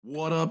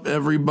What up,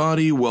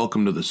 everybody?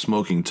 Welcome to the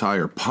Smoking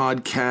Tire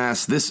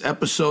Podcast. This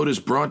episode is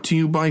brought to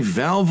you by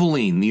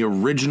Valvoline, the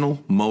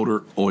original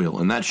motor oil.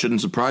 And that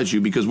shouldn't surprise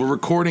you because we're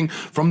recording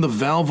from the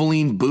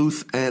Valvoline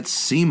booth at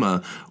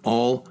SEMA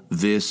all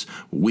this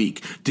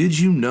week. Did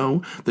you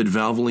know that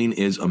Valvoline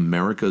is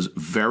America's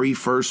very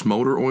first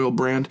motor oil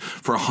brand?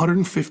 For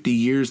 150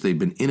 years, they've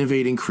been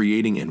innovating,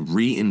 creating, and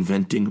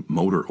reinventing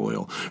motor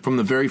oil. From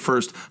the very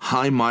first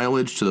high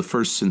mileage to the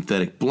first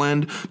synthetic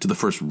blend to the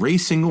first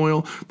racing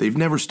oil, they've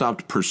never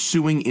stopped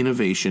pursuing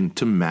innovation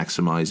to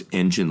maximize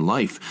engine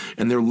life.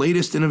 And their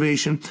latest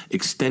innovation,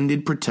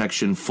 extended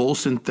protection full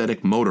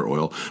synthetic motor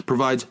oil,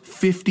 provides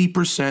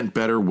 50%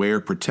 better wear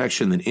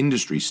protection than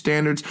industry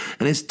standards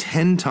and is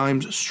 10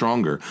 times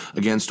stronger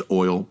against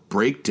oil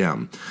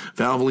breakdown.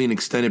 Valvoline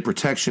Extended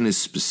Protection is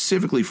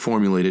specifically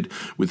formulated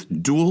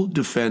with dual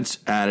defense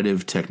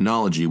additive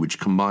technology, which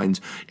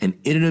combines an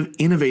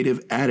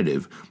innovative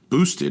additive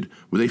boosted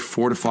with a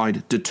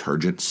fortified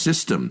detergent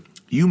system.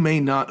 You may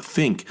not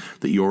think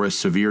that you're a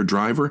severe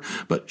driver,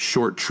 but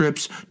short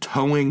trips,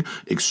 towing,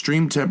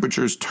 extreme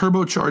temperatures,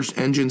 turbocharged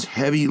engines,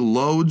 heavy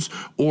loads,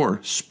 or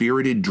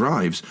spirited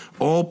drives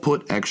all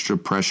put extra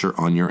pressure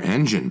on your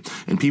engine.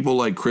 And people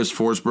like Chris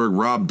Forsberg,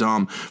 Rob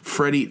Dahm,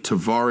 Freddie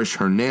Tavares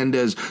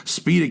Hernandez,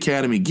 Speed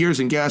Academy, Gears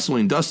and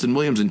Gasoline, Dustin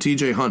Williams, and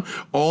TJ Hunt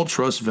all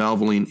trust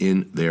Valvoline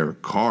in their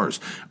cars.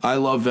 I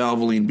love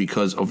Valvoline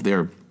because of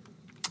their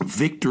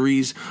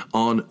victories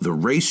on the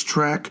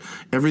racetrack.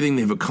 Everything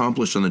they've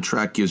accomplished on the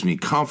track gives me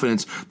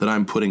confidence that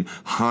I'm putting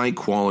high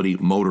quality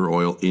motor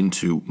oil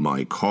into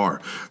my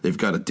car. They've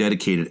got a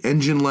dedicated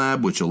engine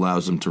lab, which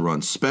allows them to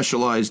run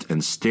specialized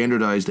and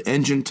standardized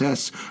engine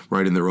tests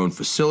right in their own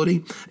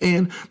facility.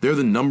 And they're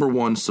the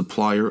 #1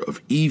 supplier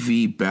of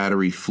EV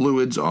battery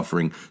fluids,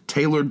 offering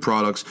tailored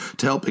products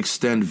to help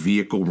extend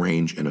vehicle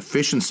range and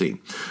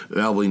efficiency.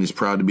 Valvoline is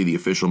proud to be the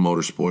official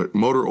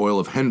motor oil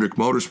of Hendrick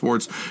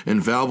Motorsports,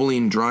 and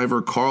Valvoline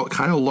driver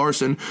Kyle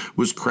Larson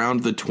was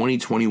crowned the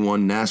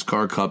 2021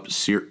 NASCAR Cup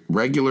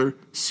regular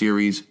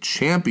series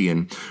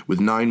champion with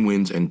 9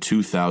 wins and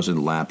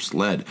 2,000 laps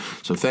led.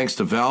 So thanks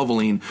to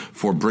Valvoline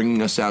for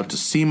bringing us out to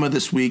SEMA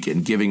this week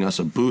and giving us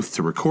a booth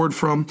to record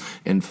from.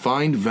 And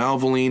find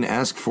Valvoline,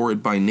 ask for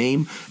it by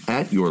name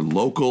at your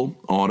local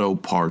auto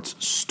parts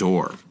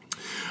store.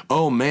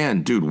 Oh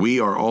man, dude,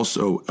 we are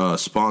also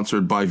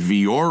sponsored by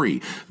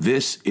Vuori.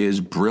 This is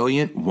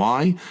brilliant.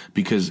 Why?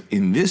 Because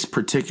in this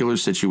particular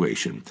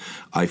situation,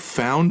 I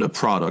found a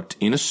product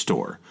in a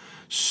store,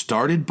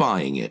 started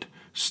buying it,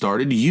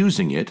 started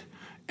using it,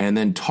 and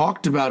then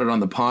talked about it on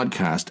the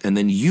podcast, and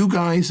then you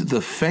guys,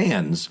 the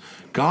fans,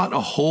 got a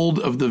hold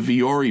of the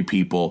Vuori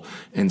people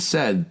and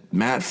said,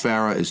 Matt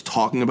Farah is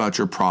talking about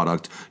your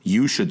product.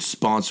 You should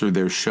sponsor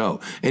their show.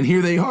 And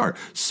here they are,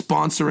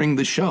 sponsoring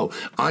the show.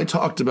 I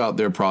talked about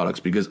their products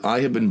because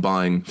I have been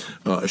buying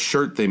a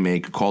shirt they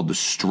make called the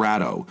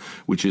Strato,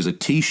 which is a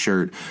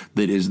t-shirt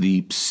that is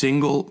the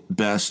single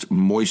best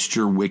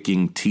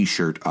moisture-wicking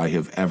t-shirt I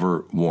have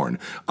ever worn.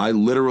 I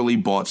literally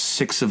bought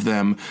 6 of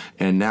them,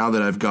 and now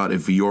that I've got a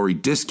Vuori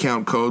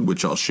discount code,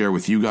 which I'll share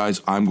with you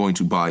guys, I'm going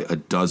to buy a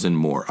dozen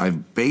more.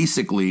 I've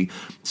basically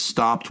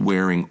stopped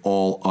wearing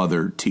all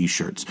other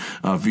t-shirts.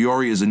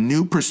 Vuori is a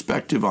new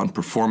perspective on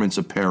performance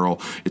apparel.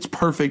 It's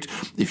perfect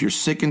if you're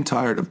sick and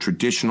tired of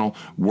traditional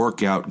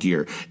workout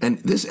gear. And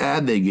this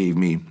ad they gave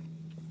me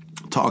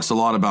talks a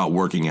lot about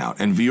working out,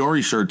 and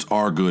Vuori shirts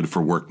are good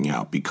for working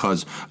out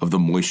because of the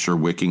moisture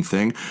wicking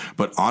thing,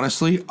 but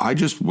honestly, I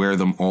just wear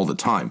them all the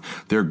time.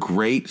 They're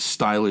great,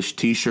 stylish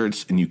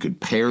t-shirts, and you could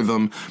pair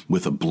them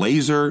with a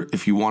blazer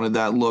if you wanted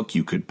that look.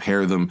 You could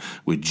pair them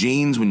with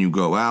jeans when you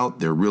go out.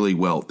 They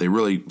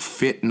really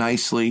fit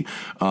nicely.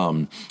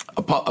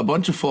 A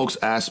bunch of folks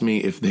asked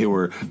me if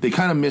they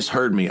kind of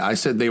misheard me. I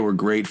said they were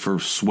great for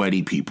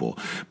sweaty people,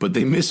 but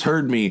they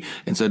misheard me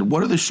and said,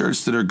 what are the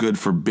shirts that are good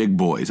for big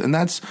boys? And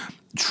that's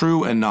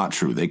true and not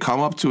true. They come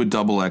up to a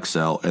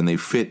XXL and they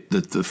fit.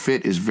 The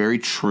fit is very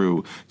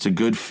true. It's a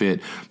good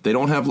fit. They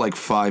don't have like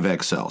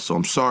 5XL, so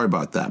I'm sorry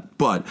about that.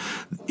 But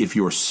if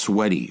you're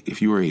sweaty,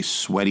 if you are a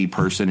sweaty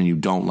person and you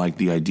don't like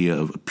the idea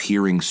of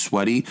appearing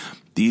sweaty,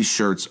 these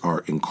shirts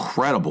are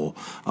incredible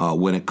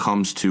when it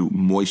comes to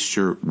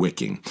moisture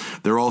wicking.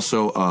 They're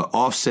also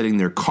offsetting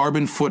their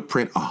carbon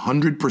footprint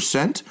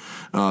 100%.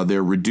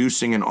 They're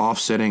reducing and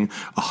offsetting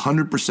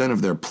 100%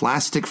 of their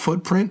plastic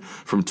footprint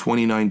from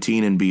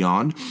 2019 and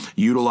beyond,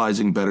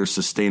 utilizing better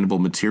sustainable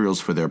materials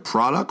for their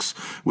products,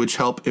 which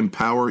help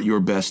empower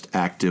your best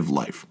active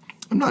life.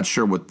 I'm not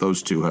sure what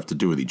those two have to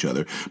do with each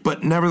other,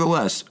 but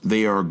nevertheless,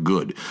 they are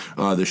good.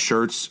 The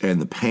shirts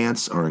and the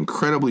pants are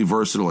incredibly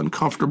versatile and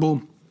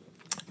comfortable.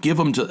 Give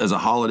them as a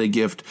holiday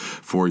gift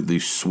for the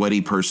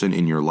sweaty person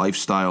in your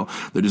lifestyle.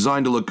 They're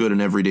designed to look good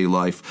in everyday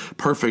life,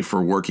 perfect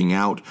for working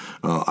out.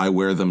 I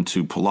wear them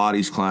to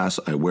Pilates class.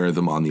 I wear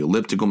them on the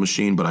elliptical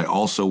machine, but I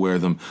also wear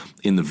them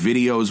in the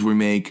videos we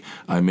make.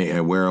 I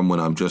wear them when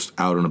I'm just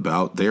out and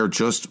about. They are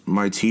just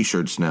my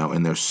t-shirts now,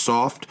 and they're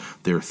soft.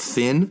 They're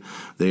thin.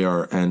 They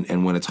are,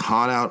 and when it's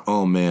hot out,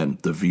 oh man,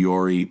 the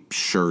Vuori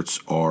shirts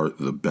are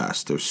the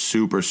best. They're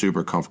super,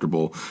 super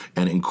comfortable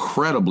and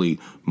incredibly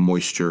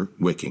moisture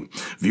wicking.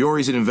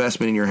 Vuori is an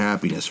investment in your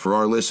happiness. For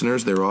our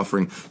listeners, they're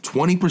offering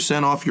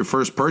 20% off your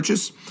first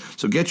purchase.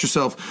 So get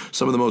yourself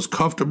some of the most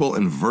comfortable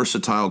and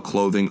versatile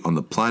clothing on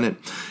the planet.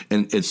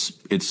 And it's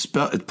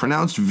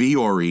pronounced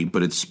Vuori,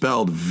 but it's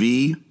spelled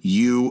V-U-O-R-I.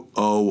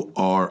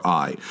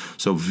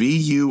 So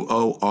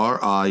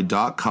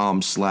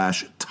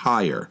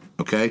VUORI.com/tire.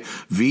 Okay,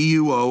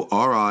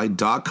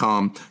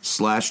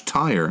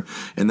 VUORI.com/tire,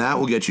 and that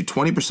will get you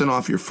 20%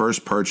 off your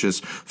first purchase,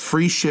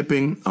 free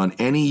shipping on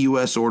any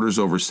U.S. orders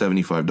over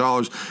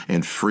 $75,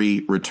 and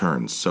free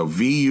returns. So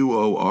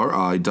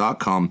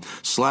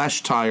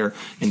VUORI.com/tire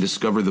and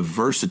discover the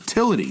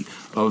versatility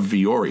of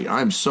Vuori.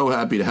 I'm so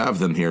happy to have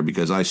them here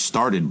because I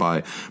started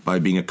by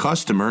being a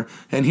customer,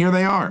 and here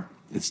they are.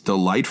 It's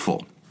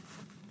delightful.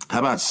 How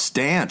about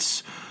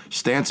Stance?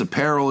 Stance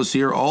Apparel is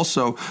here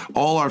also.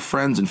 All our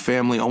friends and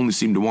family only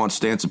seem to want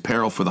Stance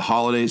Apparel for the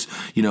holidays.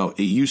 You know,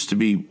 it used to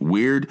be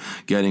weird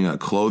getting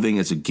clothing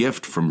as a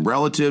gift from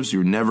relatives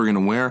you're never going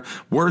to wear.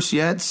 Worse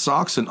yet,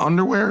 socks and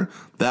underwear.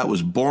 That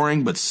was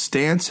boring, but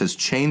Stance has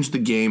changed the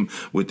game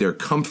with their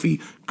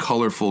comfy,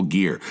 colorful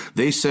gear.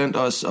 They sent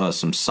us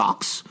some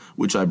socks,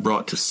 which I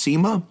brought to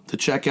SEMA to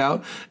check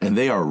out, and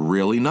they are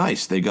really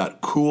nice. They got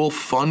cool,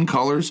 fun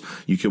colors.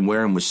 You can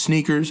wear them with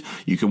sneakers.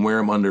 You can wear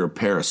them under a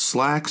pair of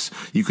slacks.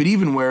 You could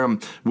even wear them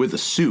with a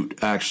suit,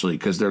 actually,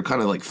 because they're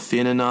kind of like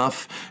thin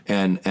enough,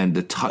 and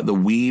the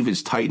weave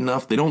is tight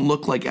enough. They don't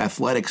look like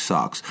athletic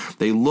socks.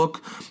 They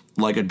look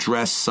like a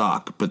dress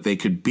sock, but they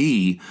could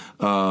be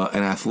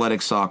an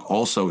athletic sock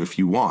also if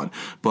you want.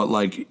 But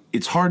like,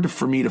 it's hard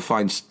for me to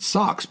find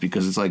socks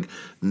because it's like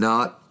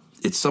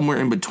it's somewhere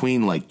in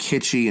between like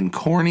kitschy and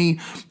corny,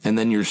 and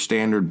then your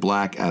standard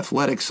black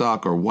athletic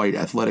sock or white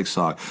athletic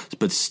sock.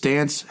 But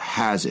Stance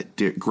has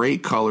it.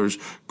 Great colors,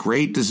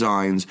 great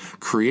designs,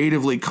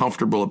 creatively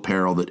comfortable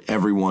apparel that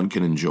everyone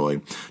can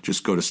enjoy.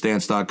 Just go to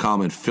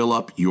stance.com and fill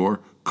up your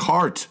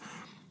cart.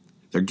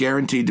 They're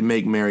guaranteed to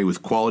make merry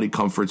with quality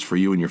comforts for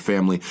you and your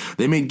family.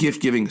 They made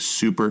gift giving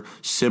super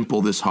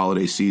simple this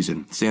holiday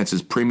season.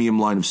 Stance's premium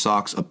line of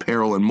socks,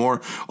 apparel, and more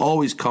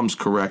always comes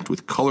correct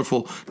with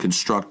colorful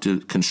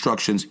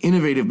constructions,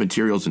 innovative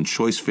materials, and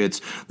choice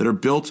fits that are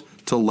built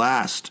to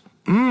last.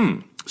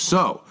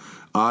 So,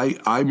 I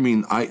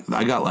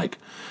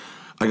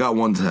got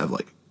ones that have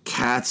like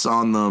cats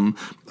on them.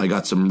 I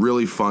got some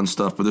really fun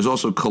stuff, but there's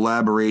also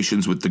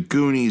collaborations with the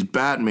Goonies,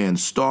 Batman,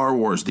 Star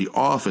Wars, The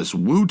Office,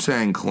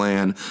 Wu-Tang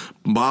Clan,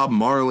 Bob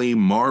Marley,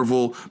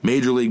 Marvel,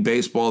 Major League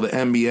Baseball, the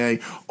NBA.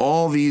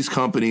 All these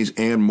companies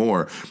and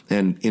more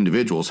and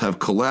individuals have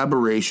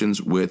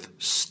collaborations with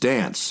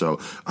Stance. So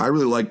I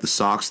really like the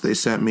socks they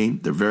sent me.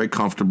 They're very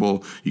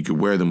comfortable. You can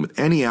wear them with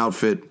any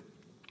outfit.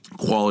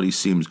 Quality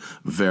seems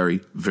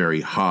very, very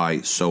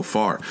high so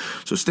far.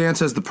 So Stance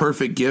has the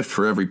perfect gift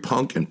for every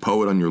punk and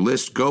poet on your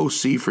list. Go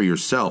see for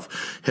yourself.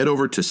 Head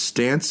over to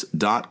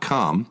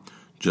stance.com,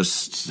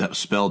 just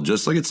spelled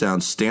just like it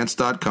sounds,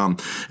 stance.com,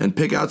 and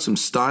pick out some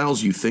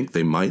styles you think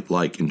they might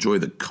like. Enjoy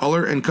the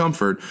color and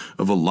comfort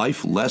of a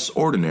life less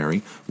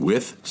ordinary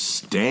with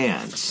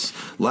Stance.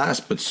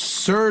 Last but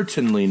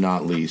certainly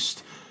not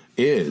least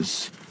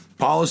is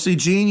Policy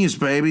Genius,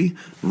 baby.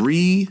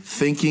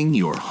 Rethinking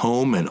your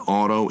home and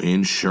auto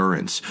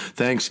insurance.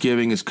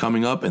 Thanksgiving is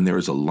coming up, and there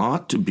is a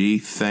lot to be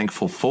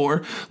thankful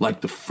for,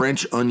 like the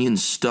French onion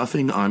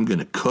stuffing I'm going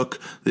to cook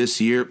this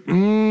year.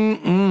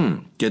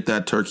 Get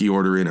that turkey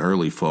order in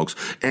early, folks,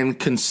 and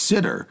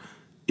consider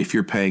if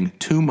you're paying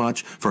too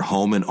much for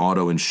home and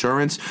auto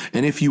insurance.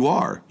 And if you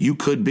are, you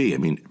could be. I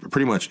mean,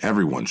 pretty much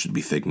everyone should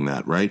be thinking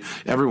that, right?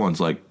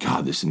 Everyone's like,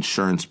 God, this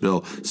insurance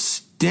bill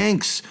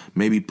stinks.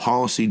 Maybe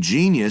Policy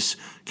Genius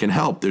can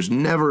help. There's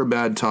never a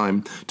bad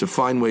time to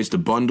find ways to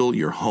bundle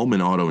your home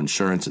and auto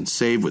insurance and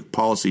save with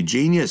Policy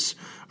Genius.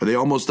 Are they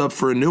almost up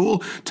for renewal?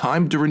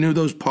 Time to renew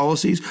those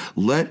policies?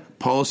 Let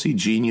Policy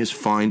Genius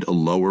find a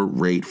lower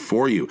rate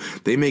for you.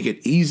 They make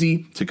it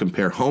easy to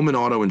compare home and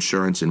auto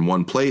insurance in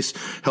one place,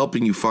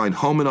 helping you find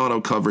home and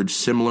auto coverage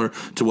similar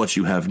to what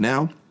you have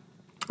now,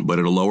 but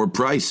at a lower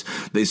price.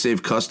 They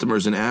save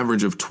customers an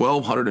average of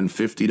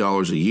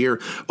 $1,250 a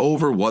year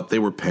over what they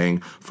were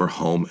paying for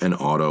home and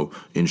auto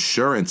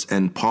insurance.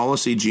 And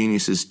Policy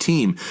Genius's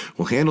team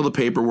will handle the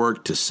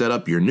paperwork to set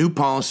up your new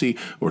policy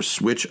or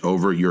switch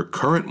over your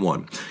current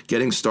one.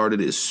 Getting started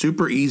is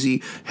super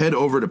easy. Head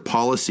over to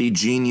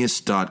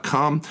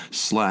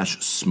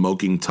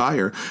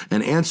policygenius.com/smokingtire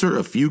and answer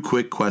a few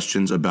quick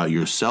questions about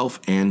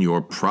yourself and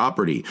your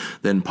property.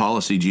 Then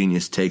Policy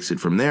Genius takes it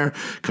from there,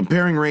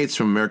 comparing rates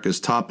from America's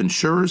top top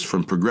insurers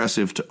from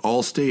Progressive to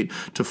Allstate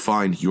to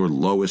find your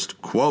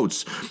lowest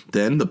quotes.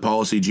 Then the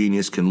Policy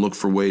Genius can look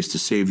for ways to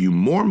save you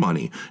more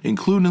money,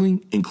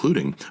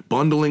 including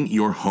bundling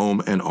your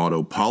home and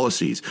auto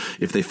policies.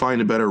 If they find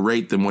a better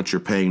rate than what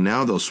you're paying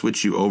now, they'll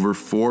switch you over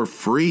for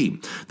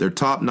free. Their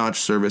top-notch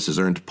service has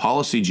earned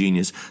Policy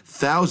Genius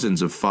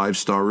thousands of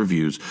 5-star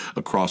reviews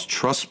across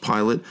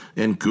Trustpilot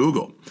and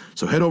Google.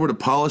 So head over to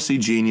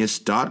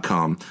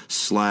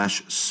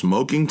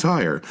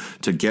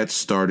policygenius.com/smokingtire to get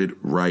started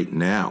right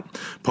now.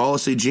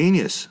 Policy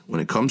Genius,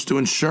 when it comes to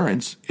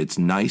insurance, it's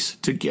nice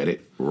to get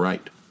it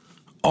right.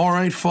 All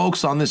right,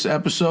 folks, on this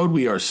episode,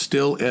 we are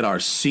still at our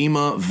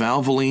SEMA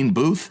Valvoline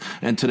booth,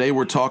 and today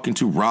we're talking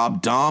to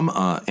Rob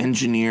Dahm,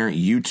 engineer,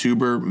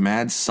 YouTuber,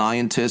 mad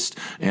scientist,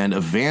 and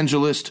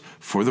evangelist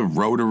for the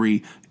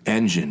rotary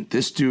engine.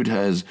 This dude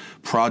has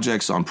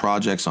projects on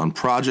projects on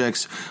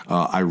projects.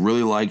 I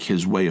really like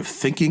his way of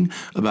thinking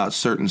about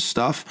certain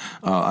stuff.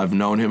 I've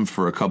known him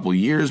for a couple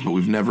years, but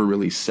we've never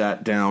really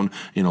sat down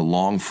in a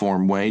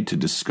long-form way to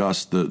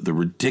discuss the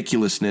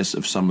ridiculousness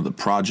of some of the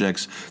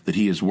projects that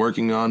he is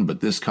working on.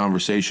 But this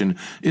conversation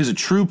is a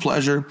true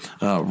pleasure.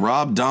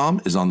 Rob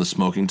Dahm is on the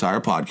Smoking Tire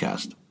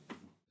Podcast.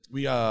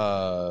 We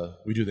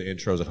do the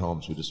intros at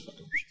home, so we just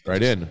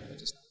right in.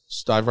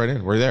 Just dive right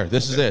in. We're there.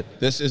 This is it.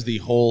 This is the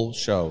whole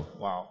show.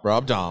 Wow.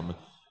 Rob Dahm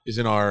is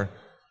in our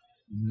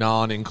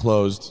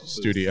non-enclosed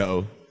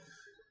studio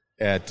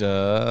at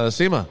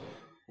SEMA.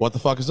 What the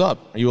fuck is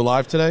up? Are you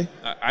alive today?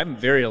 I'm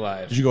very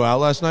alive. Did you go out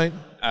last night?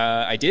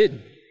 I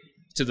did.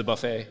 To the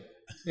buffet.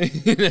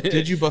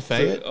 Did you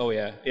buffet it? Oh,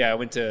 yeah. Yeah, I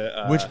went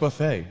to... Which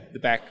buffet?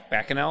 The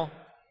Bacchanal.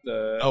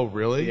 Oh,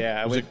 really?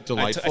 Yeah. Was it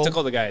delightful? I took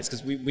all the guys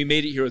because we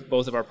made it here with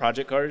both of our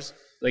project cars,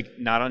 like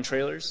not on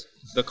trailers.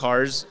 The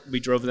cars, we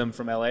drove them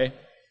from L.A.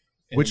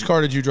 Which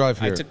car did you drive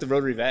here? I took the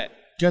Rotary Vet.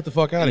 Get the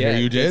fuck out of here.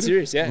 You did? It's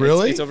serious, yeah.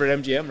 Really? It's over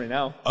at MGM right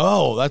now.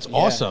 Oh, that's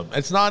awesome.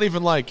 It's not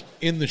even like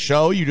in the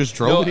show. You just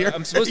drove it here?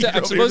 I'm supposed to,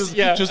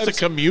 just to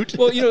commute?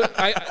 Well,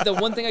 the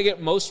one thing I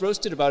get most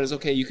roasted about is,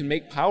 okay, you can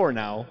make power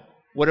now.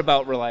 What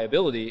about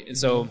reliability? And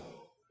so,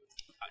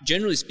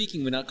 generally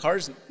speaking, when a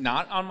car's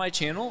not on my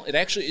channel, it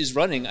actually is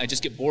running. I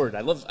just get bored. I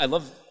love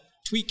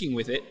tweaking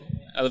with it.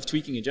 I love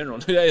tweaking in general.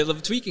 I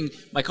love tweaking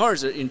my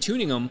cars and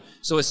tuning them.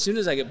 So as soon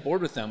as I get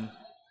bored with them,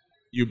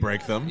 you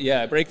break them.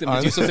 Yeah, I break them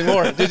to do something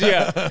more.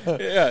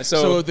 Yeah.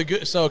 So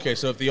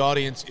if the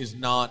audience is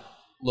not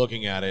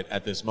looking at it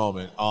at this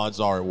moment, odds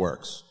are it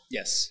works.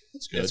 Yes,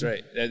 that's good. That's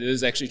right. That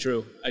is actually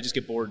true. I just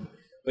get bored.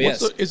 But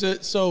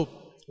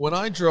When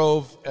I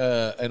drove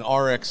an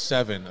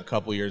RX-7 a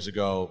couple years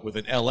ago with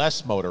an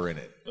LS motor in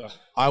it,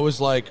 I was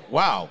like,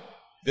 wow,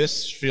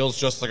 this feels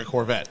just like a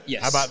Corvette.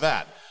 Yes. How about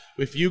that?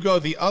 If you go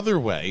the other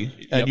way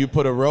and you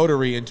put a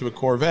rotary into a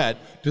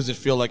Corvette, does it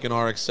feel like an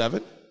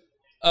RX-7?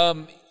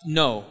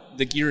 No,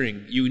 the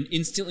gearing. You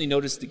instantly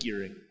notice the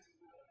gearing.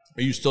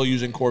 Are you still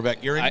using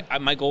Corvette gearing?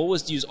 My goal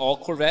was to use all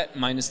Corvette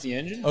minus the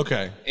engine.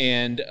 Okay.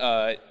 And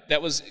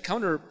that was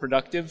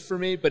counterproductive for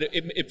me, but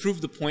it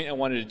proved the point I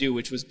wanted to do,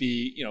 which was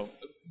be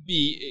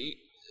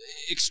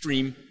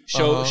extreme,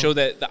 show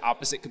that the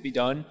opposite could be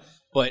done.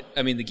 But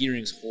I mean, the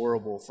gearing's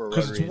horrible for a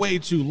rotary. Because it's way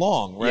too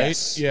long, right?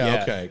 Yes.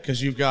 Yeah. Okay.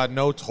 Because you've got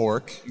no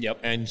torque. Yep.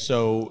 And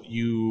so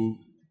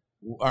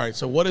all right.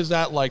 So what is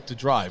that like to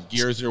drive?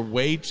 Gears are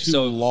way too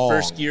long.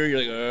 First gear, you're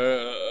like,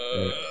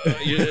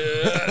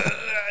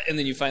 and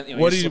then you find.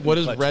 What is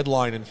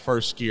redline in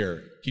first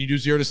gear? Can you do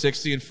 0 to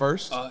 60 in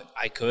first?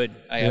 I could.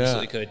 I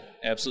absolutely could.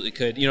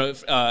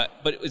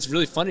 But it's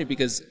really funny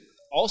because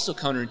also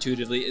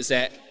counterintuitively is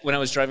that when I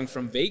was driving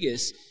from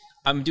Vegas,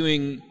 I'm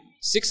doing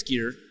 6th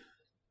gear,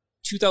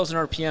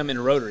 2,000 RPM in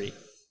a rotary.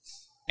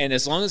 And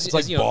as long as it's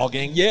like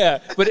bogging, yeah.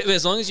 But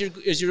as long as you're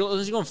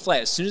going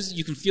flat, as soon as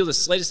you can feel the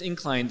slightest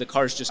incline, the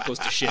car just goes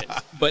to shit.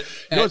 But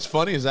what's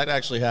funny is that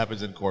actually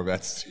happens in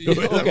Corvettes too.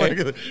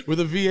 Okay. With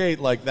a V8,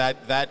 like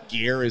that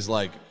gear is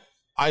like,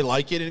 I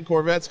like it in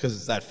Corvettes because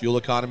it's that fuel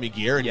economy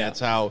gear, and that's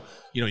how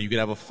you can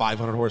have a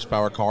 500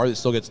 horsepower car that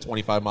still gets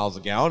 25 miles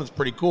a gallon. It's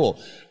pretty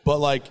cool. But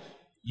like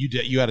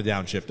you had a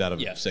downshift out of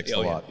 6th a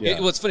lot.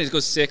 Yeah. What's funny is it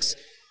goes 6th,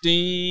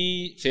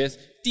 D,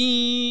 5th.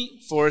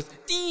 D, 4th,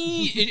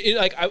 D.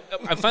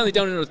 I'm finally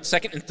down into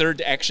 2nd and 3rd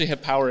to actually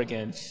have power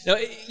again. Now,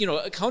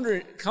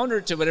 counter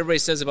to what everybody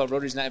says about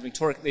rotaries not having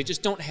torque, they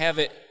just don't have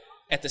it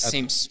at the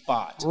same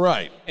spot.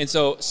 Right. And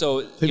so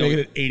they make it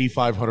at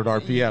 8,500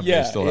 RPM.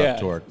 They still have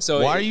torque.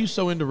 So why are you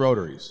so into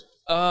rotaries?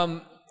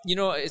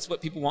 It's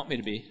what people want me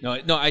to be. No,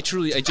 I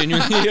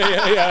genuinely,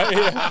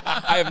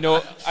 I have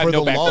no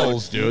backbone.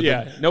 Lulls, dude.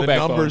 Yeah, no backbone.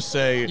 The numbers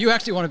say you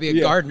actually want to be a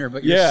gardener,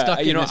 but you're stuck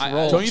in this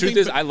role. The truth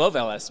is, I love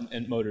LS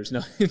and motors.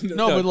 No,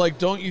 but like,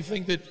 don't you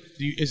think that?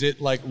 Is it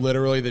like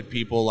literally that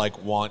people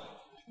like want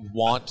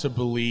to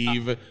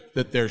believe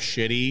that they're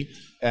shitty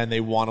and they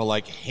want to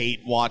like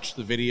hate watch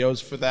the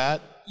videos for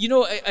that?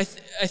 I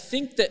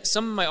think that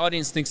some of my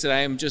audience thinks that I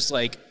am just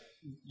like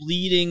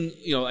leading,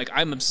 like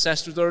I'm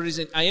obsessed with rotaries,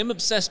 and I am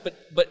obsessed,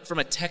 but from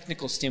a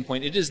technical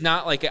standpoint, it is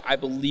not like I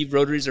believe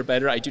rotaries are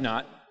better. I do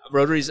not.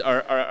 Rotaries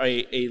are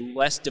a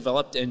less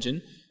developed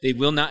engine. They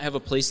will not have a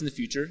place in the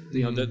future.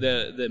 You know,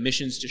 the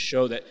emissions just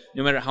show that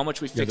no matter how much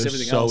we fix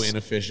everything else, so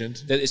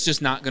inefficient that it's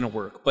just not going to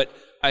work. But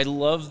I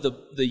love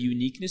the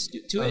uniqueness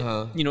to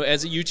it. You know,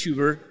 as a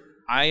YouTuber,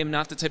 I am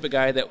not the type of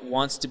guy that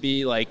wants to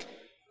be like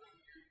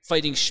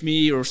fighting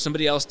Shmi or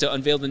somebody else to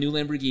unveil the new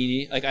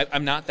Lamborghini. Like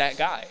I'm not that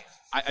guy.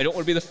 I don't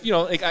want to be the, you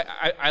know, like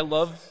I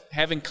love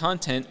having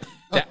content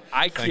that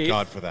I create. Thank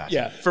God for that.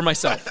 Yeah, for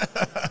myself.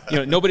 You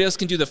know, nobody else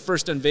can do the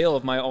first unveil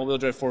of my all-wheel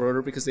drive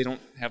 4-rotor because they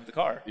don't have the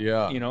car.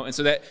 Yeah. You know, and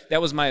so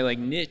that was my like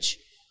niche.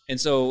 And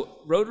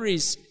so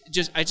rotaries,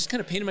 I just kind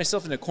of painted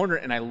myself in a corner,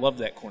 and I love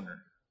that corner.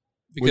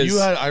 Because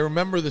I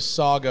remember the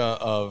saga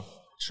of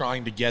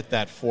trying to get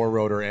that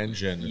 4-rotor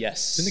engine.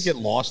 Yes. Didn't it get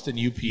lost in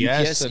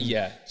UPS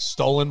and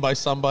stolen by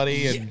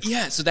somebody? And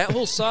yeah, so that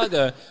whole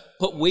saga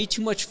put way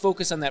too much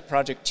focus on that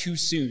project too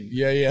soon.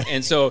 Yeah.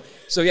 And so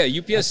yeah,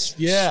 UPS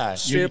you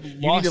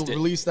need to it.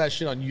 release that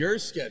shit on your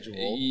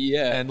schedule.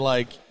 Yeah. And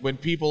like when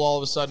people all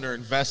of a sudden are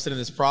invested in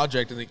this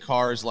project and the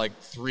car is like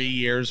 3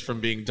 years from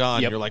being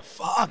done, you're like,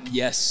 fuck.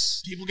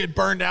 Yes. People get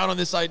burned out on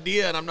this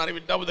idea and I'm not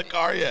even done with the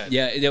car yet.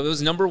 Yeah, it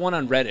was number one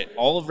on Reddit,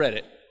 all of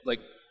Reddit. Like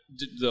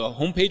the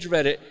homepage of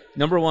Reddit,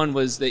 number one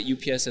was that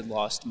UPS had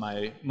lost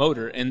my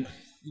motor. And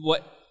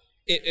what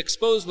it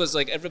exposed was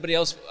like everybody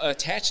else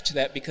attached to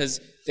that because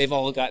they've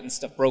all gotten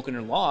stuff broken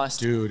or lost.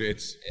 Dude,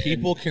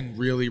 people can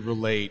really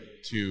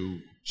relate to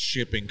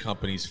shipping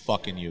companies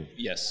fucking you.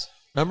 Yes.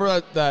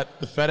 Remember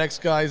that the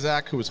FedEx guy,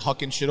 Zach, who was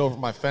hucking shit over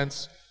my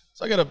fence?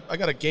 So I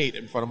got a gate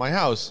in front of my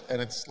house,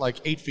 and it's like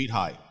 8 feet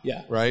high.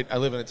 Yeah. Right? I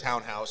live in a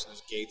townhouse, and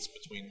there's gates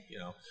between, you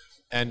know.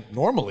 And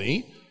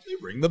normally, they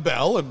ring the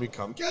bell, and we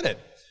come get it.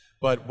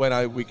 But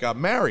when we got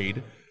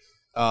married,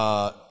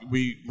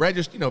 we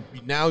registered, you know,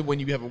 now when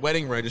you have a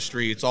wedding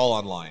registry, it's all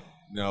online.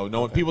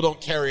 People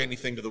don't carry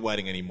anything to the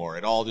wedding anymore.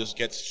 It all just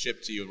gets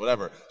shipped to you and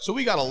whatever. So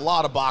we got a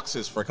lot of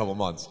boxes for a couple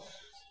months.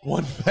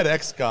 One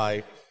FedEx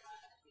guy,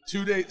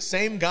 2 days,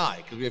 same guy,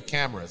 because we have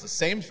cameras, the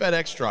same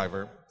FedEx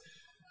driver,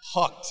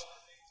 hucked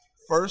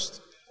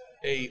first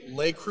a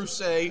Le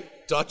Creuset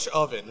Dutch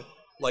oven,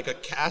 like a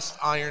cast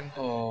iron,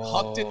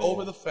 hucked it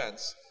over the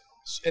fence,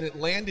 and it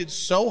landed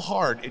so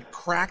hard, it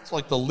cracked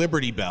like the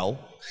Liberty Bell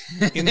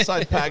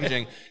inside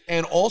packaging,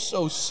 and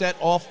also set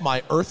off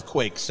my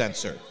earthquake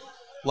sensor.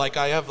 Like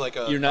I have like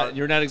a... You're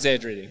not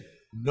exaggerating.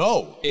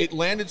 No, it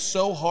landed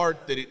so hard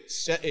that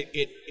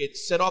it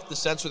set off the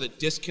sensor that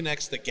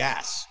disconnects the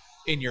gas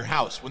in your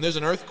house. When there's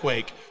an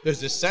earthquake,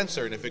 there's this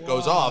sensor, and if it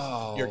goes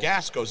off, your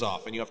gas goes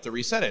off, and you have to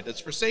reset it. That's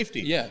for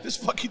safety. Yeah. This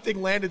fucking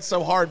thing landed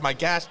so hard, my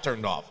gas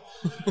turned off.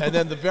 And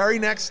then the very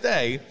next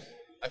day,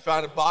 I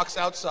found a box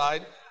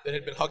outside that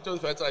had been hucked over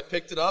the fence, and I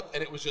picked it up,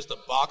 and it was just a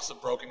box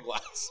of broken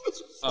glass. It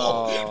was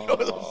full. It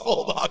was a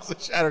full box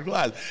of shattered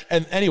glass.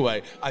 And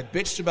anyway, I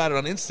bitched about it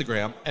on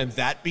Instagram, and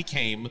that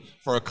became,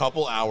 for a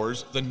couple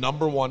hours, the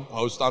 #1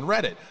 post on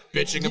Reddit,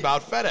 bitching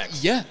about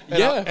FedEx. Yeah,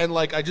 And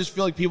I just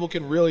feel like people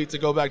can really, to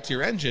go back to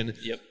your engine,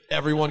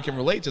 everyone can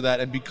relate to that.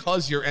 And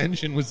because your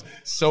engine was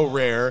so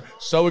rare,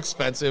 so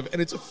expensive,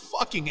 and it's a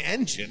fucking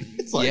engine,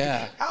 it's like,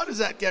 how does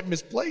that get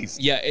misplaced?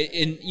 Yeah,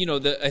 and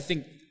I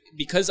think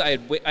because I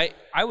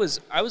was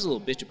a little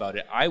bitch about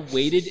it. I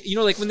waited,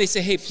 like when they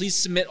say, hey,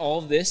 please submit all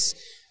of this,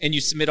 and you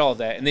submit all of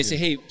that, and they say,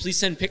 hey, please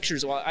send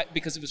pictures. Well,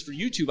 because it was for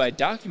YouTube, I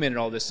documented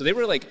all this. So they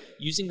were like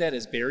using that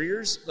as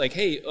barriers. Like,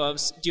 hey, do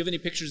you have any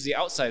pictures of the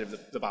outside of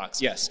the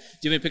box? Yes.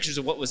 Do you have any pictures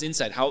of what was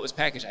inside, how it was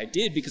packaged? I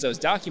did, because I was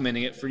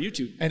documenting it for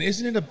YouTube. And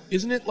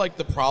isn't it like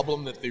the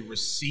problem that the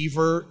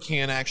receiver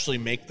can't actually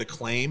make the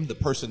claim? The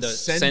person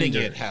sending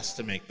it has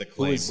to make the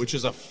claim, which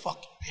is a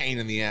fucking pain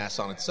in the ass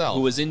on itself.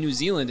 Who was in New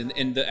Zealand,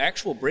 and the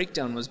actual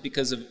breakdown was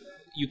because of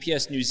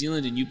UPS New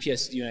Zealand and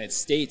UPS United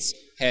States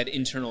had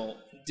internal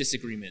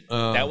disagreement.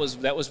 That was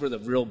where the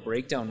real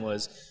breakdown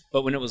was.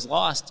 But when it was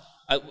lost,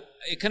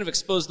 it kind of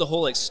exposed the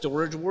whole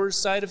storage wars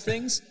side of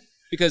things,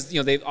 because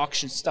they've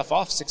auctioned stuff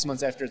off 6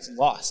 months after it's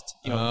lost.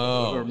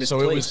 Or misplaced.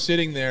 So it was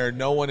sitting there.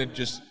 No one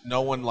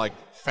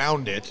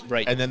found it,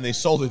 right? And then they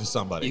sold it to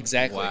somebody.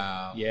 Exactly.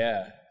 Wow.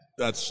 Yeah.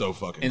 That's so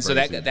fucking and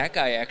crazy. So that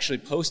guy actually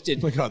posted...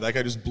 Oh my God, that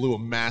guy just blew a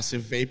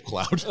massive vape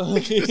cloud.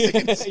 You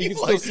can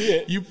still see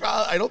it.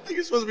 I don't think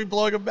you're supposed to be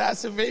blowing a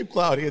massive vape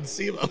cloud. He had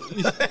seen them.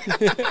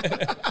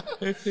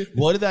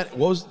 What did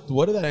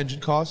that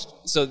engine cost?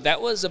 So that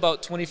was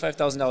about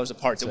 $25,000 of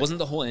parts. It wasn't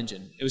the whole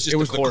engine. It was just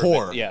the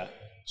core. Yeah.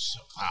 So,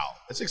 wow,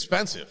 that's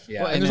expensive.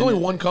 Yeah. Well, and there's only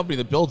one company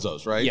that builds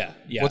those, right? Yeah.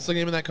 What's the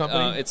name of that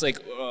company? It's like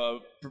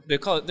they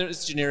call it.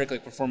 It's generic,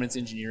 like performance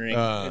engineering.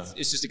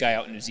 It's just a guy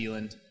out in New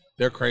Zealand.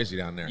 They're crazy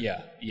down there.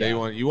 Yeah.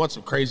 You want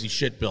some crazy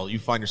shit built, you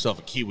find yourself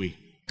a Kiwi.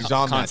 He's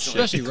on that shit.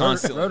 Especially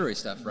rotary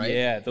stuff, right?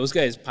 Yeah, those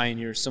guys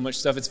pioneer so much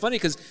stuff. It's funny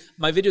because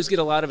my videos get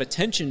a lot of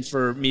attention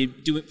for me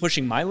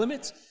pushing my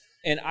limits,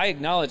 and I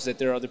acknowledge that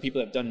there are other people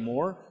that have done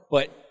more.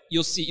 But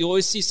you'll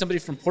always see somebody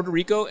from Puerto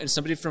Rico and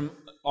somebody from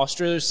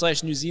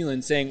Australia/New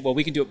Zealand saying, "Well,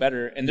 we can do it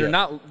better," and they're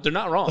not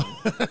wrong.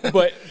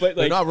 But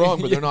they're not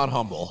wrong, but they're not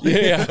humble.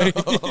 Yeah.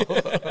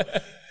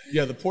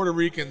 Yeah, the Puerto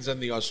Ricans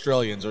and the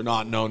Australians are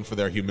not known for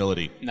their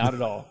humility. Not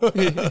at all.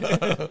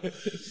 Well,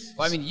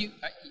 I mean,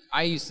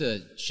 I used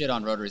to shit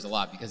on rotaries a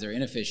lot because they're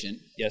inefficient.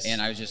 Yes.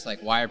 And I was just like,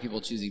 why are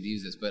people choosing to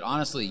use this? But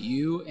honestly,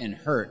 you and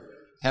Hurt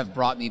have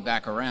brought me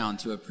back around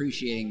to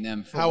appreciating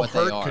them for what they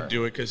are. How Hurt could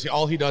do it, because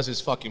all he does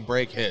is fucking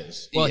break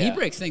his. Well, he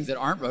breaks things that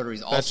aren't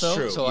rotaries also. That's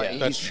true. So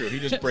That's true. He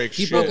just breaks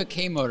He shit. broke a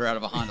K motor out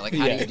of a Honda. Like,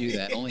 how do you do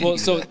that? Only well,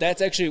 so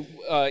that's actually,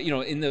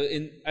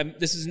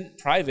 this isn't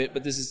private,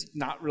 but this is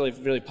not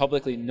really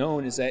publicly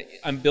known, is that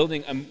I'm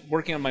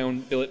working on my own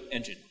billet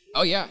engine.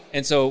 Oh, yeah.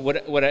 And so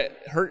what I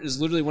Hurt is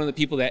literally one of the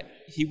people that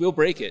he will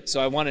break it.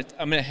 So I'm going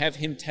to have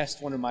him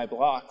test one of my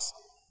blocks,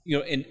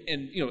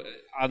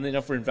 oddly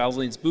enough, we're in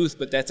Valvoline's booth,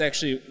 but that's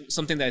actually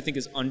something that I think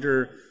is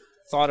under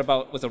thought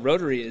about with a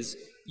rotary, is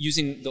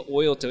using the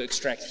oil to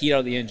extract heat out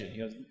of the engine.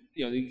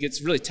 It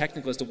gets really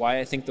technical as to why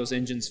I think those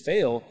engines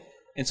fail.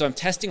 And so I'm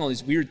testing all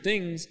these weird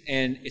things,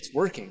 and it's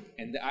working.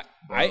 And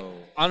I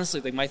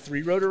honestly, like my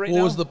 3-rotor right now.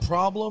 What was the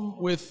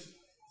problem with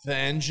the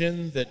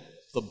engine that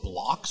the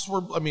blocks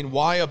were? I mean,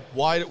 why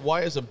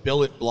is a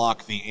billet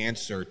block the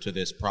answer to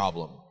this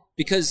problem?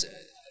 Because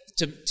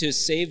to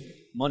save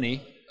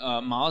money,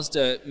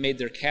 Mazda made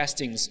their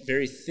castings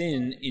very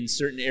thin in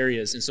certain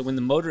areas, and so when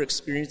the motor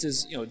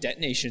experiences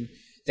detonation,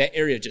 that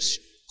area just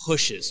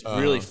pushes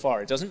really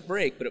far. It doesn't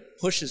break, but it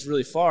pushes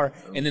really far,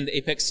 and then the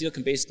apex seal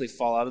can basically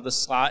fall out of the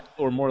slot,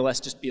 or more or less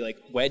just be like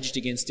wedged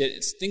against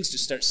it. Things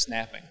just start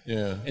snapping.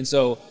 Yeah. And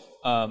so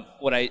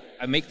what I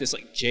make this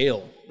like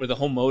jail, where the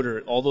whole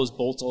motor, all those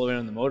bolts all the way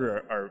around the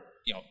motor are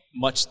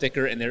much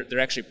thicker, and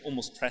they're actually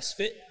almost press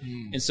fit.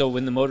 And so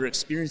when the motor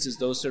experiences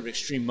those sort of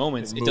extreme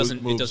moments, it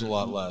doesn't a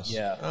lot less.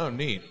 Yeah. Oh,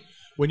 neat.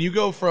 When you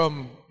go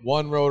from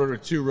 1 rotor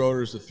to 2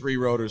 rotors to 3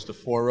 rotors to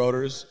 4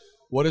 rotors,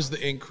 what does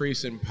the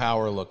increase in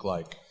power look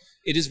like?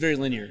 It is very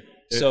linear.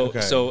 So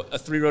a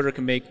 3-rotor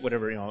can make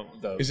whatever,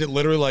 Is it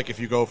literally like if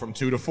you go from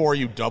 2 to 4,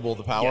 you double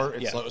the power?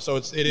 Yeah. So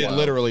it is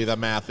literally, the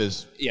math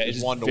is it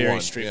is 1 to 1.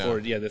 Very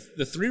straightforward. Yeah, the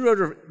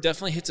 3-rotor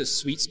definitely hits a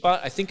sweet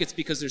spot. I think it's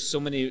because there's so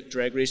many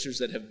drag racers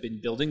that have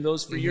been building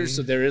those for years,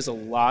 so there is a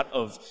lot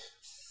of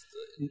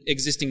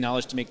existing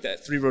knowledge to make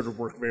that 3-rotor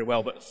work very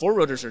well. But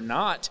 4-rotors are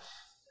not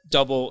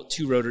double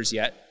 2-rotors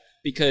yet,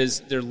 because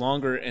they're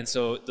longer, and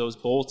so those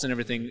bolts and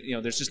everything,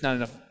 there's just not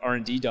enough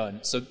R&D done.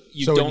 So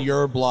in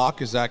your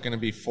block, is that going to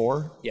be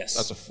 4? Yes.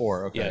 That's a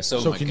 4, okay. Yeah,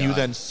 so can you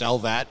then sell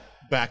that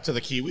back to the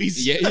Kiwis?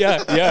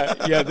 Yeah.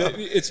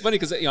 It's funny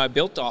because I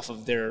built off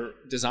of their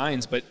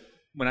designs, but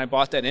when I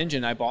bought that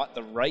engine, I bought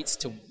the rights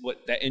to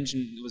what that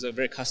engine was, a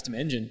very custom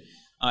engine.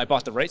 I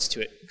bought the rights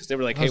to it because they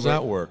were like, "Hey, how's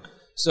that work?"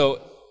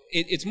 So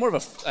it's more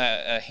of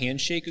a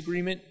handshake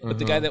agreement, but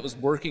the guy that was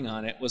working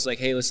on it was like,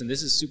 "Hey, listen,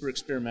 this is super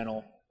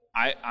experimental.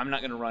 I'm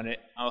not going to run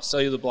it. I'll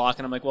sell you the block."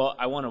 And I'm like, well,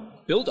 I want to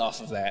build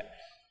off of that.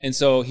 And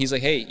so he's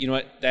like, hey, you know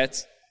what?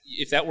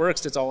 If that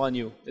works, that's all on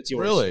you. That's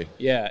yours. Really?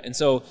 Yeah. And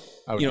so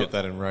I would get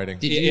that in writing.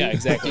 Yeah,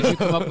 exactly. Did you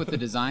come up with the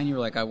design? You were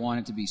like, I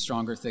want it to be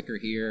stronger, thicker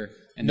here,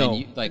 and then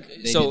you, they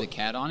did the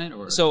CAD on it,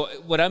 or so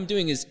what I'm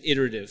doing is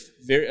iterative.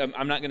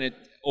 I'm not going to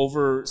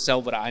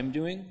oversell what I'm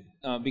doing.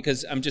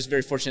 Because I'm just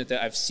very fortunate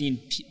that I've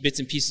seen bits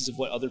and pieces of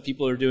what other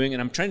people are doing,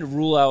 and I'm trying to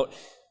rule out,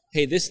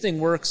 hey, this thing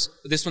works,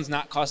 this one's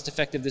not cost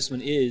effective, this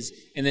one is,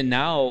 and then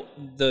now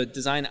the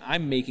design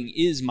I'm making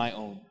is my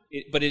own.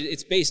 But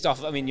it's based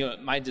off of,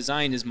 my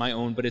design is my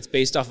own, but it's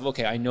based off of,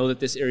 okay, I know that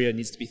this area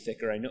needs to be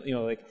thicker. I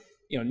know,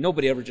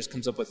 nobody ever just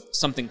comes up with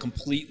something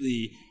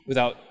completely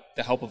without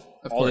the help of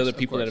all the other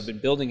people that have been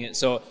building it.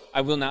 So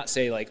I will not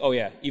say like, oh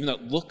yeah, even though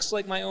it looks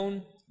like my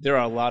own, there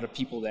are a lot of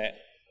people that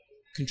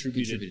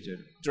contributed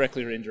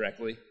directly or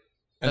indirectly.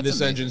 And this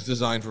engine's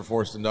designed for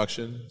forced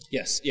induction?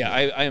 Yes. Yeah,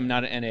 I am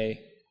not an NA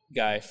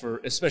guy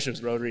especially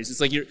with rotaries.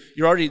 It's like you're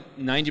already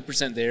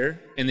 90%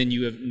 there, and then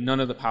you have none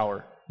of the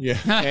power. Yeah.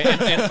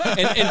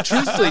 And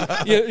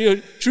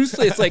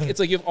truthfully, it's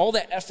like you have all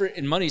that effort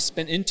and money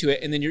spent into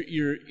it, and then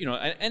you're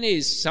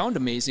NAs sound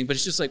amazing, but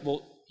it's just like,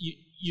 well,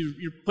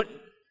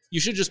 you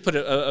should just put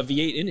a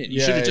V8 in it.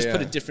 You should have just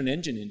put a different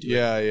engine into it.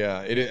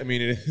 Yeah.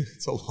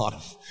 It's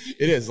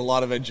a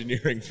lot of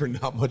engineering for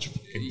not much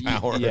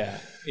power.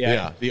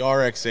 Yeah. The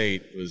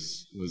RX-8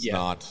 was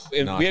not.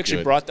 And we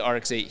actually brought the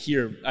RX-8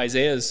 here.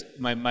 Isaiah's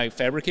my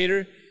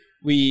fabricator.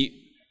 We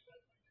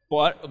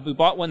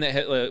bought one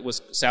that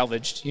was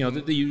salvaged.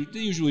 The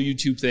usual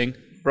YouTube thing,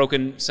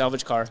 broken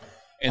salvage car.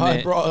 And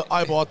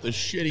I bought the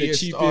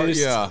shittiest,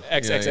 cheapest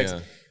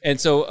XXX. And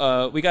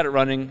so we got it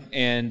running,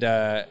 and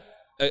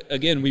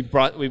again we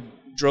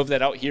drove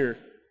that out here.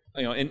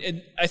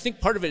 And I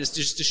think part of it is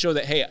just to show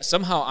that, hey,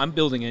 somehow I'm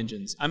building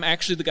engines. I'm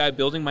actually the guy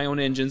building my own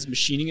engines,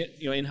 machining it,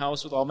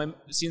 in-house with all my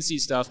CNC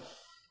stuff,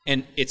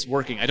 and it's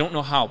working. I don't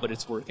know how, but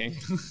it's working.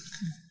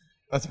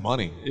 That's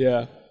money.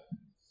 Yeah.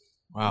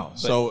 Wow.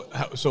 So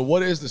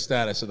what is the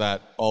status of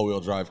that all-wheel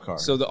drive car?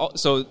 So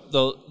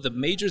the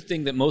major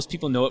thing that most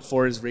people know it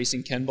for is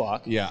racing Ken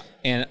Block. Yeah.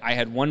 And I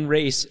had one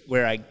race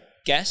where I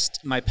guessed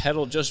my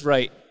pedal just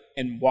right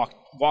and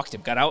walked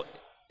him, got out,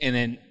 and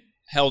then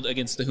held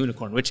against the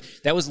Unicorn, which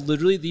that was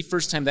literally the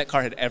first time that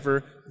car had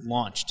ever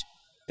launched.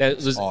 That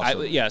was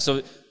awesome.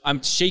 So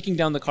I'm shaking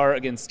down the car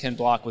against Ken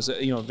Block was,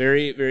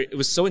 very, very, it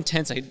was so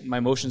intense. My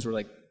emotions were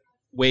like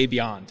way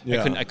beyond.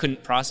 Yeah. I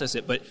couldn't process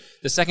it. But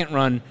the second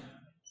run,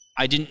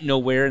 I didn't know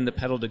where in the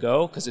pedal to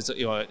go because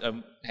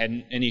I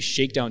hadn't any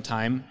shakedown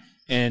time.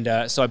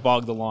 And so I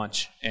bogged the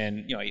launch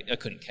and, I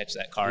couldn't catch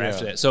that car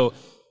after that. So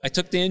I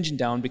took the engine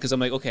down because I'm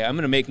like, okay, I'm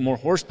going to make more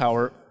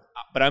horsepower,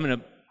 but I'm going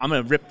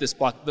to rip this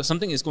block.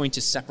 Something is going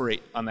to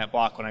separate on that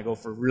block when I go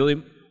for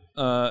really,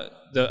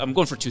 I'm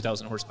going for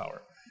 2,000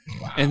 horsepower.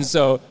 Wow. And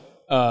so,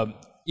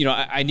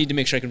 I need to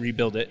make sure I can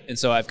rebuild it. And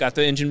so I've got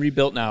the engine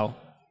rebuilt now,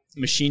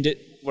 machined it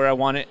where I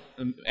want it,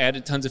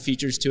 added tons of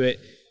features to it.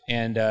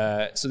 And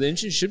so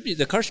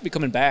the car should be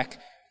coming back.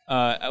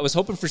 I was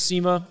hoping for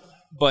SEMA,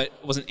 but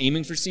wasn't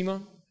aiming for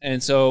SEMA.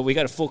 And so we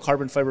got a full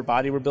carbon fiber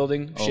body we're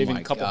building, shaving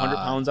a couple 100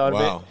 pounds out of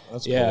it. Wow,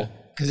 that's cool.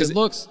 Because it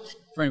looks,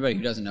 for anybody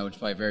who doesn't know, which is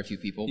probably very few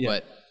people,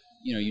 but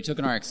you took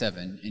an RX-7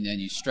 and then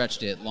you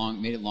stretched it,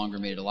 made it longer,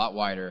 made it a lot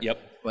wider.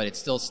 Yep. But it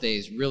still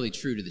stays really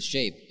true to the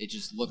shape. It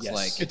just looks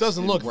like it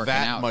doesn't look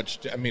that out.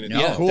 much. I mean,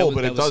 it's cool,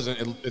 but it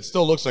doesn't. It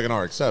still looks like an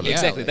RX-7. Yeah,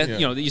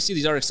 exactly. You see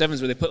these RX-7s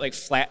where they put like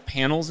flat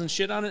panels and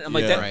shit on it. I'm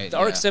like,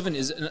 the RX-7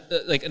 is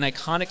like an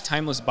iconic,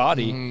 timeless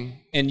body,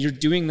 and you're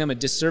doing them a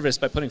disservice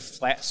by putting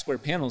flat, square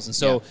panels. And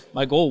so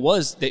my goal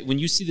was that when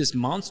you see this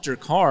monster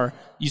car,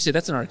 you say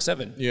that's an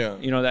RX-7. Yeah.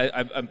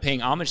 I'm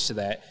paying homage to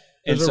that.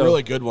 There's a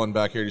really good one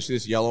back here. Do you see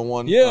this yellow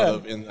one? Yeah.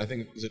 I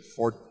think is it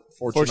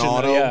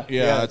Fortunato?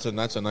 Yeah. That's a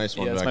nice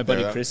one. That's back my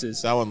buddy there.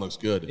 Chris's. That one looks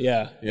good.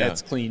 Yeah,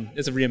 that's clean.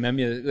 It's a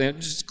Riamemia,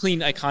 just clean,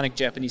 iconic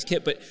Japanese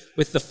kit. But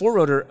with the four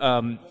rotor,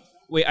 one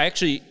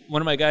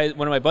of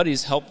my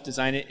buddies helped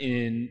design it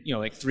in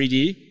like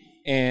 3D,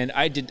 and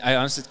I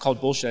honestly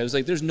called bullshit. I was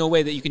like, there's no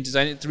way that you can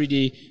design it in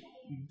 3D,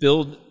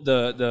 build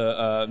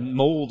the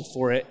mold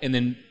for it, and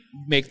then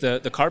make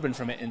the carbon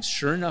from it. And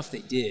sure enough, they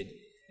did.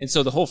 And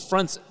so the whole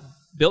front's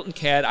built in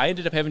CAD. I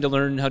ended up having to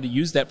learn how to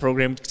use that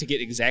program to get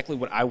exactly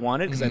what I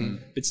wanted because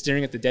I've been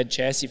staring at the dead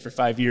chassis for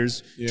 5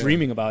 years,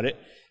 dreaming about it.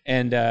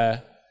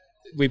 And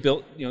we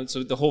built,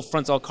 so the whole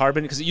front's all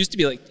carbon because it used to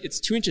be like,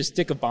 it's 2 inches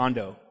thick of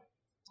Bondo.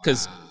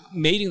 Because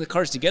mating the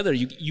cars together,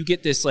 you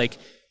get this like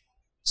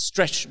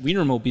stretch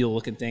Wienermobile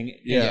looking thing.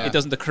 Yeah. It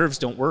doesn't, the curves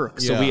don't work.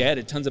 So we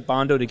added tons of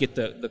Bondo to get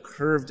the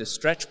curve to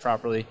stretch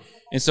properly.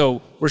 And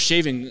so we're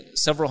shaving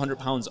several 100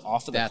 pounds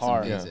off of the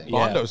car. Amazing. Yeah.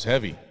 Bondo's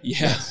heavy.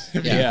 Yeah.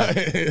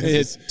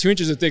 It's 2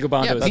 inches of thick of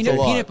Bondo. Yeah,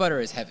 peanut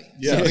butter is heavy.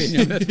 Yeah.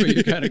 So, that's what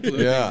you kind of glue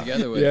things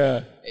together with.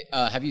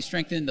 Yeah. Have you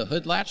strengthened the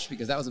hood latch?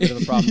 Because that was a bit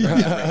of a problem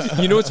during that race.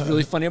 You know what's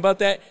really funny about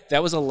that?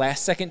 That was a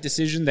last second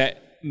decision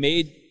that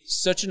made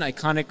such an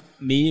iconic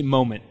me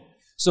moment.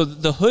 So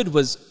the hood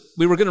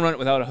we were going to run it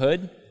without a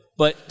hood,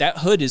 but that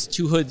hood is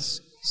 2 hoods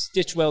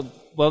stitched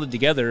welded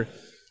together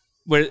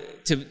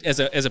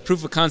as a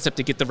proof of concept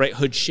to get the right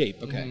hood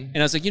shape. Okay. And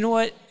I was like, you know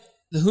what?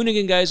 The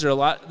Hoonigan guys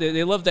are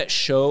they love that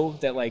show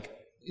that like,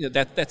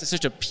 that's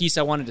such a piece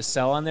I wanted to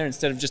sell on there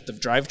instead of just the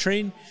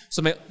drivetrain.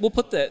 So we'll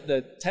put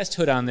the test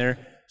hood on there,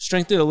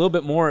 strengthen it a little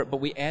bit more, but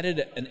we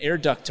added an air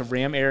duct to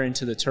ram air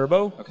into the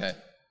turbo. Okay.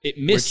 It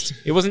missed.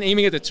 It wasn't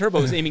aiming at the turbo.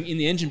 It was aiming in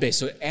the engine bay.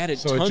 So it added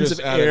tons it just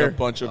of added air. a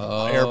bunch of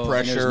air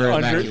pressure. No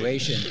and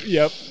evacuation.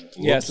 Yep.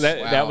 Yeah. Whoops. So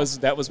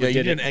that was what you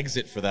did didn't it.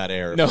 exit for that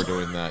air No. for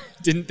doing that.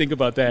 Didn't think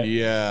about that.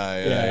 Yeah.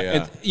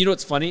 And you know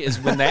what's funny is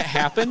when that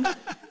happened,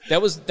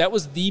 that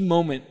was the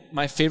moment,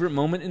 my favorite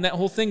moment in that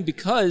whole thing,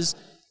 because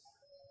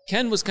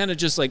Ken was kind of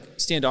just like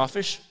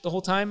standoffish the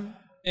whole time.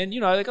 And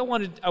I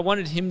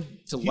wanted him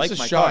to like my car.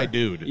 He's a shy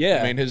dude.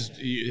 Yeah. I mean,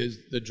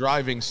 the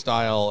driving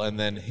style and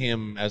then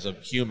him as a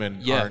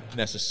human aren't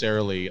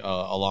necessarily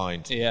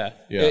aligned. Yeah.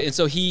 Yeah. And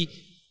so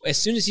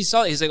as soon as he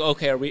saw it, he's like,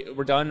 "Okay,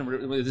 we're done.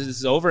 This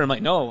is over." I'm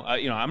like, "No,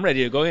 I'm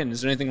ready to go in.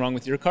 Is there anything wrong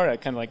with your car?" I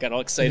kind of like got all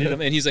excited,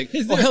 and he's like,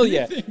 "Oh hell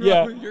yeah,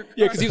 yeah."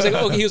 Because he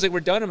was like, "We're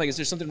done." I'm like, "Is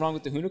there something wrong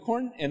with the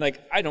Hoonicorn?" And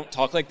like, I don't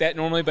talk like that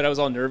normally, but I was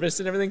all nervous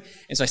and everything,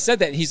 and so I said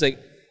that, and he's like,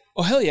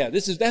 "Oh hell yeah,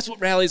 that's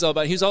what rally's all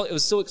about." It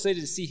was so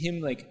excited to see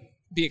him like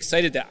be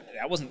excited that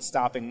I wasn't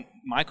stopping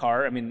my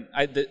car. I mean,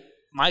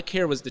 my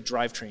care was the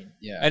drivetrain.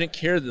 Yeah. I didn't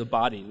care the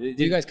body.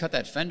 You guys cut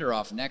that fender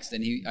off next,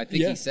 and I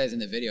think he says in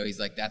the video,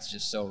 he's like, "That's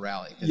just so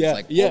rally." Because it's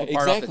like, pull the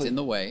part off, it's in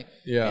the way.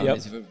 Yeah. And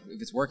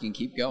if it's working,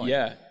 keep going.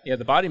 Yeah.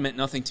 The body meant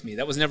nothing to me.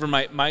 That was never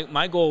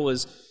my goal.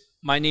 Was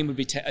my name would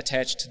be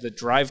attached to the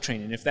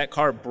drivetrain, and if that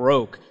car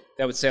broke,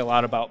 that would say a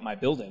lot about my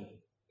building.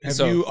 Have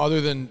you,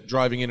 other than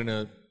driving in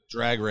a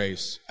drag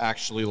race,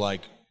 actually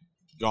like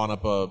gone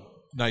up a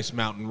nice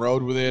mountain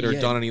road with it, or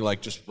done any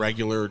like just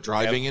regular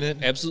driving in it?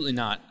 Absolutely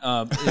not.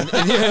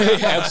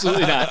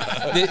 Absolutely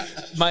not.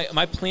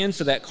 My plan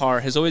for that car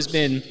has always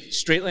been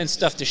straight line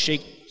stuff to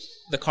shake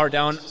the car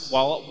down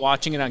while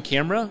watching it on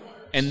camera,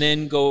 and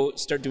then go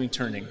start doing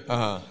turning.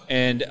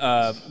 And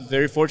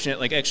very fortunate,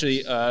 like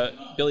actually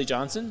Billy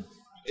Johnson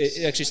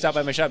actually stopped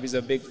by my shop. He's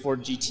a big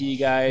Ford GT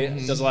guy.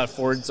 Does a lot of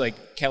Ford's like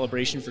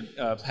calibration for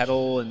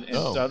pedal and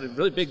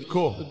really big,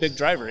 big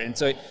driver. And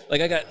so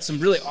like I got some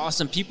really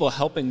awesome people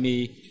helping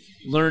me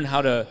learn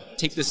how to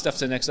take this stuff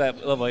to the next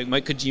level. Like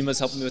Mike Kojima's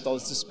helping me with all the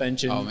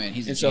suspension. Oh man,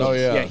 he's a so,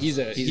 genius. Oh, yeah. he's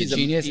He's a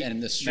genius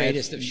and the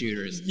straightest of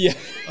shooters. Yeah,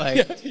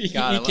 Like, he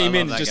God, came I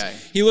in love and that guy.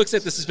 he looks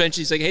at the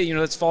suspension. He's like, hey,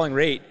 that's falling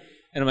rate,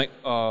 and I'm like,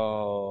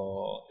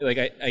 oh, like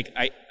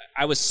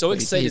I was so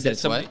excited that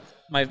somebody.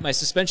 My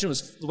suspension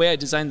was the way I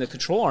designed the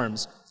control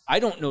arms. I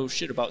don't know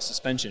shit about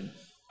suspension.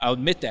 I'll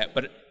admit that.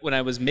 But when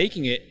I was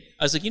making it,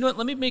 I was like, you know what?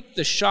 Let me make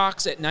the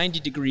shocks at 90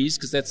 degrees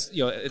because that's,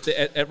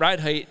 at ride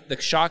height, the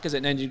shock is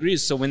at 90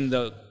 degrees. So when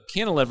the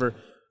cantilever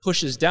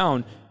pushes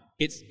down,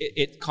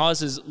 it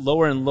causes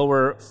lower and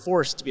lower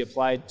force to be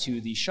applied to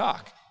the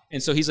shock.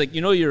 And so he's like,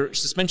 your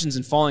suspension's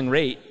in falling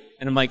rate.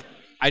 And I'm like,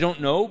 I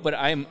don't know, but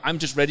I'm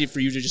just ready for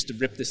you to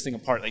rip this thing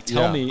apart. Like,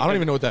 tell me. I don't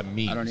even know what that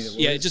means. I don't either.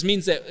 Yeah, it just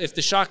means that if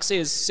the shock say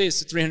it's a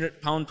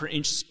 300 pound per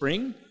inch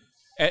spring,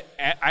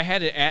 I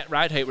had it at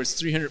ride height where it's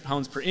 300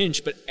 pounds per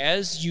inch, but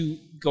as you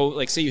go,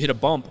 like say you hit a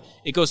bump,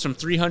 it goes from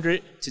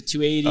 300 to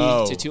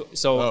 280 to 2.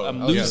 So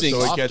I'm losing.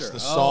 So it gets the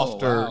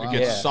softer. wow. It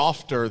gets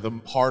softer the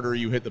harder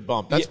you hit the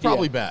bump. That's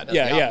probably bad.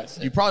 Yeah.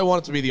 You probably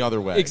want it to be the other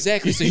way.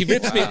 Exactly. So he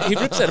rips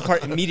that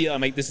apart immediately.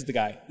 I'm like, this is the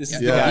guy. This is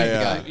the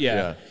guy.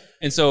 Yeah.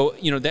 And so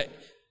that.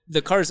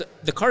 The car is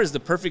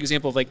the perfect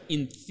example of, like,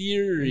 in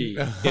theory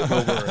it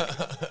will work,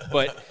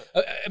 but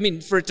I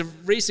mean, for it to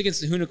race against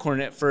the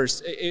Unicorn at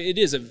first, it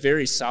is a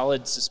very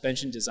solid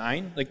suspension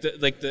design. Like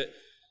the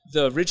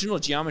original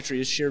geometry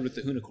is shared with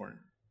the Unicorn.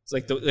 It's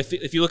like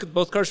if you look at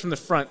both cars from the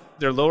front,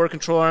 their lower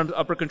control arms,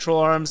 upper control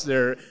arms,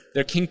 their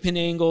kingpin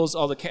angles,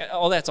 all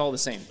that's all the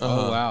same.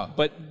 Oh wow!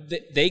 But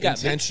they got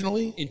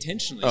intentionally.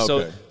 Oh,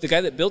 so the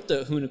guy that built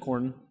the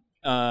Unicorn,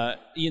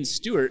 Ian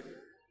Stewart,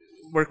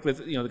 worked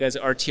with the guys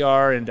at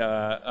RTR and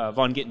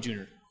Von Gittin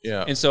Jr.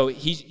 Yeah. And so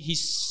he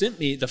sent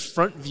me the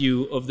front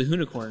view of the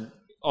Unicorn,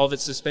 all of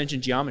its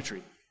suspension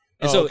geometry.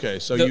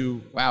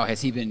 And Wow,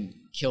 has he been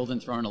killed and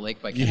thrown in a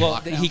lake by Ken well,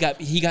 Block now?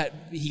 he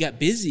got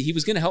busy. He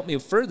was going to help me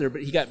further,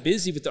 but he got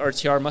busy with the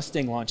RTR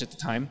Mustang launch at the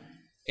time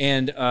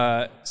and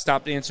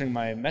stopped answering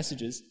my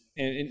messages.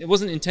 And it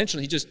wasn't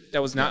intentional.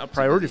 That was not a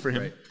priority for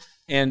him. Right.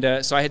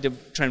 And so I had to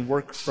try and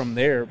work from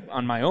there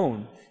on my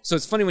own. So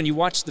it's funny when you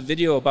watch the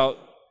video about.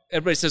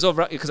 Everybody says, oh,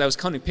 because I was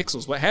counting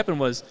pixels. What happened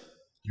was...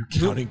 You're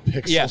counting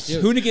pixels? Yeah.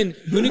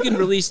 Hoonigan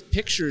released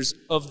pictures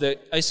of the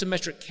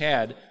isometric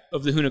CAD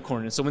of the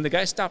Unicorn. And so when the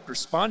guy stopped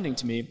responding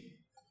to me,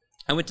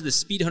 I went to the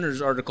Speed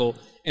Hunters article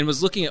and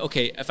was looking at,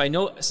 okay,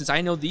 since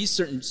I know these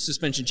certain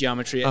suspension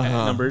geometry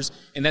numbers,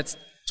 and that's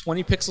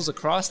 20 pixels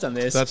across on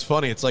this. That's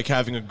funny. It's like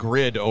having a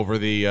grid over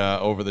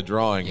the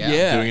drawing.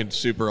 Yeah. Doing it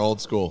super old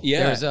school.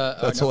 Yeah. There's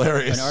That's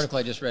hilarious. An article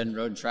I just read in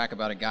Road and Track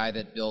about a guy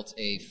that built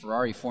a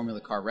Ferrari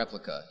Formula car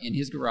replica in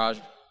his garage.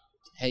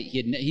 Hey,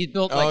 he'd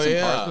built some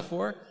cars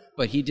before,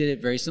 but he did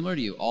it very similar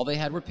to you. All they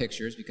had were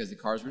pictures because the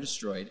cars were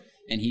destroyed,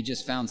 and he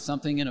just found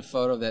something in a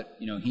photo that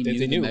he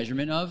knew the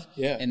measurement of.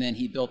 Yeah. And then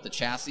he built the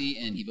chassis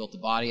and he built the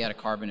body out of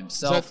carbon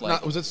himself.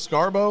 Was it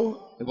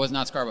Scarbo? It was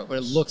not Scarbo, but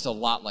it looks a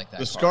lot like that.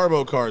 The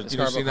Scarbo cars.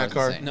 You seen that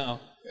car? No.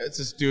 It's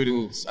this dude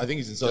I think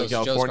he's in Southern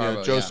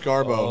California, Joe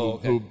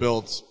Scarbo, who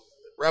built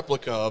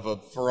replica of a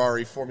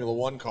Ferrari Formula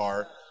One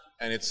car.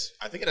 And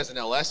I think it has an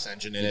LS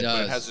engine in it,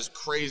 but it has this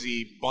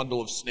crazy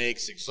bundle of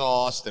snakes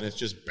exhaust, and it's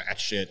just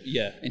batshit.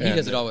 Yeah, and he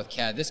does it all with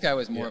CAD. This guy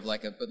was more of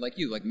like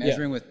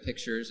measuring with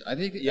pictures. I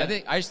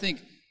just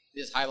think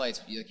this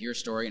highlights your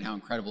story and how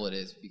incredible it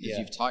is because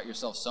you've taught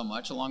yourself so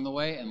much along the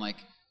way, and like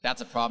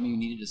that's a problem you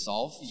needed to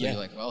solve. So you're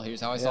like, well, here's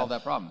how I solved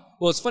that problem.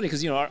 Well, it's funny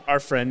because our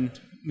friend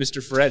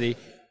Mr. Ferretti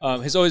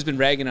has always been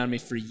ragging on me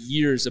for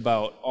years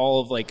about all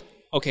of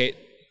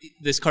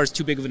this car's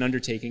too big of an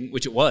undertaking,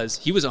 which it was.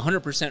 He was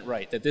 100%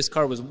 right that this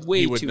car was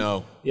way too... He would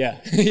know. Yeah.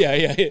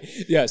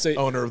 Yeah. So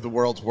owner of the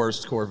world's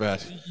worst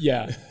Corvette.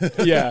 Yeah,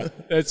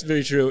 that's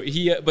very true.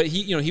 He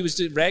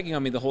was ragging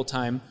on me the whole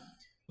time.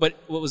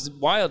 But what was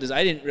wild is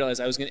I didn't realize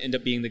I was going to end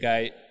up being the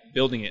guy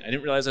building it. I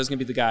didn't realize I was going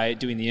to be the guy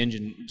doing the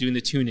engine, doing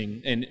the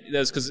tuning, and that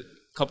was because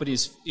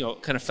companies,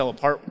 kind of fell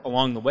apart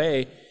along the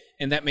way.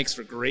 And that makes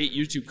for great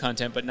YouTube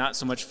content, but not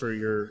so much for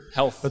your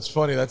health. That's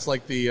funny. That's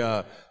like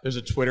there's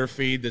a Twitter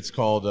feed that's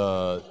called,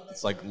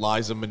 it's like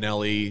Liza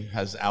Minnelli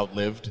has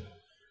outlived.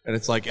 And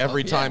it's like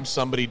every time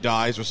somebody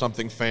dies or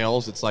something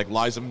fails, it's like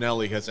Liza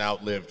Minnelli has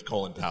outlived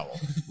Colin Powell.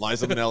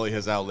 Liza Minnelli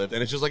has outlived.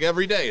 And it's just like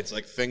every day, it's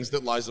like things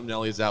that Liza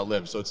Minnelli has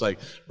outlived. So it's like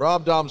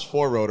Rob Dahm's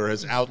 4-rotor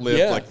has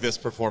outlived like this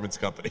performance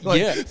company.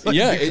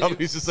 The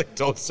companies just like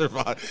don't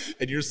survive.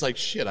 And you're just like,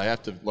 shit, I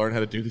have to learn how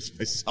to do this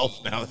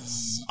myself now.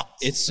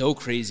 It's so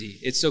crazy.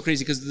 It's so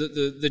crazy because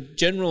the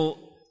general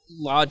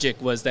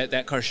logic was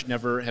that car should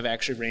never have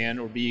actually ran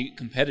or be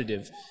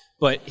competitive.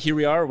 But here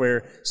we are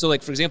for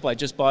example, I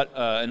just bought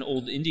an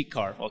old Indy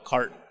car,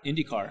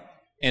 Indy car.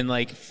 And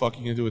like, what the fuck are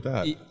you gonna do with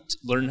that?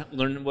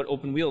 Learn what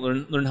open wheel,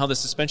 learn how the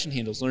suspension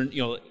handles,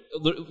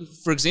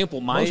 for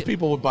example, most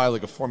people would buy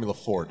like a Formula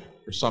Ford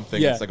or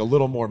something. Yeah. It's like a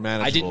little more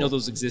manageable. I didn't know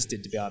those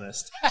existed, to be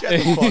honest.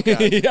 Get the fuck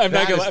out. Yeah, I'm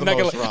not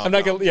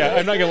That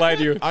gonna lie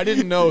to you. I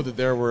didn't know that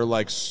there were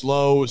like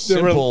slow,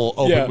 simple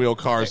open wheel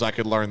cars I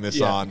could learn this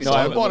on. No, So I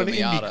I have bought a an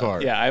Miata. Indy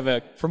car. Yeah, I have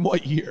a. From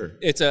what year?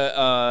 It's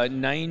a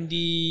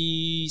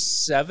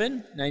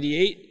 97,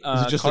 98.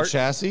 Is it just cart. a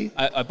chassis?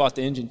 I bought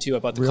the engine too. I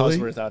bought the Really?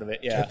 Cosworth out of it.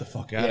 Yeah. Get the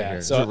fuck out of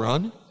here. So Does it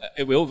run?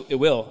 It will. It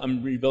will.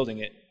 I'm rebuilding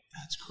it.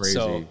 That's crazy.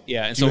 So,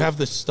 yeah, and Do you so- have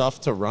the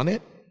stuff to run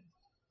it?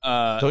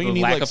 Don't you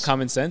need lack like of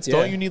common sense? Yeah.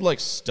 Don't you need like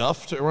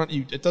stuff to run?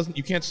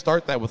 You can't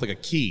start that with like a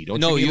key. Don't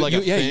No, you need like a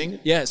thing?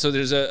 Yeah, so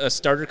there's a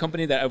starter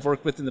company that I've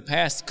worked with in the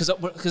past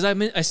because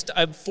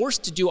I'm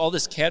forced to do all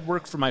this CAD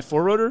work for my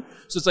four rotor.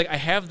 So it's like I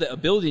have the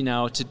ability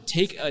now to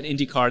take an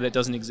Indy car that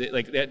doesn't exist,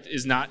 like that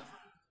is not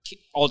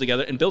all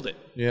together, and build it.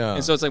 Yeah.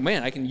 And so it's like,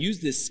 man, I can use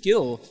this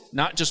skill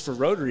not just for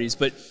rotaries,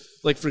 but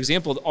like for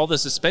example, all the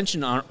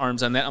suspension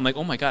arms on that. I'm like,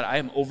 oh my god, I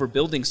am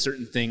overbuilding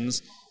certain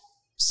things.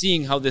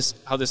 Seeing how this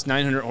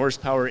 900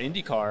 horsepower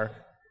Indy car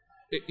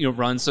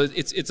runs. So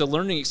it's a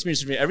learning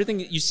experience for me. Everything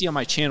that you see on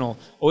my channel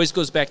always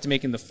goes back to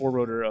making the four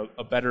rotor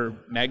a better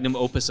magnum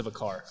opus of a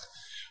car.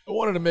 I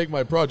wanted to make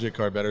my project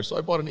car better, so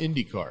I bought an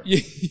Indy car.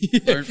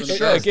 Learn from the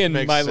Sure. best. Again,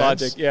 Makes my sense.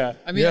 logic. Yeah.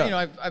 I mean,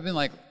 Yeah. I've been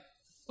like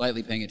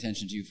lightly paying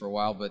attention to you for a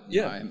while, but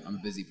you know, Yeah. I'm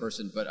a busy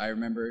person. But I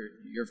remember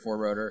your four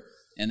rotor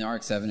and the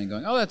RX-7 and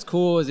going, oh, that's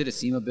cool. Is it a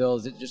SEMA build?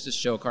 Is it just a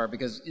show car?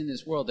 Because in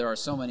this world, there are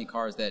so many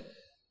cars that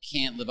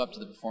can't live up to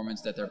the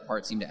performance that their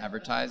parts seem to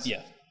advertise.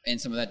 Yeah.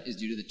 And some of that is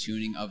due to the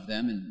tuning of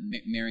them and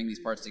marrying these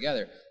parts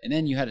together. And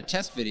then you had a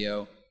test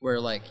video where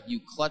like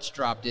you clutch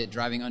dropped it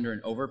driving under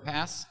an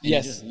overpass and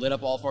Yes. it just lit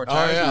up all four Oh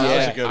tires. yeah, And I that was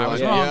was like, a good I one.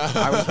 was wrong. Yeah.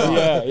 I was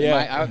wrong.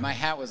 Yeah. My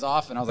hat was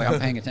off and I was like, I'm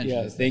paying attention to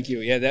Yeah, this. thank you.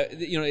 Yeah, that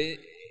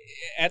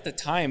at the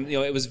time,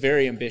 it was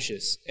very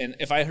ambitious. And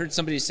if I heard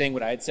somebody saying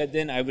what I had said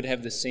then, I would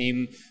have the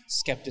same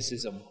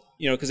skepticism.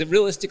 Because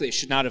realistically, it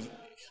should not have.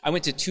 I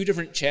went to two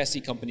different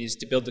chassis companies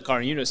to build the car,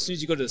 and as soon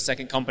as you go to the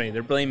second company,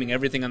 they're blaming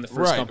everything on the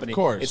first Right, company. of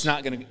course. It's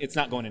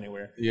not going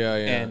anywhere. Yeah.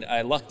 And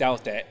I lucked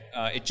out that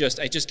I just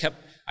kept.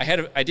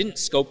 I didn't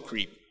scope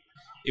creep.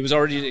 It was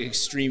already an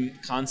extreme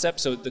concept,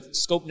 so the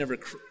scope never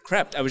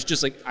crept. I was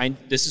just like,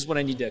 this is what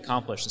I need to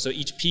accomplish. And so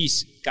each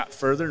piece got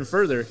further and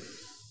further,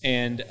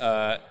 and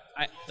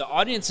the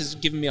audience has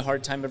given me a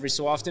hard time every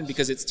so often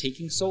because it's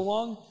taking so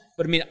long.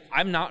 But I mean,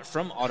 I'm not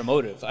from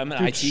automotive. I'm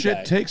an IT shit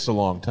guy. takes a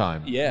long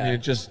time. Yeah. I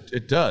mean,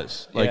 it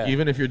does. Like Yeah.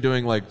 even if you're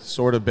doing like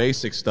sort of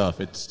basic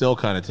stuff, it still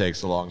kind of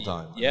takes a long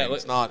time. Yeah, I mean,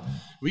 it's not.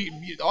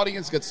 The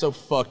audience gets so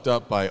fucked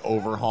up by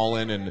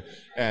overhauling and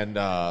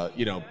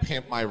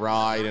Pimp My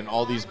Ride and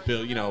all these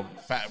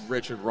Fat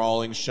Richard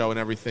Rawlings show and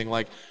everything.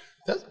 Like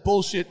that's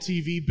bullshit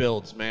TV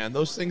builds, man.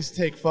 Those things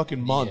take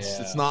fucking months.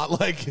 Yeah. It's not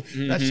like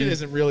that shit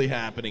isn't really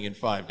happening in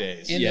 5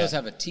 days. And Yeah. those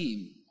have a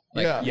team.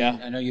 Like, Yeah. I mean, Yeah.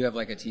 I know you have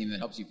like a team that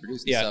helps you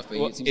produce and Yeah. stuff, but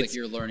Well, it seems like it's-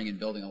 you're learning and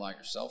building a lot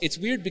yourself. It's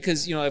weird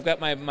because I've got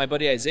my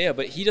buddy Isaiah,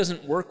 but he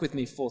doesn't work with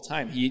me full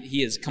time.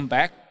 He has come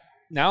back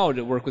now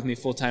to work with me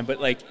full time, but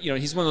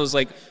he's one of those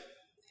like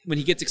when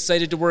he gets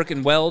excited to work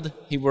and weld,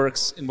 he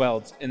works and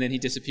welds, and then he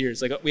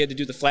disappears. Like we had to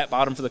do the flat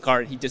bottom for the car,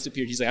 and he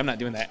disappeared. He's like, I'm not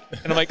doing that,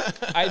 and I'm like,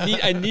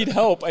 I need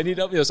help. I need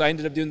help. So I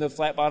ended up doing the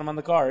flat bottom on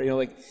the car.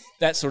 Like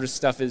that sort of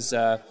stuff is.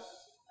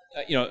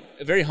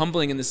 Very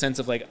humbling in the sense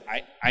of like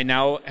I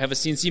now have a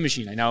CNC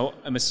machine.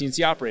 I'm a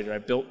CNC operator. I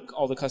built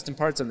all the custom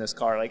parts on this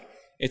car. Like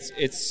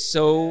it's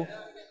so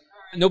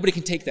nobody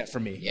can take that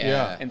from me.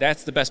 Yeah. And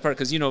that's the best part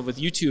because with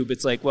YouTube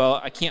it's like,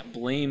 well, I can't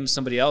blame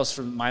somebody else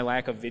for my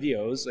lack of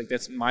videos. Like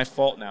that's my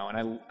fault now,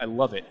 and I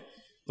love it.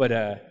 But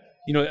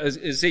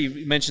as say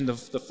you mentioned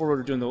the four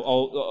rotor doing the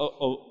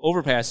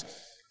overpass.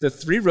 The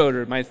three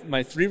rotor,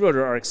 my three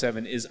rotor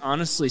RX-7 is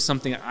honestly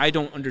something I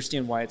don't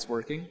understand why it's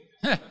working.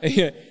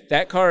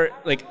 That car,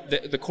 like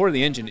the core of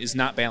the engine is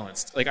not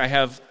balanced. Like I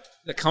have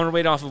the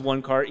counterweight off of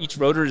one car. Each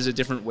rotor is a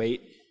different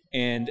weight,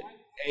 and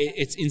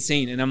it's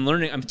insane. And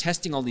I'm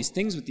testing all these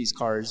things with these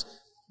cars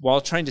while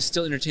trying to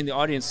still entertain the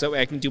audience, so that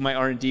way I can do my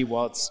R&D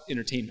while it's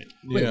entertainment.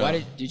 Wait, Yeah.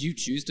 why did you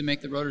choose to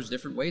make the rotors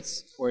different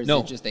weights, or is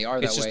No, it just they are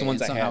that it's just way the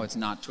ones and I somehow had. it's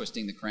not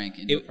twisting the crank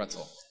into a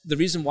pretzel? The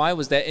reason why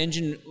was that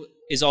engine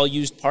is all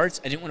used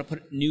parts. I didn't want to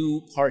put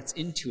new parts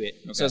into it.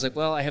 So I was like,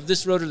 well, I have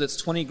this rotor that's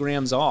 20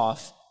 grams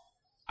off.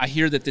 I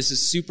hear that this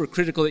is super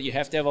critical that you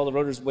have to have all the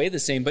rotors weigh the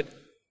same, but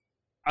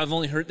I've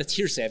only heard that's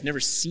hearsay. I've never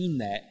seen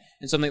that.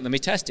 And so I'm like, let me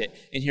test it.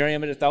 And here I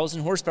am at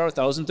 1,000 horsepower,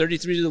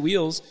 1,033 to the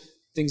wheels.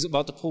 Things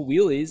about to pull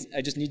wheelies.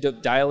 I just need to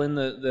dial in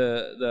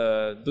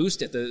the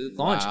boost at the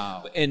launch.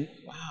 Wow. And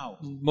Wow.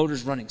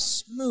 motor's running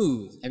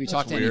smooth. Have you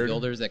talked to any weird.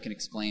 builders that can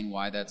explain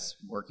why that's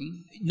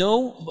working?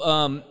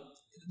 No,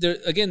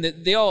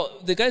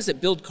 the guys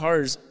that build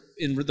cars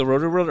in the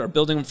rotor world are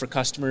building them for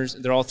customers.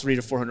 They're all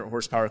 300 to 400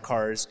 horsepower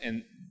cars,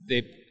 and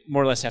they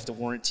more or less have to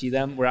warranty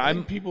them. Where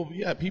I'm,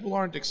 people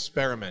aren't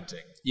experimenting.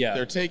 Yeah.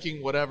 They're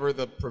taking whatever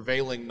the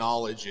prevailing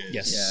knowledge is.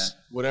 Yes. Yeah.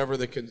 Whatever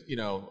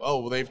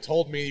they've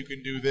told me you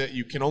can do that,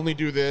 you can only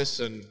do this,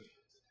 and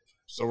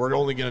so we're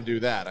only going to do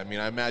that. I mean,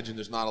 I imagine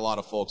there's not a lot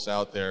of folks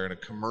out there in a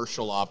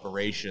commercial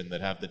operation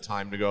that have the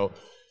time to go,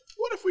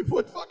 what if we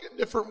put fucking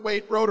different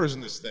weight rotors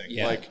in this thing?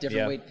 Yeah, like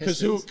different weight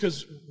pistons.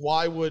 Because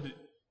why would,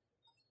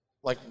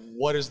 like,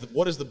 what is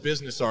the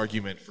business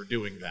argument for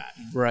doing that?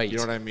 Right. You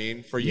know what I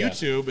mean? For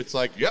YouTube, it's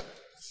like, yep,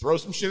 throw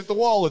some shit at the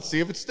wall. Let's see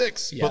if it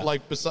sticks. Yeah. But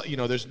like,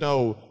 there's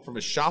no, from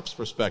a shop's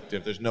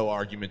perspective, there's no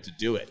argument to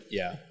do it.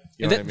 Yeah.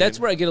 You know And that's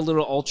where I get a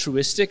little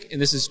altruistic,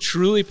 and this is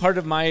truly part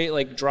of my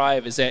like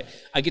drive, is that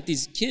I get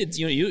these kids,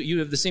 you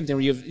have the same thing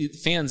where you have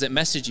fans that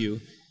message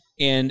you,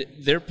 and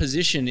their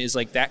position is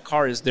like that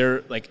car is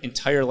their like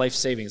entire life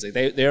savings. Like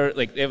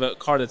they have a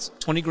car that's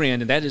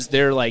 $20,000, and that is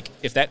their like,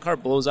 if that car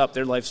blows up,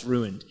 their life's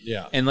ruined.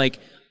 Yeah. And like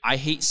I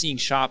hate seeing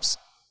shops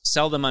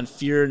sell them on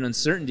fear and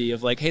uncertainty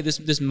of like, hey,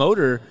 this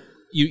motor,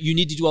 you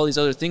need to do all these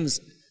other things,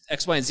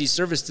 X, Y, and Z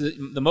service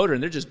to the motor,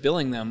 and they're just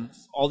billing them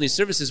all these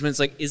services when it's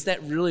like, is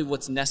that really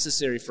what's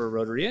necessary for a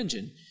rotary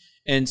engine?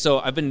 And so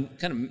I've been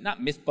kind of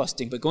not myth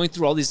busting, but going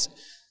through all these,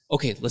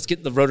 okay, let's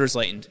get the rotors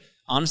lightened.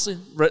 Honestly,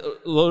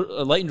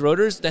 lightened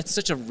rotors, that's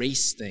such a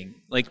race thing.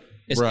 Like,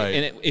 right.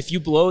 And if you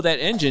blow that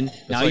engine,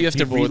 now you have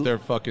to with their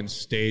fucking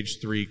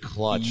stage 3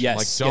 clutch.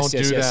 Yes, like, don't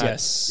do that.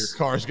 Yes. Your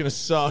car's gonna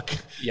suck.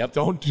 Yep.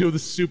 Don't do the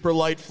super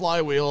light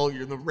flywheel.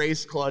 You're in the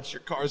race clutch.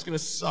 Your car's gonna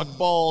suck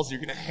balls.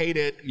 You're gonna hate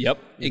it. Yep,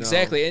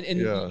 exactly. And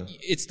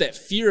it's that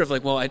fear of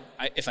like, well,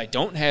 if I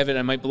don't have it,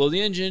 I might blow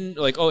the engine.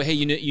 Like, oh, hey,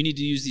 you need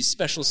to use these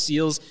special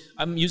seals.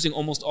 I'm using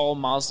almost all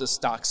Mazda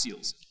stock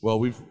seals. Well,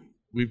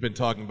 we've been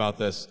talking about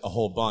this a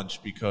whole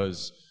bunch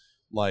because,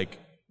 like,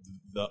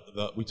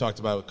 we talked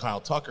about it with Kyle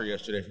Tucker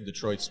yesterday from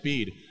Detroit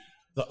Speed.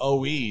 The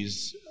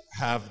OEs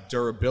have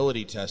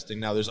durability testing.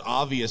 Now, there's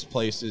obvious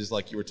places,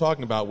 like you were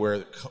talking about,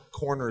 where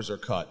corners are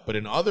cut. But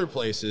in other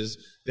places,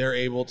 they're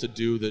able to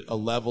do a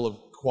level of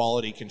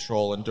quality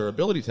control and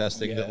durability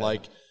testing that,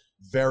 like,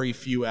 very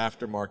few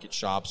aftermarket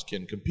shops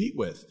can compete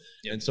with.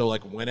 Yep. And so,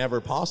 like,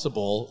 whenever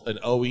possible, an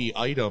OE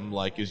item,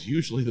 like, is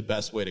usually the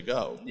best way to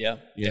go. Yeah,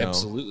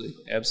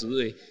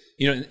 absolutely.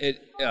 You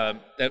know,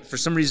 that for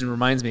some reason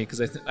reminds me, because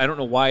I don't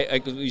know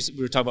why. We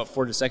were talking about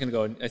Ford a second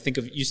ago, and I think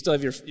of, you still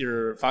have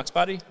your Fox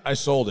body? I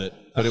sold it,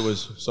 but it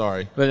was,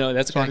 sorry. But no,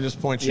 that's sorry to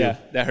disappoint you. Yeah,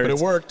 that hurts. But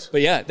it worked.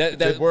 But yeah, that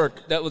did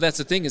work. That's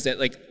the thing, is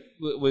that, like,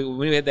 when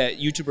we had that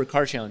YouTuber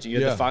car challenge, and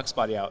you had the Fox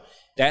body out,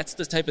 that's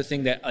the type of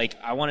thing that, like,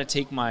 I want to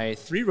take my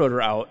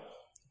 3-rotor out,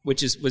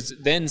 which was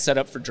then set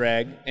up for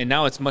drag, and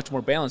now it's much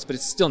more balanced, but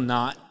it's still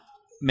not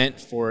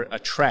meant for a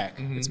track.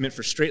 Mm-hmm. It's meant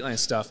for straight line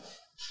stuff.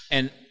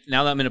 And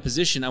now that I'm in a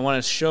position, I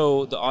want to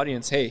show the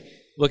audience, hey,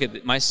 look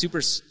at my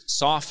super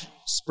soft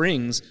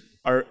springs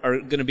are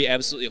going to be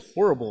absolutely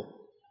horrible,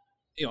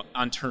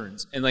 on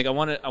turns. And like I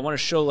want to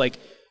show, like,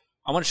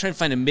 I want to try and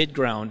find a mid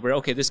ground where,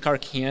 okay, this car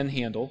can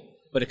handle,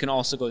 but it can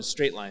also go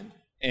straight line.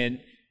 And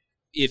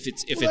if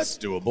it's that's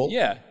doable.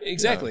 Yeah,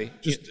 exactly.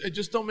 Yeah.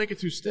 Just don't make it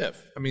too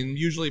stiff. I mean,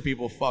 usually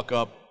people fuck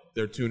up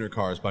their tuner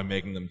cars by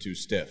making them too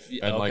stiff.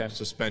 And like,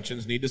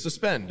 suspensions need to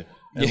suspend.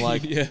 And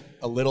like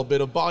a little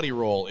bit of body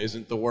roll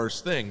isn't the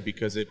worst thing,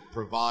 because it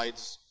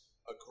provides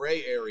a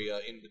gray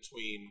area in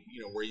between,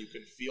 where you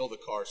can feel the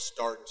car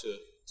start to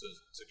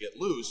get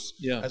loose,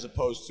 as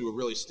opposed to a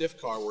really stiff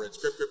car where it's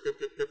grip,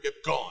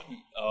 gone.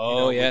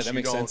 Oh, that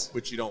makes sense.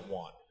 Which you don't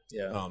want.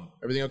 Yeah.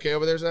 Everything okay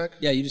over there, Zach?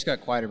 Yeah, you just got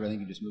quieter, but I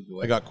think you just moved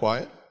away. I got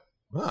quiet?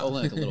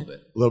 Only like a little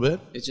bit. A little bit?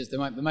 It's just the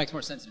mic's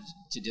more sensitive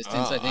to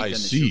distance, I think. I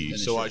see.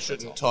 So I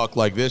shouldn't talk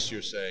like this,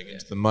 you're saying,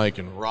 into the mic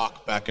and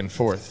rock back and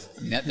forth.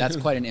 That's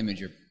quite an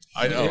image.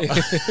 I know.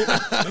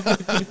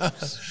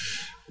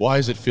 Why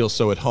does it feel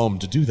so at home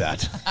to do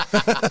that?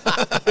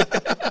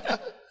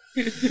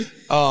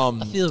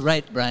 I feel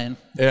right, Brian.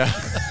 Yeah.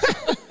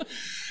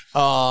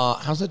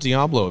 How's that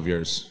Diablo of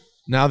yours?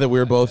 Now that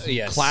we're both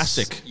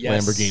classic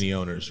Lamborghini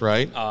owners,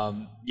 right?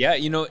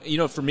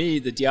 For me,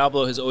 the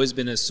Diablo has always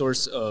been a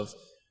source of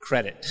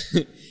credit,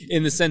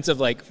 in the sense of,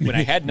 like, when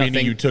I had nothing.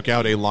 Meaning you took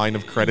out a line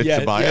of credit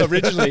to buy it?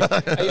 Originally,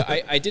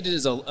 I did it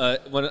as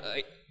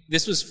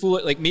this was fool.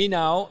 Like, me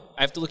now,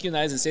 I have to look you in the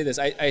eyes and say this.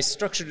 I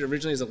structured it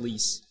originally as a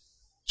lease.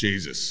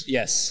 Jesus.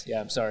 Yes. Yeah.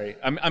 I'm sorry.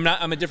 I'm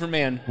not. I'm a different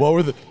man. What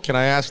were can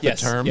I ask the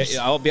terms?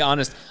 Yeah, I'll be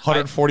honest.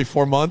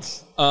 144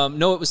 months.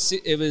 No,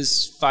 it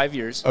was 5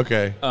 years.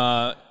 Okay.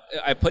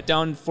 I put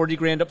down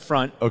 $40,000 up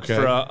front for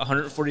a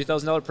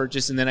 $140,000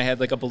 purchase, and then I had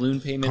like a balloon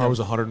payment. Car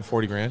was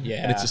 $140,000.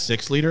 Yeah, and it's a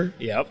 6-liter.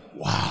 Yep.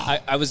 Wow.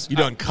 I was. You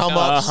done come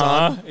up,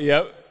 son.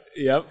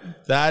 Yep.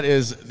 That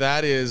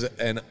is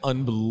an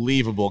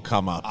unbelievable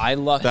come up. I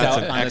lucked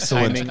out on the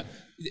timing.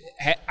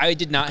 I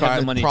did not have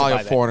the money to buy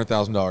that. Probably a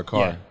 $400,000 car.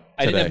 Yeah.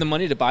 I didn't have the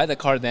money to buy the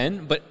car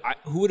then, but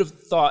who would have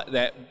thought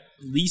that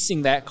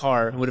leasing that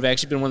car would have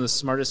actually been one of the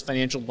smartest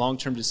financial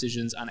long-term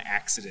decisions on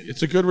accident?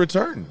 It's a good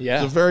return.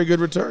 Yeah. It's a very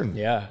good return.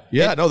 Yeah.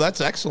 No,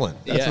 that's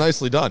excellent. That's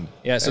nicely done.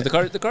 Yeah, so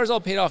the car's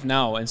all paid off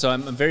now, and so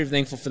I'm very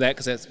thankful for that,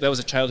 because that was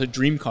a childhood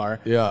dream car.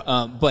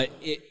 Yeah. But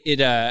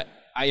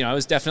I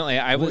was definitely...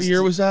 What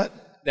year was that?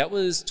 That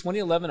was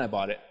 2011 I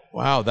bought it.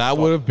 Wow, that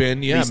would have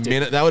been,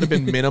 that would have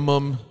been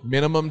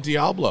minimum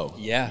Diablo.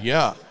 Yeah.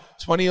 Yeah.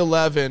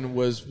 2011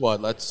 was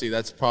what? Let's see.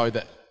 That's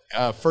probably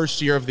the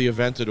first year of the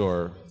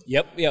Aventador.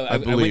 Yep. Yeah. I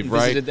believe, went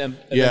and visited them.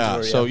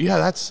 Yeah. So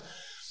that's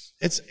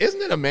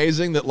Isn't it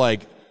amazing that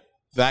like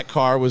that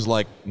car was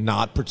like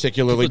not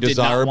particularly People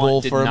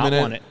desirable for a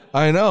minute? Want it.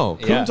 I know.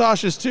 Yeah.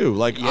 Countach's too.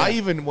 Like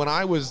when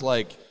I was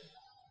like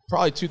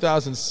probably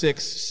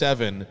 2006,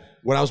 7,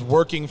 when I was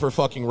working for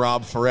fucking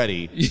Rob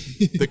Ferretti,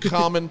 the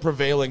common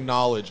prevailing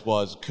knowledge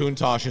was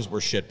Countach's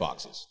were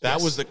shitboxes.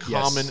 That was the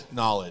common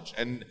knowledge.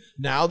 And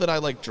now that I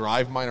like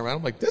drive mine around,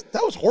 I'm like, that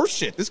was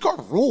horseshit. This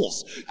car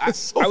rules. I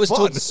was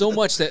told so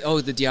much that,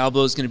 the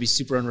Diablo is going to be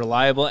super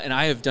unreliable, and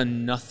I have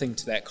done nothing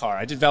to that car.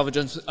 I did valve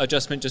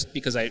adjustment just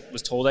because I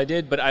was told I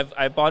did, but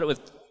I bought it with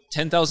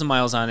 10,000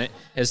 miles on it.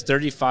 It has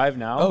 35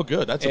 now. Oh,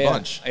 good. That's a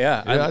bunch.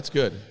 Yeah, that's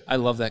good. I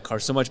love that car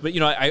so much. But,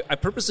 I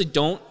purposely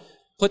don't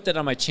put that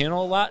on my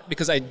channel a lot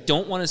because I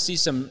don't want to see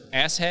some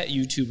asshat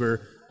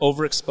YouTuber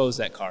overexpose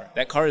that car.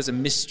 That car is a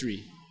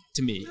mystery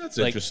to me. That's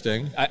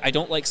interesting. I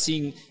don't like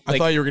seeing... I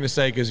thought you were going to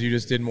say because you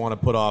just didn't want to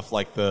put off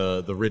like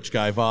the rich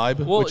guy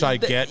vibe, which I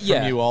get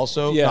from you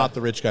also. Yeah. Not the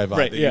rich guy vibe.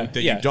 Right,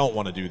 You don't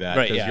want to do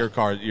that because your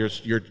car,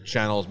 your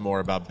channel is more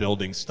about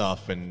building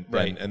stuff and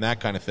that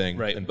kind of thing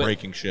and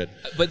breaking shit.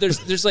 But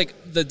there's like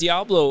the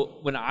Diablo,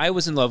 when I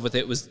was in love with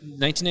it, was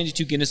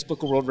 1992 Guinness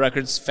Book of World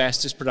Records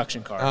fastest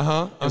production car.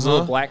 It was a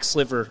little black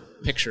sliver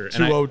picture.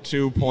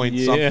 202 point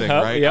something,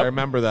 right? Yep. I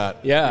remember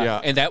that.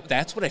 Yeah. And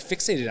that's what I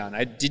fixated on.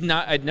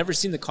 I'd never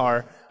seen the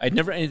car. I'd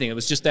never anything. It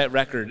was just that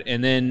record.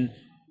 And then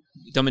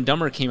Dumb and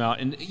Dumber came out,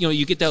 and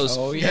you get those.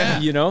 Oh yeah.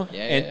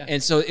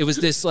 And so it was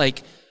this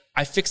like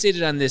I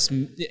fixated on this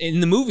in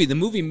the movie. The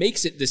movie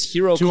makes it this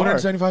hero car.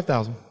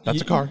 275,000.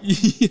 That's a car.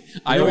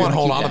 I don't want to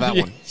hold on to that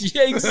one.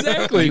 Yeah,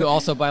 exactly. You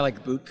also buy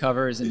like boot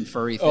covers and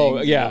furry things.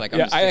 Oh yeah, like,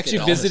 I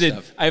actually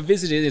visited. I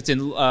visited. It's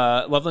in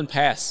Loveland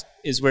Pass.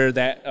 Is where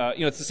that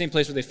it's the same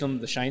place where they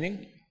filmed The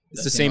Shining.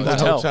 It's the same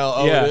hotel.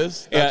 Oh, yeah. It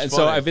is. And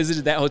so I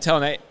visited that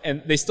hotel,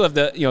 and they still have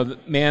the the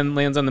man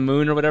lands on the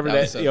moon or whatever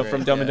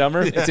from Dumb and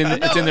Dumber. It's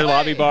in their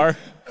lobby bar.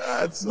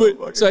 That's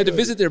so I had to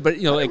visit there, but I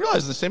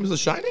realize the same as The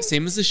Shining.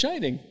 Same as The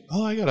Shining.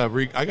 Oh, I gotta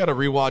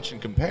rewatch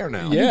and compare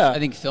now. Yeah, I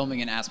think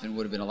filming in Aspen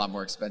would have been a lot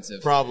more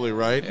expensive. Probably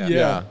right.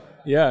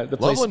 Yeah, the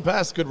place. Loveland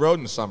Pass, good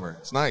road in summer.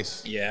 It's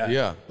nice.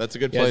 Yeah, that's a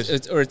good place.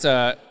 What's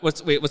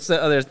the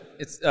other?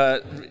 It's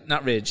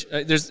not Ridge.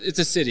 It's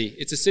a city.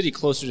 It's a city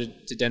closer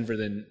to Denver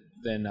than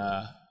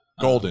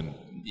Golden.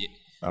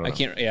 I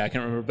can't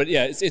remember. But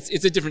yeah,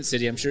 it's a different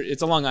city. I'm sure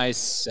it's along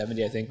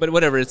I-70, I think. But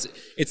whatever.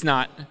 It's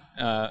not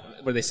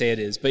where they say it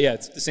is. But yeah,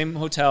 it's the same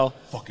hotel.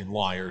 Fucking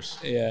liars.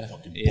 Yeah.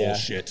 Fucking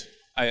bullshit.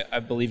 I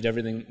believed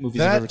everything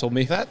movies have ever told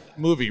me. That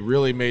movie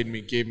really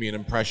gave me an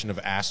impression of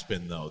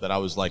Aspen, though, that I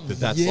was like,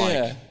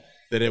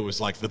 that it was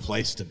like the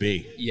place to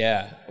be.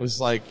 Yeah. It was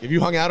like, if you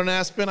hung out in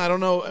Aspen, I don't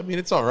know. I mean,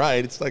 it's all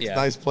right. It's like a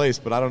nice place,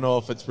 but I don't know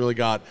if it's really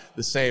got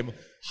the same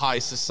high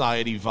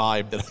society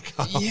vibe that I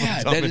got.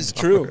 Yeah, that is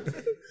true.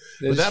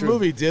 But that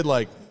movie did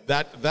like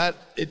that.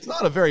 It's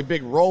not a very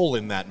big role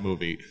in that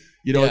movie.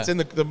 It's in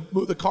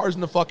the car's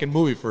in the fucking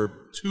movie for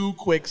 2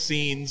 quick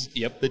scenes.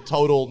 Yep. That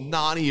total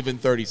not even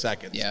 30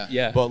 seconds.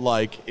 Yeah. But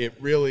like it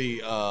really,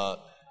 it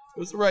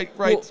was the right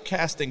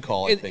casting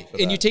call. I think. For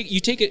and that. you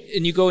take it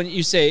and you go and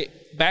you say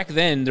back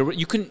then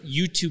you couldn't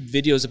YouTube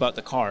videos about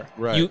the car.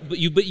 Right. But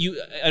you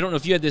I don't know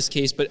if you had this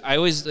case, but I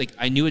always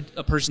I knew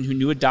a person who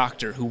knew a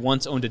doctor who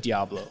once owned a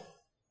Diablo.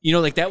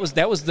 That was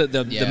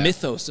the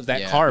mythos of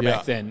that car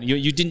back then.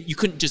 You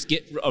couldn't just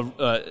get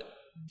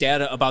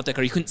data about that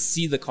car. You couldn't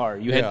see the car.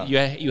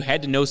 You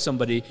had to know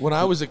somebody. When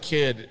I was a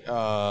kid,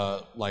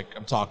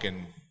 I'm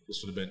talking,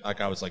 this would have been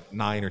like I was like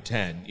 9 or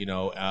 10.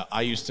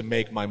 I used to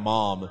make my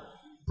mom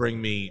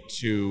bring me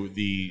to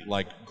the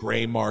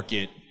gray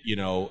market,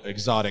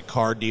 exotic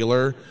car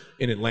dealer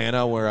in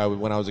Atlanta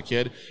when I was a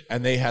kid,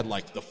 and they had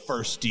the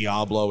first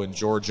Diablo in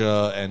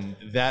Georgia, and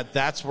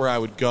that's where I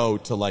would go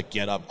to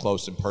get up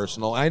close and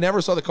personal. And I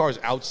never saw the cars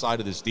outside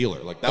of this dealer.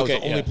 That was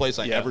the only place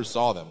I ever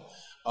saw them.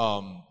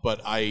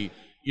 But I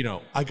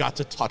got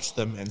to touch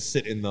them and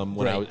sit in them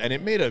when and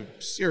it made a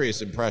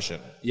serious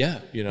impression. Yeah.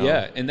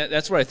 Yeah. And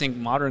that's where I think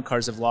modern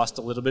cars have lost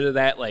a little bit of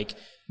that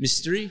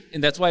mystery.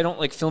 And that's why I don't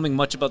like filming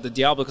much about the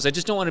Diablo, because I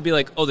just don't want to be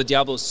the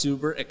Diablo is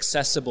super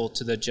accessible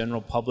to the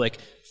general public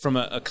from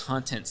a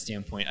content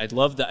standpoint. I'd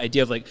love the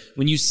idea of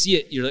when you see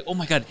it, you're like, oh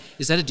my God,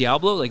 is that a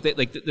Diablo?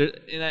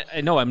 And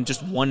I know I'm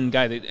just one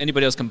guy that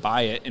anybody else can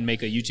buy it and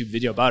make a YouTube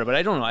video about it, but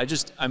I don't know.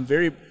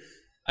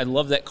 I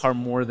love that car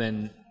more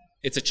than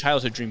it's a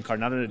childhood dream car,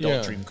 not an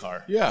adult dream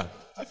car. Yeah,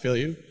 I feel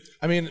you.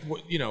 I mean,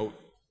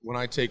 when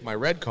I take my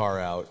red car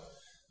out,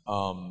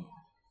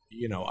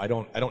 I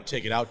don't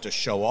take it out to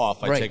show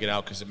off. I take it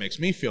out because it makes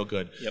me feel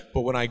good. Yep.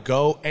 But when I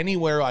go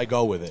anywhere I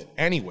go with it,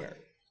 anywhere,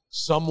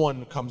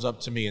 someone comes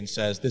up to me and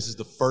says, "This is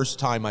the first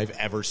time I've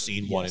ever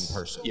seen one in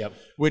person." Yep.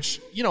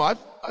 Which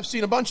I've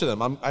seen a bunch of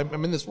them.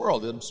 I'm in this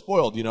world. I'm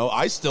spoiled.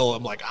 I still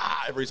am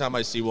every time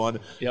I see one,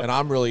 and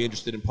I'm really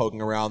interested in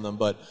poking around them.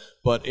 But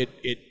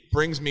it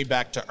brings me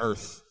back to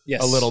earth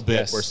a little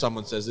bit, where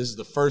someone says, "This is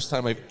the first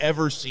time I've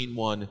ever seen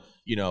one,"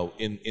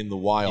 in the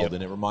wild,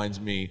 and it reminds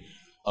me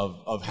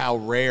of how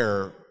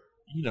rare,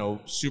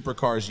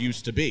 supercars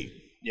used to be.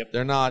 Yep.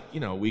 They're not,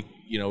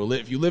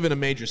 if you live in a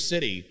major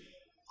city,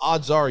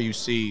 odds are you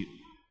see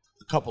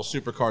a couple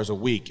supercars a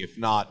week, if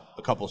not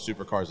a couple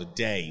supercars a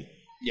day.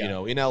 Yeah. You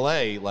know, in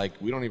LA, like,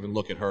 we don't even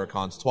look at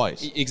Huracans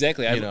twice.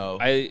 Exactly.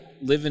 I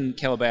live in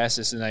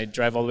Calabasas, and I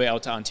drive all the way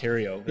out to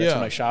Ontario. That's where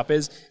my shop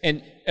is.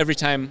 And every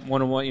time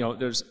one-on-one, you know,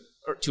 there's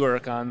 2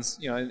 Huracans,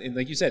 you know, and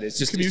like you said, it's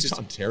just... You commute to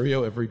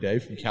Ontario every day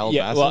from Calabasas?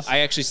 Yeah, well, I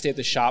actually stay at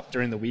the shop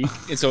during the week.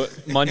 And so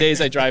Mondays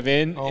I drive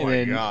in. Oh, and my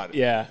then, God.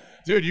 Yeah.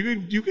 Dude,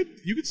 you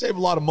could save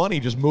a lot of money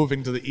just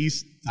moving to the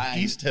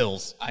East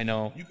Hills. I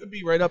know. You could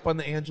be right up on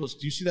the Angeles.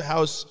 Do you see the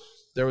house?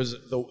 There was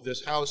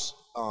this house...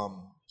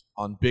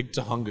 on Big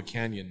Tahunga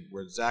Canyon,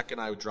 where Zach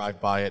and I would drive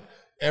by it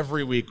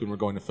every week when we're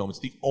going to film. It's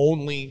the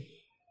only,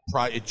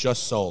 it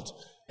just sold,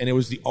 and it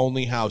was the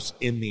only house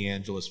in the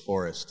Angeles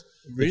forest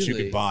that you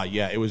could buy.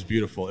 Yeah, it was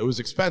beautiful. It was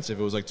expensive.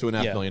 It was like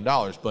 $2.5 million,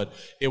 but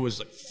it was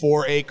like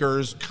 4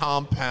 acres,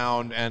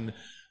 compound, and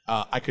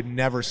I could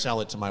never sell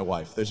it to my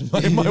wife.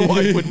 My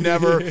wife would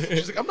never.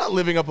 She's like, I'm not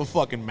living up a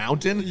fucking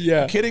mountain.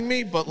 Yeah. You kidding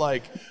me? But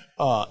like,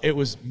 it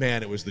was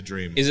the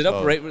dream. Is it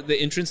up right with the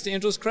entrance to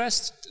Angeles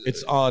Crest?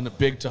 It's on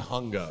Big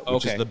Tahunga,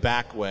 which is the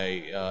back way.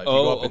 If you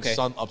go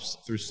up, up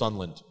through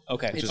Sunland.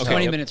 Okay. It's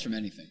 20 minutes from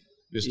anything.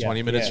 It's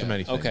 20 minutes from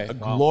anything. Okay. A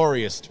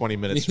glorious 20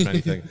 minutes from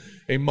anything.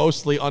 A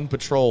mostly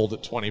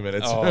unpatrolled 20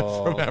 minutes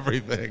from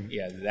everything.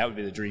 Yeah, that would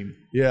be the dream.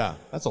 Yeah.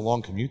 That's a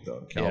long commute,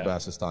 though,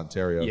 Calabasas to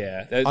Ontario.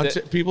 Yeah.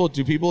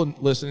 Do people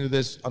listening to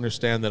this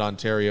understand that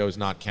Ontario is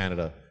not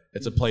Canada?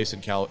 It's a place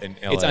in LA.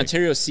 It's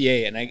Ontario,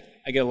 CA, and I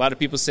get a lot of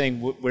people saying,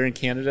 where in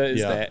Canada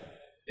is that?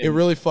 It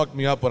really fucked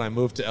me up when I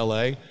moved to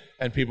LA.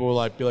 And people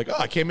will be like, oh,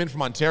 I came in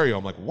from Ontario.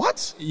 I'm like,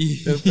 what? They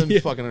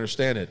didn't fucking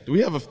understand it.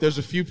 There's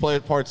a few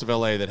parts of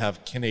LA that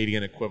have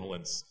Canadian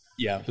equivalents.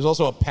 Yeah. There's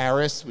also a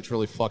Paris, which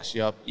really fucks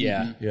you up.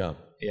 Yeah. Yeah.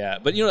 Yeah.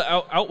 But, you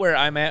know, out where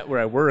I'm at, where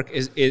I work,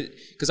 is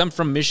because I'm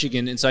from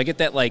Michigan, and so I get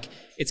that, like,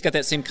 it's got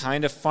that same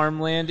kind of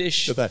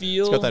farmland-ish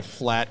feel. It's got that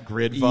flat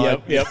grid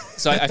vibe. Yep.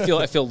 So I feel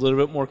a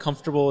little bit more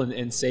comfortable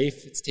and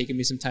safe. It's taken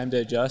me some time to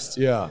adjust.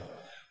 Yeah.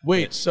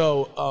 Wait,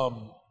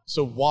 so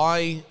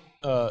why...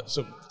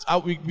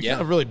 we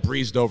kind of really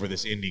breezed over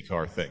this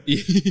IndyCar thing.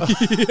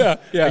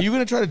 yeah. Are you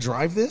going to try to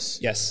drive this?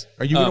 Yes.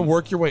 Are you going to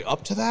work your way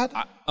up to that?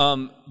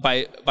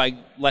 By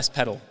less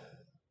pedal.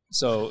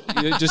 So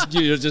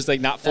you're just like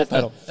not full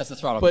pedal. That's the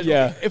throttle. But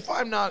yeah, if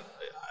I'm not,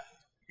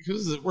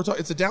 because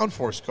it's a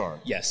downforce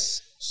car.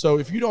 Yes. So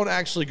if you don't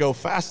actually go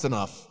fast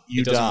enough,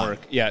 it doesn't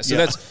work. Yeah.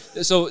 So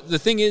so the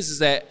thing is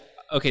that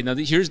okay. Now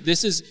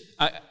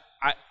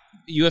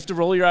you have to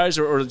roll your eyes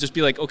or just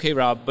be like, okay,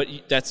 Rob, but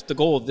that's the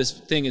goal of this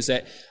thing is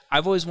that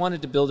I've always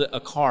wanted to build a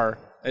car,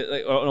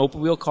 an open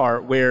wheel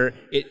car, where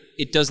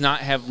it does not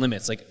have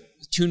limits, like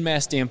tuned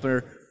mass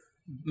damper,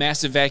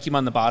 massive vacuum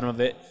on the bottom of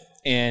it,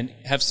 and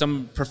have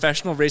some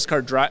professional race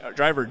car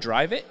driver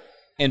drive it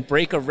and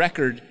break a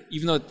record,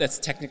 even though that's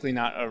technically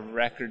not a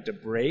record to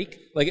break.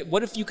 Like,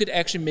 what if you could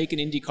actually make an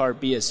Indy car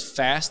be as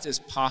fast as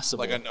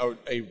possible? Like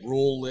a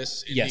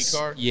rule-less Indy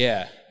car?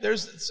 Yeah.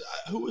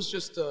 Who was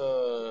just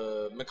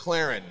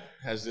McLaren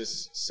has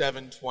this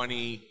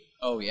 720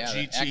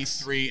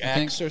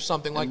 GT3X or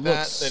something like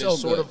that. That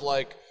is sort of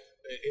like,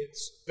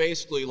 it's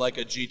basically like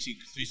a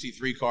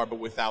GT3 car, but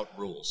without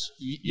rules.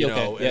 You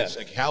know, and it's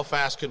like, how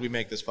fast could we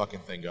make this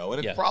fucking thing go?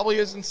 And it probably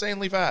is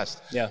insanely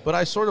fast. Yeah. But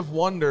I sort of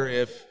wonder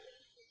if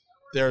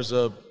there's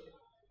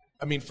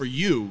for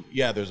you,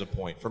 there's a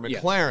point. For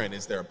McLaren,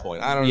 is there a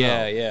point? I don't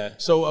know. Yeah.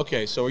 So,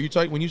 okay, so are you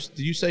talking, did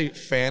you say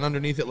fan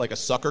underneath it like a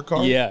sucker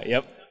car? Yeah,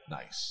 yep.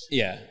 Nice.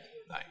 Yeah.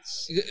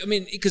 Nice. I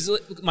mean, because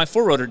my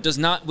four-rotor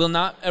will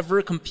not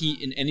ever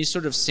compete in any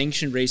sort of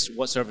sanctioned race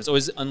whatsoever. It's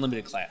always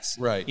unlimited class.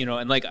 Right. You know,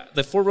 and like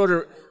the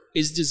four-rotor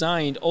is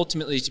designed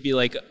ultimately to be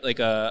like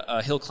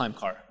a hill climb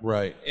car.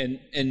 Right. And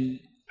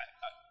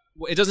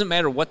it doesn't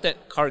matter what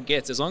that car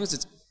gets, as long as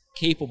it's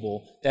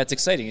capable, that's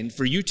exciting. And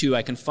for YouTube,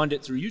 I can fund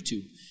it through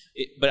YouTube.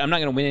 But I'm not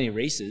going to win any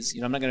races.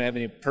 You know, I'm not going to have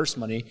any purse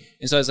money.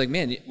 And so I was like,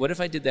 man, what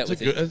if I did that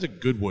with it? That's a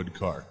Goodwood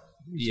car.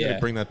 You gotta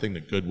bring that thing to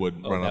Goodwood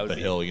and run up the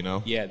hill, you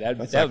know? Yeah, that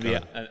would be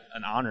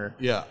an honor.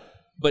 Yeah.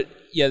 But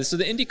yeah, so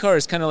the IndyCar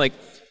is kind of like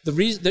the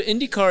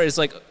IndyCar is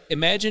like,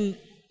 imagine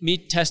me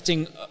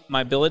testing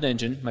my billet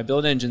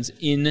engines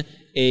in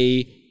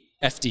a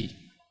FD.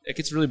 It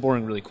gets really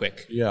boring really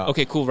quick. Yeah.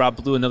 Okay, cool. Rob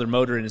blew another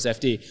motor in his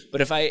FD.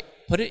 But if I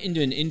put it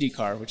into an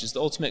IndyCar, which is the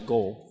ultimate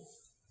goal,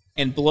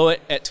 and blow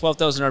it at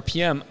 12,000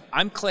 RPM,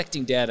 I'm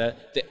collecting data.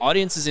 The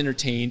audience is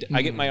entertained.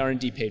 I get my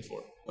R&D paid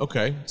for.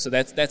 Okay. So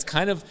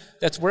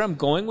that's where I'm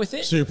going with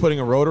it. So you're putting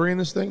a rotary in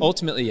this thing?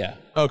 Ultimately, yeah.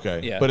 Okay.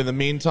 Yeah. But in the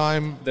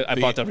meantime, I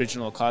bought the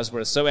original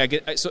Cosworth, so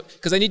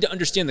because I need to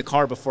understand the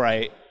car before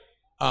I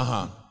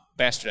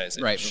bastardize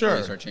it. Right.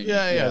 Sure. Start changing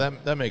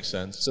that makes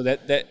sense. So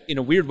that in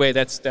a weird way,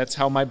 that's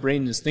how my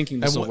brain is thinking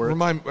this will work.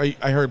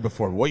 I heard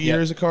before. What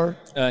year is the car?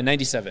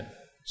 97.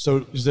 So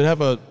does it have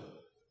a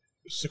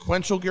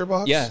sequential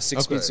gearbox? Yeah,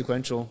 6-speed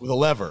sequential with a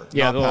lever,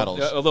 not paddles.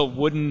 A little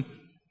wooden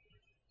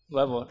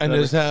level. And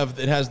it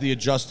has the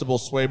adjustable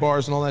sway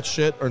bars and all that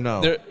shit, or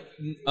no?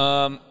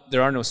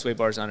 There are no sway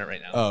bars on it right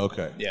now. Oh,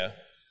 okay. Yeah.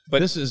 But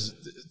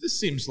this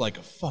seems like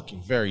a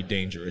fucking very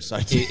dangerous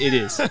idea. It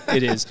is.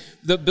 It is.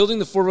 Building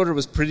the four rotor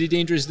was pretty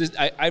dangerous.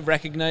 I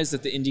recognize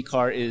that the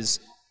IndyCar is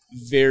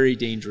very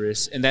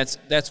dangerous, and that's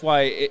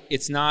why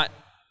it's not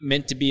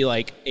meant to be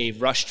like a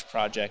rushed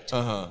project.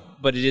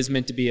 But it is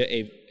meant to be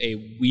a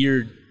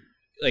weird,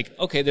 like,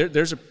 okay,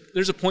 there's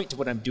a point to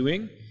what I'm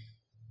doing.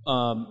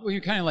 Well,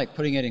 you're kind of like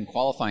putting it in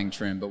qualifying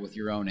trim, but with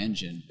your own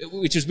engine,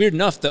 which is weird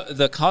enough.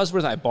 The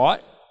Cosworth I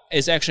bought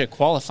is actually a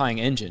qualifying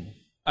engine.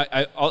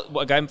 A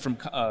guy from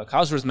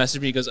Cosworth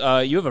messaged me. He goes,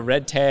 "You have a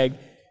red tag."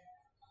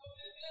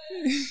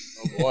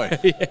 Oh boy!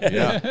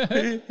 Yeah.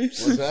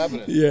 What's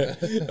happening? Yeah.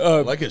 I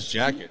like his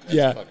jacket.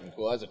 That's fucking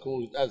cool.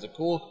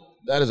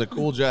 That is a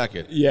cool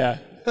jacket. Yeah.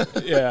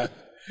 Yeah.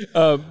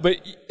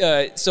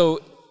 So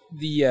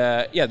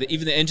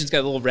even the engine's got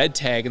a little red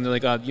tag, and they're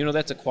like,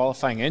 that's a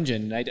qualifying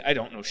engine. I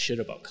don't know shit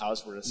about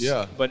Cosworths.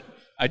 Yeah. But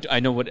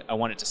I know what I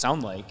want it to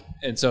sound like,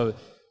 and so.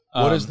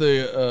 What is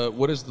the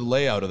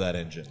layout of that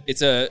engine?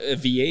 It's a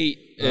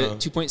V8,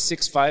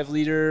 2.65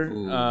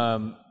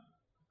 liter.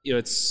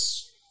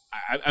 It's.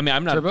 I'm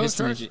not a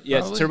piston engine. Yeah,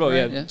 it's turbo.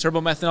 Yeah, turbo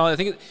methanol. I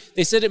think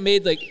they said it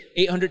made like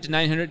 800 to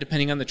 900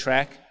 depending on the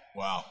track.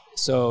 Wow.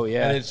 So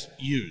yeah, and it's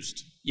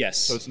used.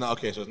 Yes. So it's not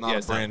okay. So it's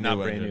not a brand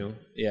new engine.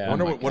 Yeah. I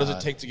wonder what does it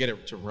take to get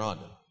it to run?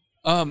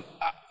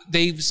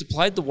 They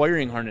supplied the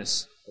wiring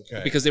harness.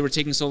 Okay. Because they were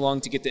taking so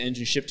long to get the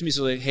engine shipped to me,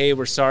 so like, hey,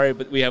 we're sorry,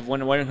 but we have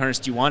one wiring harness.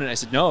 Do you want it? I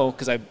said no,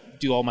 because I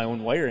do all my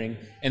own wiring.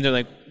 And they're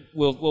like,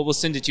 we'll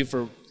send it to you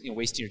for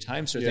wasting your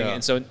time, sort of thing.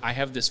 And so I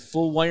have this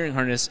full wiring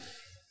harness,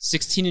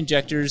 16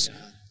 injectors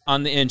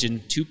on the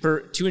engine, two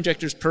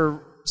injectors per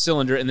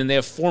cylinder, and then they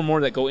have 4 more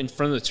that go in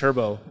front of the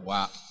turbo.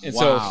 Wow! And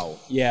so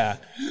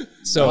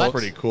that's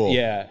pretty cool.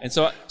 Yeah, and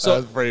so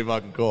that's pretty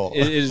fucking cool.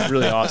 It is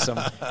really awesome.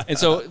 And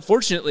so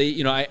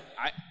fortunately,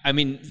 I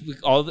mean,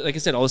 like I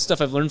said, all the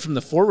stuff I've learned from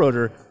the four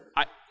rotor,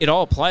 it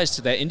all applies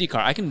to that IndyCar.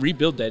 I can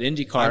rebuild that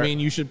IndyCar. I mean,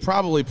 you should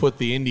probably put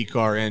the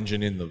IndyCar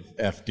engine in the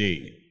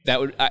FD.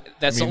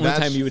 That's the only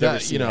time you would ever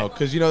see that.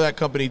 Because that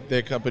company,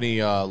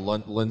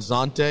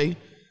 Lanzante.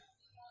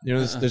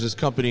 There's this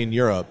company in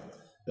Europe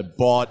that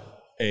bought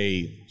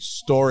a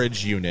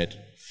storage unit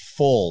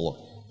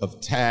full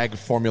of TAG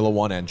Formula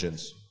One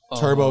engines.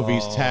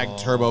 TAG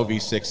Turbo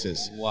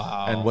V6s.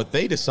 Wow. And what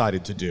they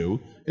decided to do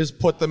is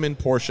put them in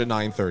Porsche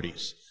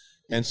 930s.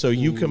 And so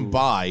you can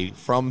buy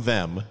from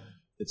them,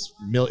 it's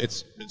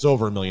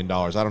over $1 million.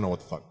 I don't know what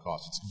the fuck it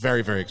costs. It's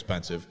very, very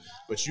expensive.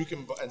 But you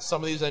can, and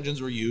some of these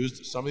engines were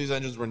used, some of these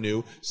engines were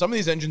new, some of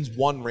these engines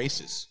won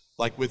races,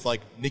 like with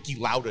Niki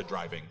Lauda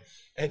driving.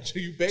 And so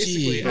you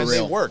basically, and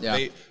they work.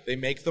 Yeah. They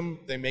make them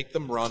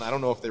run. I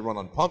don't know if they run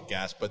on pump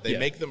gas, but they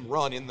make them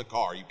run in the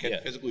car. You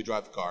can't physically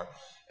drive the car.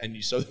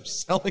 And so they're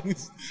selling,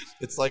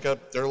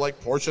 they're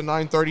like Porsche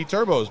 930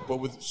 turbos, but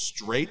with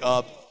straight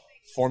up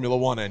Formula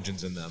One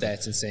engines in them.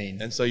 That's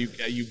insane. And so you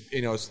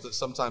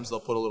sometimes they'll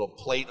put a little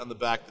plate on the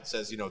back that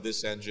says,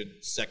 this engine,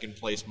 second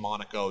place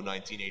Monaco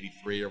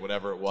 1983 or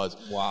whatever it was.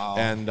 Wow.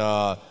 And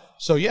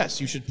so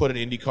yes, you should put an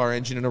IndyCar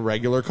engine in a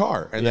regular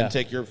car, and then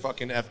take your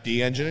fucking FD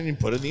engine and you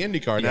put it in the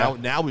IndyCar. Yeah.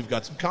 Now we've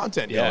got some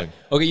content going.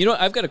 Okay,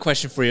 I've got a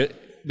question for you,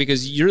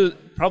 because you're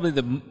probably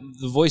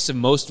the voice of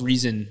most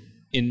reason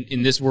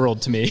in this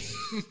world to me,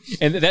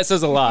 and that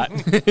says a lot.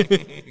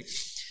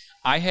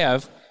 I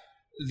have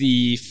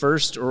the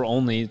first or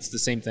only, it's the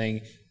same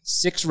thing,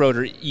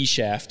 6-rotor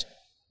E-shaft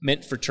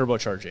meant for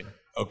turbocharging.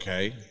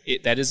 Okay.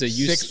 That is a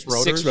six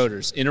rotors? 6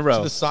 rotors in a row.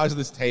 To the size of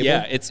this table?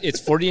 Yeah,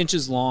 it's 40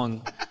 inches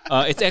long.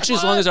 It's actually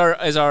as long as our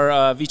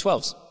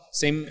V12s.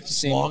 Same.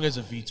 Long as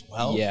a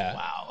V12? Yeah.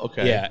 Wow.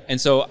 Okay. Yeah, and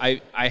so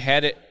I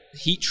had it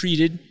heat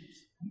treated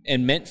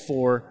and meant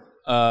for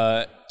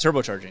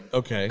turbocharging.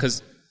 Okay.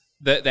 Because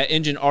that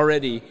engine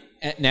already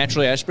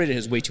naturally aspirated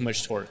has way too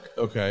much torque.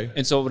 Okay.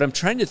 And so what I'm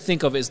trying to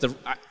think of is the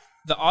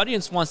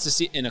audience wants to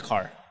see it in a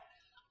car.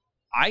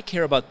 I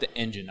care about the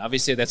engine.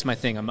 Obviously, that's my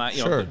thing. I'm not,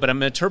 but I'm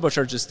going to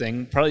turbocharge this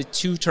thing. Probably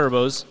 2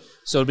 turbos,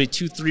 so it'll be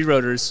 2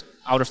 3-rotors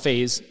out of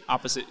phase,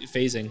 opposite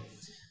phasing.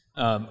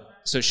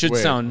 So it should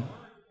sound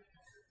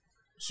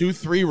 2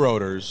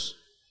 3-rotors,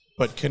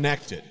 but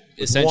connected.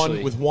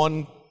 Essentially, with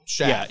one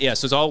shaft. Yeah.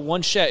 So it's all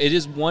one shaft. It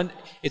is one.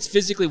 It's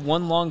physically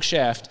one long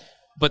shaft,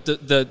 but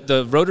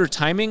the rotor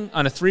timing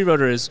on a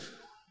 3-rotor is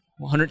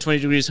 120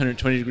 degrees,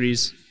 120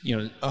 degrees,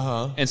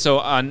 And so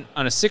on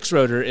a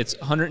 6-rotor, it's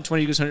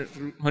 120 degrees,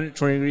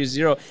 120 degrees,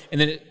 0, and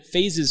then it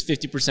phases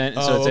 50%, and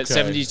so it's at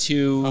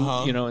 72,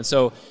 and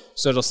so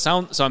it'll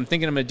sound. So I'm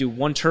thinking I'm going to do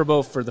 1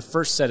 turbo for the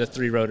first set of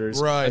 3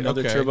 rotors, right?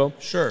 Another turbo,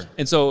 sure.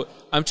 And so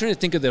I'm trying to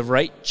think of the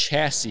right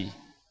chassis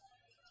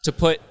to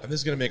put. And this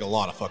is going to make a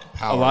lot of fucking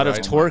power, a lot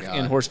of torque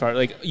and horsepower,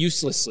 like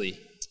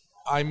uselessly.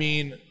 I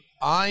mean,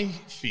 I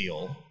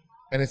feel,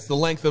 and it's the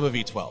length of a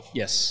V12.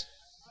 Yes.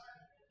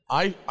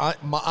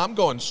 I'm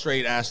going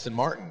straight Aston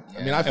Martin. Yeah.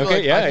 I mean, I feel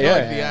like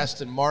the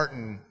Aston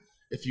Martin,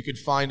 if you could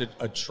find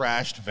a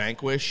trashed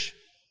Vanquish,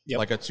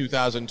 like a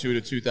 2002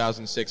 to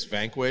 2006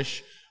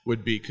 Vanquish,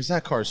 would be, because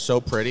that car is so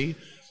pretty,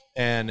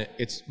 and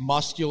it's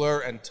muscular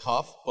and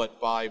tough,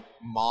 but by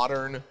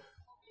modern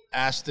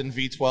Aston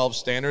V12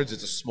 standards,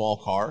 it's a small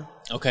car.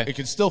 Okay. It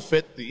can still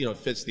fit, it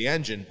fits the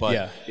engine,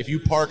 but if you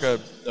park a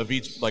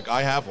V, like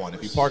I have one,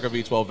 if you park a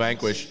V12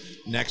 Vanquish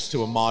next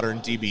to a modern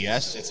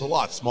DBS, it's a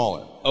lot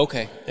smaller.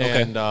 Okay.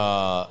 And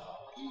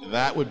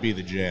that would be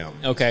the jam.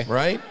 Okay.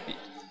 Right?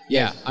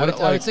 Yeah, I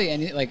would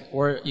say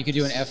or you could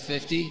do an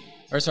F50.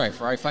 Or sorry,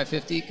 Ferrari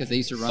 550, because they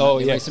used to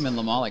race them in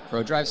Le Mans like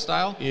Pro Drive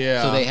style.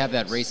 Yeah. So they have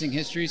that racing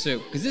history. So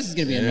because this is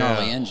going to be a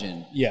gnarly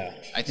engine. Yeah.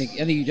 I think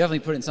you definitely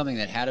put in something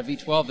that had a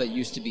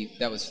V12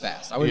 that was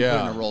fast. I wouldn't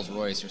put in a Rolls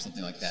Royce or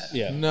something like that.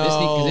 Yeah. No.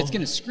 Because it's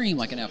going to scream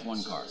like an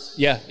F1 car.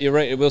 Yeah, you're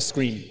right. It will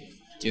scream.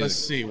 Dude. Let's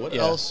see what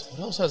else. What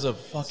else has a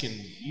fucking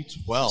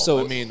V12?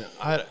 So I mean,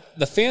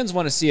 the fans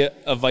want to see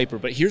a Viper,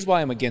 but here's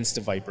why I'm against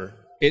a Viper.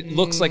 It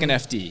looks like an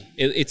FD.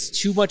 It's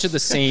too much of the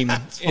same.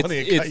 That's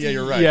funny. Yeah,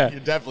 you're right. Yeah.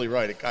 You're definitely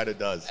right. It kind of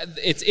does.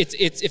 It's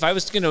if I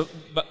was gonna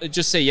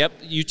just say, yep,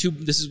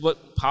 YouTube, this is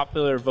what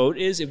popular vote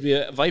is, it'd be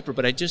a Viper.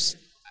 But I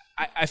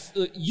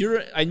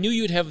knew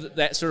you'd have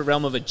that sort of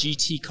realm of a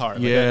GT car,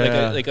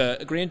 like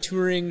a Grand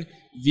Touring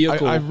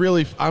vehicle. I'm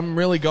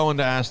really going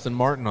to Aston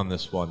Martin on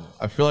this one.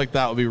 I feel like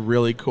that would be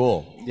really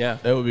cool. Yeah,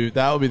 that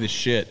would be the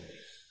shit.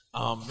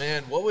 Oh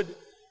man,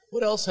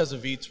 what else has a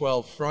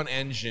V12 front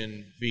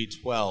engine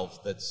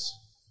V12 that's?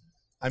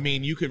 I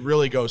mean, you could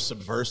really go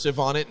subversive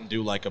on it and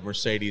do like a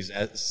Mercedes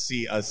a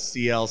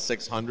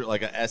CL600,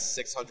 like a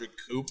S600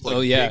 coupe, like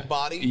big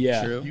body.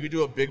 Yeah, true. You could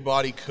do a big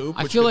body coupe.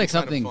 I feel like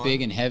something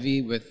big and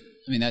heavy with.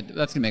 I mean,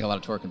 that's gonna make a lot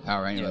of torque and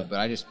power anyway. Yeah. But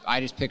I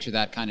just picture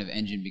that kind of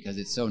engine because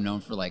it's so known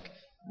for like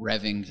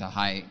revving to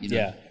high.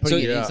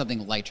 Putting it in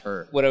something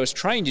lighter. What I was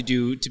trying to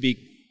do to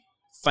be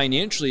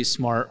financially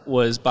smart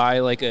was buy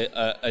like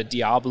a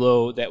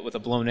Diablo that with a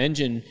blown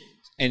engine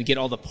and get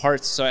all the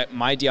parts. So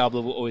my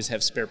Diablo will always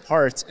have spare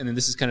parts, and then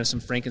this is kind of some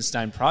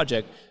Frankenstein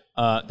project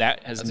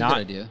that has That's not.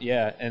 a good idea.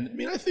 Yeah, and I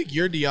mean, I think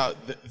your Diablo,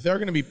 there are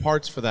going to be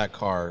parts for that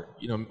car.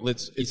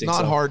 It's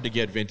not hard to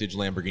get vintage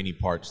Lamborghini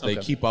parts. They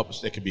keep up.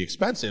 They can be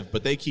expensive,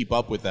 but they keep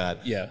up with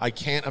that. Yeah. I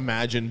can't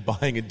imagine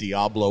buying a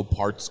Diablo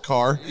parts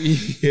car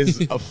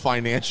is a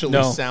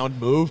financially sound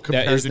move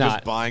compared to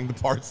just buying the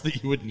parts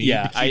that you would need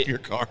to keep your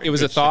car. It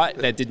was a thought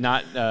that did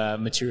not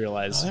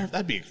materialize. Oh,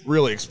 that'd be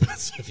really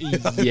expensive.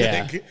 I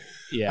think.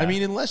 Yeah. I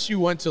mean, unless you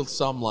went to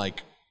some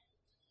like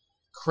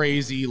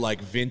crazy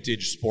like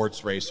vintage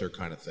sports racer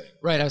kind of thing.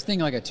 Right, I was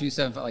thinking like a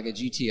 275, like a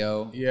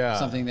GTO, something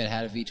something that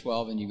had a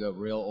V12 and you go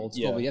real old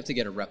school, but you have to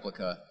get a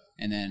replica,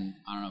 and then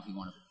I don't know if you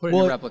want to put it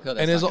in a replica.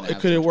 That's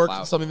could it work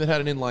something that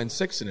had an inline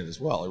 6 in it as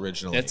well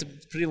originally? That's a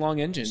pretty long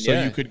engine.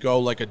 So you could go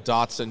like a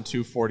Datsun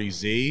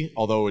 240Z,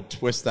 although it would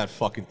twist that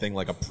fucking thing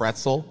like a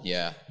pretzel.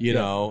 Yeah, you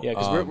know. Yeah,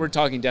 because we're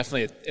talking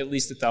definitely at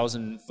least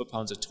 1,000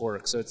 foot-pounds of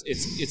torque. So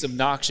it's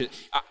obnoxious.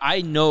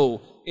 I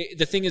know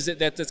the thing is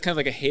that's kind of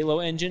like a Halo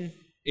engine.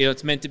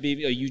 It's meant to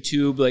be a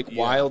YouTube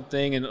wild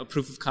thing and a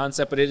proof of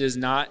concept, but it is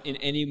not in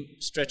any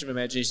stretch of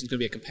imagination going to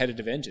be a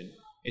competitive engine.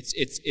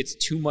 It's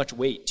too much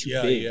weight, too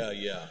big.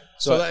 Yeah.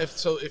 So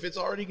if it's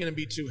already going to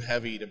be too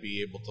heavy to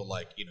be able to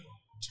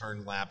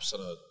turn laps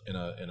in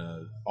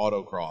a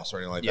autocross or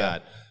anything like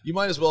that, you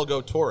might as well go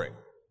touring.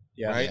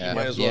 Yeah, right. Yeah.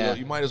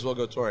 You might as well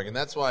go touring, and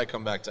that's why I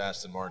come back to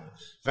Aston Martin.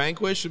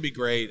 Vanquish would be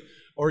great.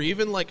 Or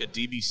even like a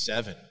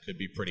DB7 could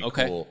be pretty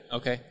cool.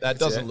 Okay. That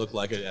doesn't look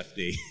like an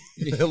FD.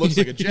 It looks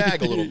like a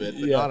Jag a little bit,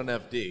 but not an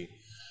FD.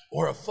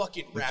 Or a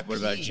fucking Rapide. What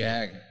about a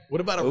Jag?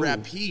 What about a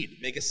Rapide?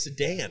 Make a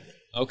sedan.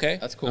 Okay.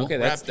 That's cool. Okay,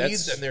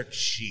 Rapides, and they're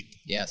cheap.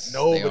 Yes.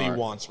 Nobody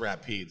wants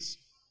Rapides.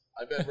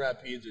 I bet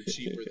Rapides are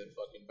cheaper than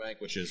fucking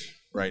Vanquishes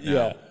right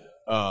now.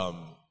 Yeah.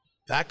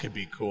 That could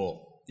be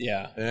cool.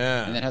 Yeah.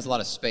 And it has a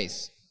lot of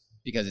space.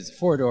 Because it's a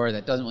four-door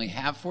that doesn't really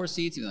have four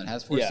seats, even though it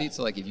has four seats.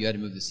 So, like, if you had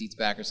to move the seats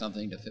back or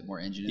something to fit more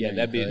engine in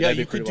there,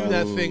 you could do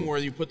that thing where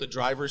you put the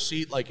driver's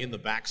seat, like, in the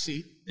back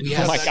seat. And you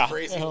have that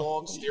crazy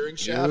long steering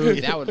shaft.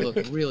 Dude, that would look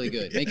really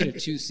good. Make it a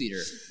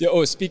two-seater.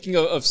 Oh, speaking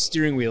of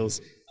steering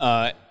wheels,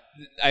 I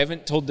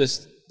haven't told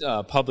this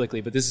publicly,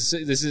 but this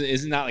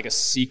is not like a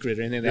secret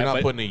or anything like that. You're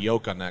not putting a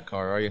yoke on that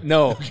car, are you?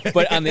 No,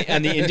 but on the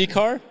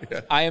IndyCar,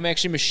 I am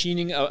actually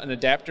machining an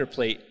adapter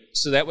plate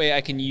so that way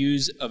I can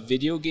use a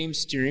video game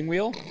steering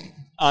wheel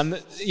on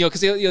the, because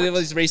they have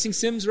these racing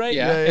sims, right?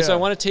 Yeah. And so I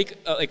want to take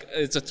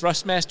it's a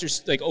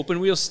Thrustmaster open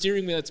wheel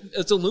steering wheel.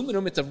 It's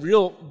aluminum. It's a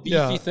real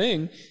beefy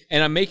thing,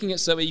 and I'm making it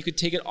so that you could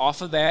take it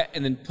off of that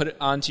and then put it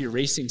onto your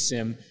racing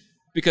sim.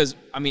 Because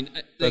I mean,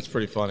 that's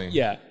pretty funny.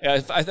 Yeah, I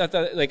thought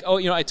that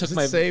I took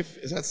my. Safe?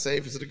 Is that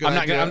safe? Is it a good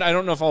idea? I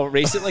don't know if I'll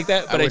race it like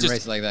that, but I just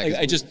race it like that.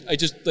 I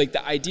just like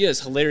the idea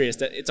is hilarious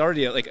that it's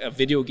already like a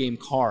video game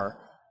car.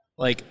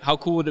 Like, how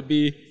cool would it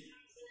be?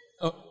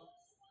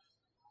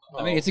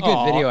 I mean, it's a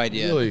good video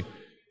idea. Really?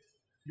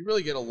 You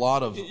really get a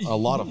lot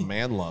of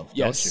man love,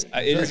 yes,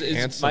 don't you? It is.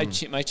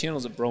 Handsome, My channel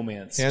is a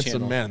bromance. handsome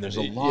channel. man. There's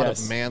a lot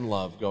of man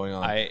love going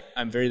on.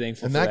 I'm very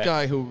thankful. And for that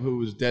guy who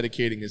was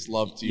dedicating his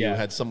love to you Yeah.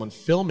 had someone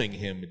filming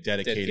him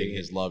dedicating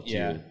his love to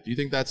Yeah. you. Do you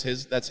think that's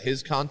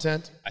his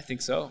content? I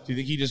think so. Do you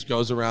think he just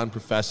goes around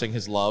professing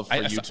his love for I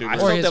YouTubers?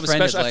 felt his that was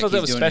friend is special. I like, felt that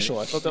he's was doing special.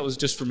 it. I thought that was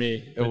just for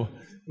me. It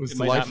was It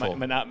delightful.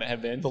 might not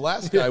have been. The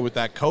last guy with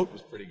that coat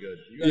was pretty good.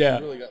 You guys Yeah.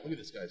 really got, look at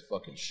this guy's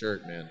fucking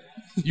shirt, man.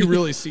 You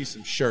really see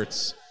some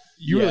shirts.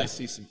 You really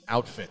see some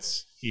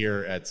outfits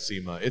here at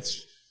SEMA.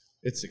 It's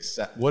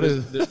what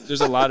is?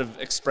 There's a lot of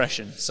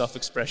expression,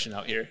 self-expression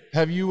out here.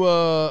 Have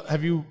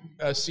you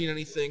seen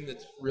anything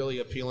that's really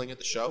appealing at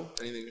the show?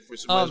 Anything? If we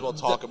might as well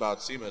talk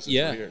about SEMA since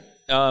we're here.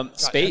 God,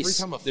 Space.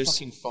 Every time a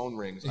fucking phone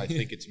rings, I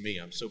think it's me.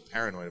 I'm so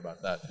paranoid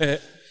about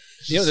that.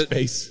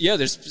 Space. Yeah,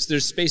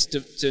 there's space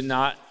to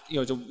not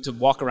to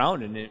walk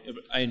around, and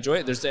I enjoy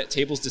it. There's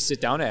tables to sit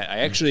down at. I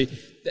actually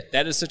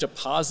that is such a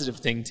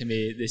positive thing to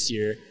me this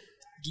year.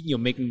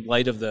 Making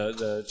light of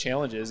the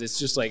challenges. It's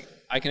just like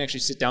I can actually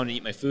sit down and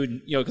eat my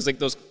food. Because like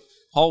those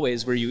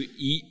hallways where you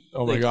eat.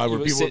 Oh my God, where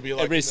people would be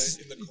like in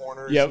the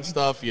corners and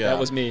stuff. Yeah, that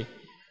was me.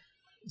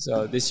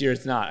 So this year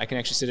it's not. I can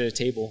actually sit at a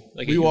table.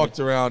 Like we walked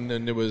around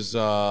and it was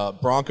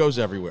Broncos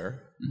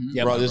everywhere. Mm-hmm.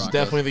 Yep. This is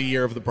definitely the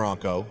year of the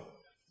Bronco.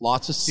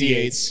 Lots of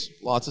C8s,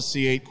 lots of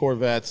C8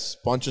 Corvettes,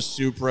 bunch of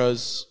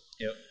Supras.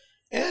 Yep.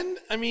 And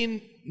I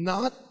mean,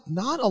 not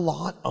a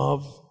lot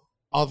of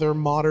other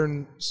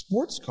modern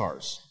sports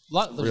cars.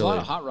 There's a lot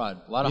of hot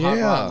rod, a lot of a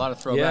lot of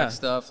throwback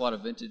stuff, a lot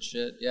of vintage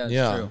shit. Yeah,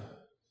 it's true.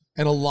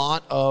 And a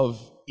lot of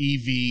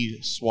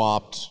EV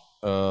swapped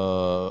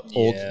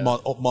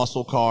old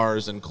muscle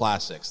cars and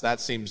classics. That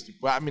seems to,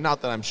 I mean,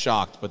 not that I'm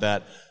shocked, but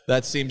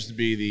that seems to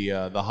be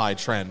the high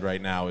trend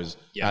right now is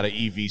how to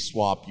EV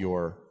swap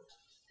your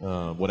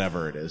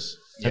whatever it is.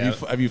 Yeah.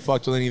 Have you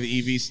fucked with any of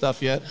the EV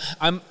stuff yet?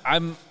 I'm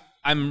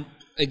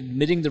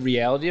admitting the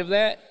reality of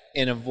that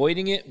and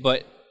avoiding it,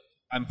 but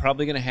I'm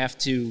probably going to have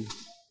to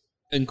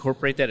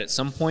incorporate that at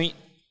some point.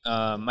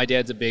 My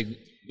dad's a big,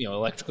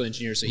 electrical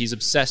engineer, so he's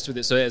obsessed with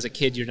it. So as a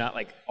kid, you're not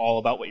like all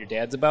about what your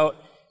dad's about.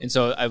 And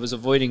so I was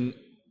avoiding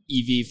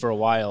EV for a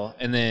while,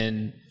 and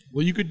then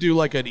you could do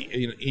like an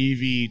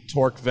EV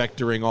torque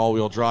vectoring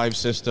all-wheel drive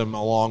system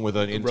along with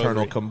an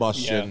internal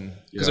combustion.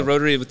 Because a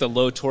rotary with the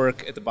low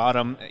torque at the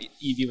bottom,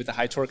 EV with the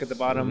high torque at the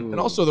bottom, and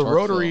also the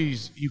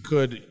rotaries you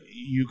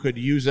could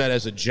use that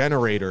as a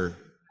generator.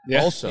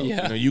 Yeah. Also,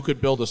 you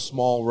could build a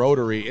small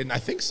rotary, and I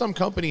think some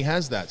company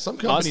has that. Some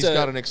company's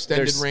got an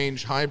extended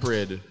range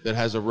hybrid that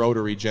has a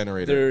rotary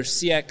generator. Their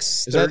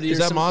CX-30 is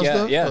that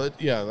Mazda?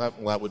 Yeah.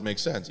 That would make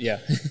sense. Yeah.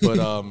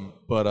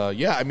 but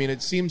yeah, I mean,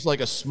 it seems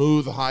like a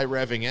smooth, high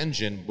revving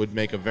engine would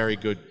make a very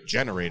good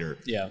generator.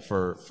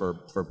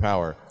 For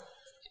power.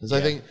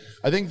 Because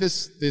I think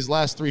these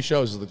last three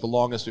shows is like the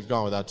longest we've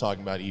gone without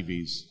talking about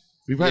EVs.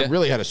 We've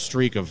really had a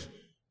streak of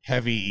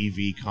heavy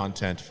EV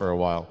content for a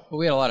while. Well,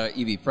 we had a lot of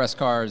EV press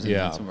cars,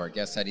 and some of our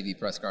guests had EV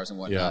press cars and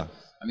whatnot. Yeah.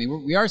 I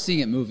mean, we are seeing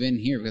it move in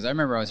here, because I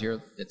remember I was here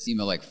at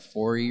SEMA like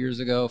 5 years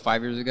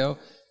ago,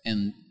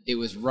 and it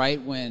was right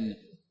when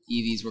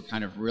EVs were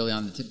kind of really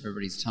on the tip of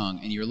everybody's tongue,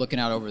 and you're looking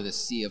out over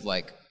this sea of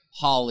like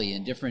Holley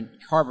and different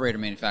carburetor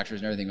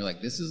manufacturers and everything. You're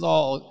like, this is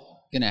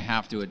all going to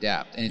have to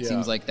adapt, and it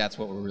seems like that's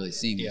what we're really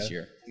seeing this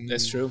year.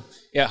 That's true.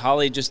 Yeah,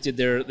 Holley just did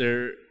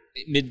their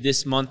mid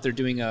this month. They're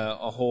doing a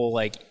whole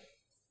like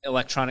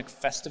electronic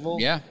festival.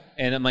 Yeah.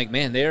 And I'm like,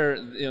 man,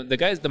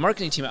 the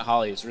marketing team at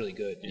Holley is really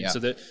good. And so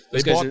they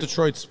bought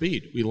Detroit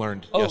Speed. We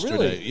learned yesterday.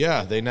 Really?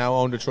 Yeah, they now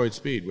own Detroit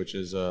Speed, which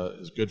is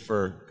good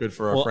for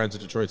our friends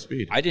at Detroit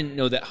Speed. I didn't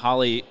know that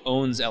Holley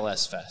owns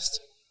LS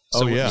Fest.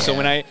 So, So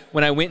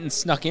when I went and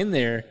snuck in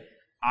there,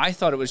 I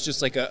thought it was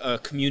just like a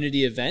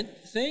community event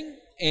thing,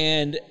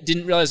 and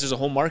didn't realize there's a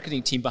whole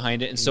marketing team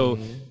behind it. And so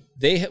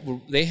they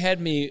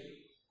had me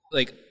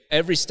like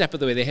every step of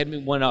the way. They had me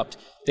one-upped.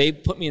 They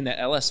put me in that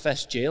LS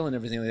Fest jail and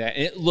everything like that.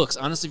 And it looks,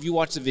 honestly, if you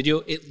watch the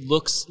video, it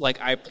looks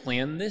like I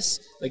planned this,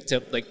 like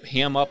to like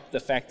ham up the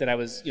fact that I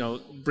was,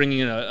 bringing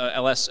in a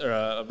LS or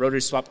a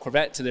rotary swap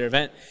Corvette to their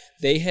event.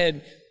 They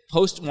had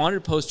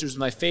wanted posters with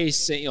my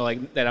face saying,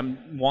 like that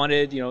I'm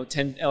wanted,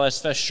 10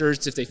 LS Fest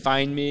shirts if they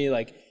find me.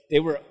 Like they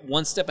were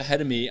one step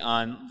ahead of me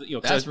on,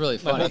 That's really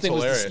fun. That's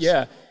hilarious.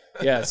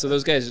 Yeah, so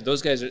those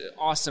guys are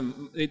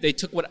awesome. They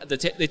took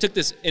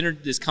this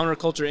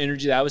counterculture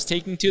energy that I was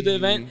taking to the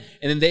event,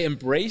 and then they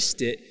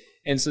embraced it,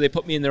 and so they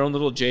put me in their own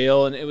little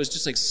jail, and it was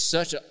just like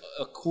such a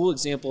cool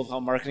example of how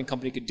a marketing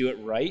company could do it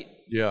right.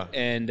 Yeah,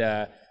 and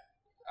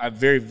I'm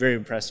very, very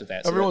impressed with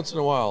that. Every once in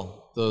a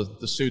while,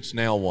 the suits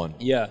nail one.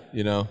 Yeah,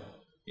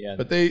 Yeah,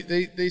 but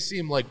they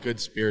seem like good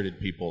spirited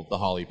people. The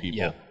Holley people.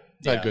 Yeah,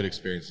 I've had good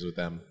experiences with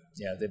them.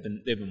 Yeah, they've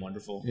been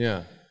wonderful.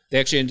 Yeah, they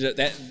actually ended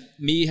up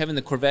me having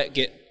the Corvette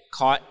get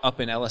caught up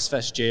in LS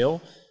Fest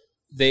jail.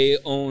 They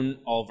own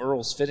all of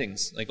Earl's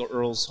fittings, like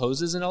Earl's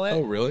hoses and all that.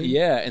 Oh, really?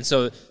 Yeah, and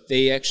so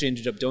they actually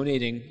ended up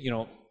donating,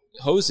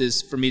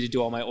 hoses for me to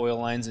do all my oil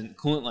lines and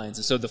coolant lines.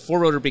 And so the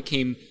 4-rotor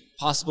became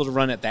possible to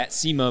run at that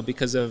SEMA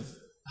because of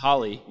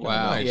Holley.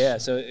 Wow. Nice. Yeah,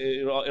 so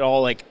it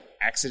all like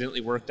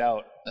accidentally worked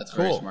out. That's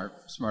Cool. very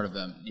smart of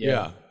them.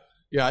 Yeah.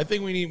 I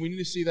think we need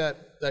to see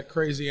that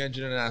crazy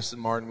engine in Aston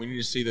Martin. We need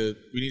to see the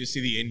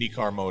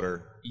IndyCar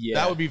motor. Yeah.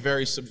 That would be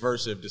very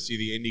subversive to see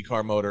the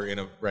IndyCar motor in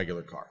a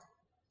regular car.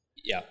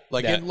 Yeah.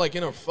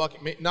 In a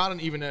fucking, not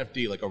an even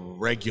FD, like a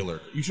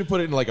regular. You should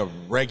put it in like a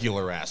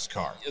regular ass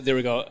car. There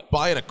we go.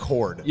 Buy an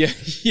Accord. Yeah.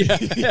 Yeah.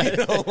 You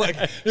know, like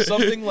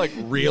something like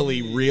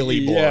really,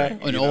 really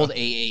boring. An old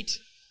A8.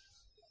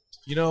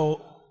 You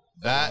know,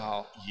 that,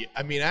 Wow. yeah,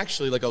 I mean,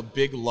 actually, like a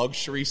big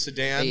luxury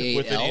sedan A8L?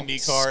 with an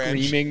IndyCar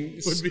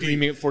engine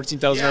Screaming at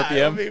 14,000 yeah, RPM.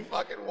 it would be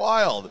fucking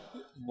wild.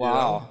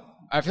 Wow.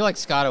 I feel like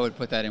Scotto would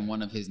put that in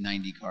one of his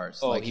 90 cars.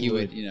 Oh, like he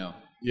would. you know.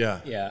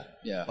 Yeah. Yeah.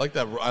 Yeah. I like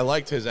that. I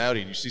liked his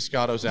Audi. Did you see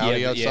Scotto's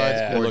Audi outside?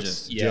 yeah. It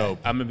Gorgeous. looks dope.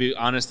 I'm gonna be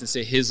honest and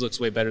say his looks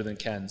way better than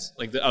Ken's.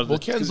 Like Well,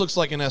 Ken's looks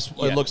like an S.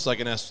 Yeah. It looks like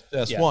an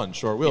S1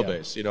 short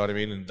wheelbase. You know what I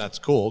mean? And that's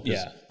cool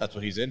because Yeah. that's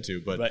what he's into.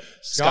 But But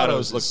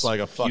Scotto's Scotto's looks is like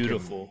a fucking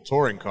beautiful.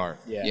 touring car.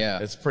 Yeah.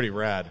 It's pretty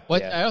rad.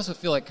 But Yeah. I also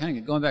feel like, kind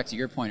of going back to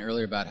your point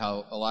earlier about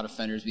how a lot of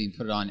fenders being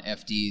put on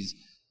FDs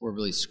were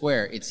really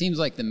square, it seems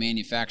like the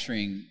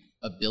manufacturing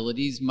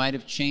abilities might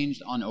have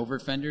changed on over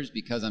fenders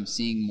because I'm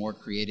seeing more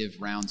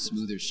creative, round,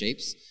 smoother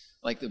shapes.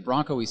 Like the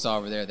Bronco we saw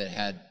over there that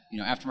had,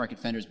 aftermarket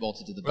fenders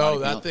bolted to the body. Oh,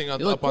 that panel. thing It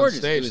up looked on gorgeous.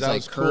 stage, It was that like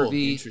was cool.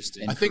 curvy.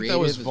 Interesting. And I think that creative.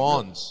 was It really-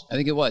 Vaughn's. I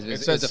think it was. It It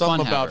said was a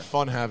something fun about haver.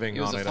 fun having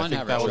It was on a it. I fun think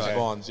haver, that was right.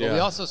 Vaughn's. Well, Yeah. we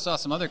also saw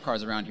some other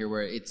cars around here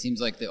where it seems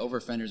like the over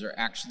fenders are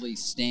actually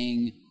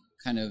staying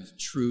kind of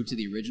true to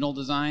the original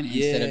design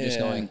instead of just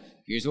Yeah. going,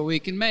 here's what we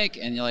can make,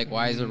 and you're like,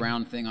 why is a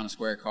round thing on a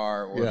square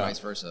car, or Yeah. vice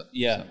versa?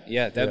 Yeah,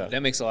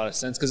 that makes a lot of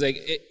sense because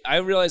I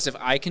realize if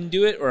I can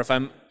do it or if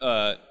I'm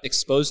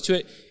exposed to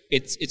it,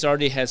 it's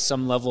already has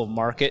some level of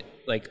market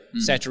like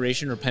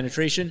saturation or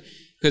penetration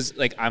because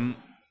like I'm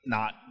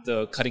not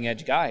the cutting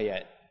edge guy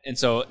yet, and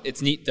so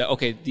it's neat that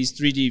these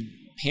 3D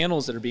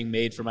panels that are being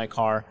made for my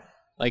car,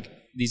 like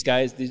these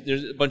guys,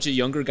 there's a bunch of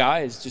younger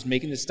guys just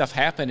making this stuff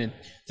happen, and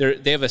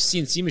they have a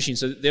CNC machine,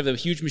 so they have a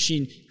huge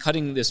machine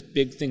cutting this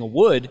big thing of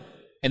wood.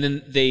 And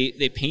then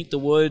they paint the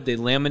wood, they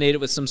laminate it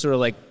with some sort of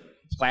like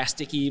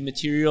plasticky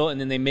material, and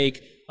then they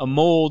make a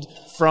mold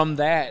from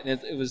that. And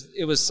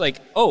it was like,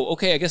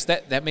 I guess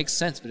that makes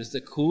sense. But it's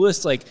the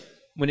coolest, like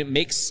when it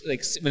makes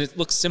when it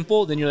looks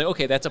simple, then you're like,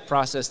 okay, that's a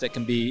process that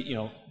can be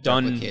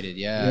done,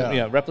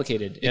 Replicated,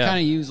 replicated. They kind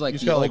of use like You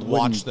just the gotta old like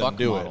wooden watch them buck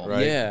do model. it,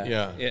 right?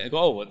 Yeah.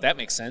 Well, that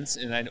makes sense.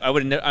 And I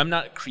would I'm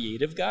not a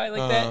creative guy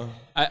like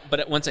that.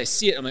 But once I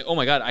see it, I'm like, oh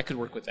my god, I could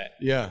work with that.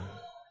 Yeah.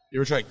 You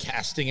ever tried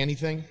casting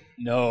anything?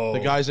 No. The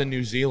guys in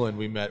New Zealand,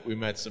 we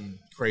met some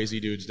crazy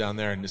dudes down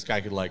there, and this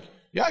guy could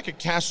I could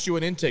cast you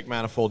an intake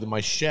manifold in my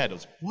shed. I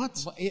was like,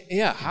 what?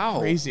 Yeah, how?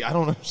 Crazy. I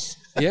don't know.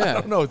 Yeah. I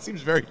don't know. It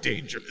seems very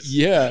dangerous.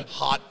 Yeah.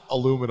 Hot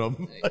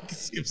aluminum. It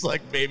seems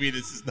like maybe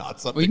this is not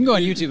something. Well, you can go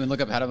on YouTube and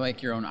look up how to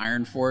make your own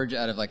iron forge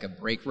out of like a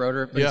brake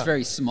rotor, but Yeah. it's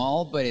very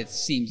small, but it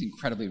seems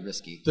incredibly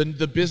risky.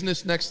 The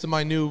business next to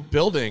my new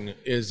building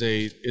is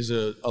a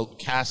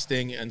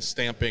casting and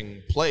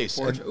stamping place,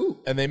 Forge. Ooh.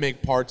 and they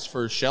make parts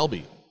for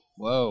Shelby.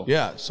 Whoa.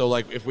 Yeah, so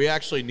like if we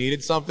actually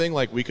needed something,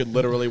 like we could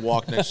literally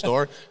walk next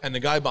door, and the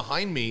guy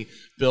behind me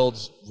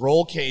builds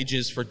roll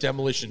cages for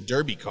demolition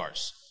derby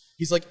cars.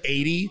 He's like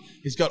 80.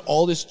 He's got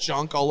all this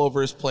junk all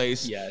over his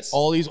place. Yes.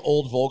 All these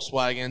old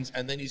Volkswagens,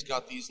 and then he's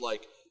got these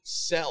like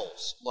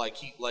cells. Like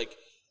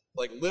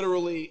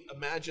literally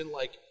imagine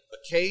like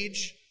a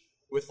cage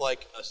with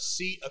like a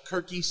seat, a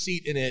Kirky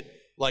seat in it,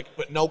 like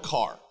but no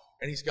car.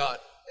 And he's got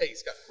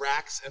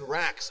racks and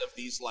racks of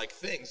these like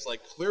things.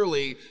 Like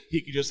clearly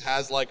he just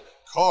has like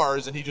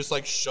cars, and he just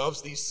like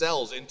shoves these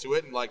cells into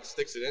it and like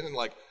sticks it in and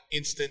like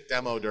instant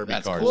demo derby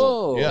That's cars.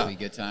 cool. Yeah. That'll be a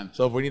good time.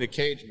 So if we need a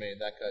cage made,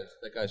 that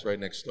guy's right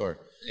next door.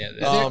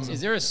 Yeah.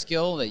 Is there a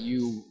skill that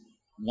you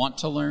want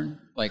to learn,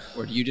 like,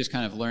 or do you just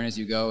kind of learn as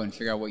you go and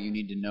figure out what you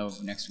need to know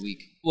next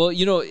week? Well,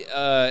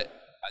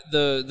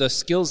 the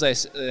skills I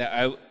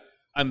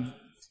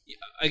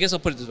guess I'll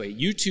put it this way: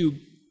 YouTube.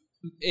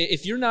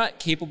 If you're not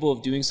capable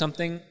of doing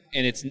something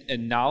and it's a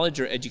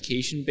knowledge or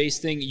education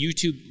based thing,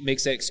 YouTube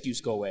makes that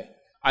excuse go away.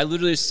 I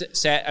literally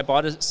I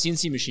bought a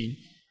CNC machine,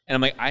 and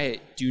I'm like, I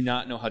do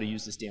not know how to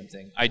use this damn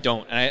thing. I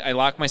don't. And I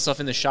locked myself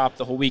in the shop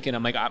the whole weekend.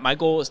 I'm like, my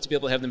goal is to be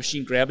able to have the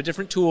machine grab a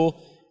different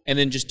tool and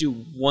then just do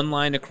one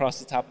line across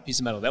the top of a piece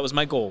of metal. That was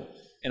my goal.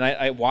 And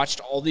I watched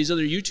all these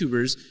other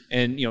YouTubers,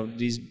 and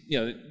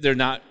they're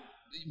not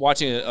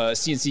watching a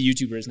CNC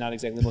YouTuber is not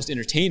exactly the most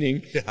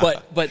entertaining,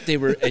 but they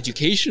were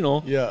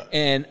educational. Yeah.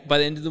 And by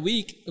the end of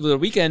the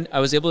weekend, I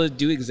was able to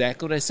do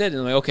exactly what I said. And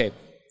I'm like, okay,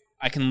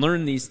 I can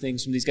learn these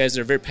things from these guys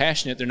that are very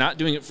passionate. They're not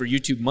doing it for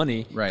YouTube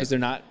money because they're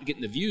not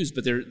getting the views,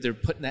 but they're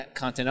putting that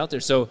content out there.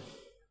 So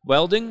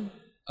welding,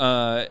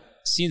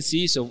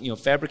 CNC, so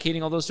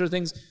fabricating, all those sort of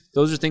things.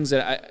 Those are things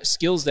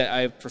skills that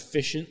I have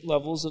proficient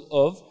levels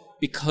of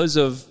because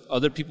of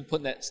other people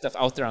putting that stuff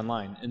out there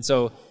online. And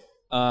so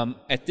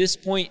at this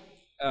point,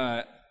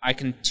 I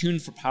can tune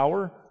for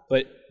power,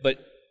 but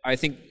I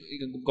think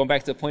going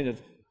back to the point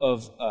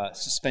of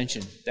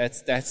suspension,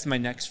 that's my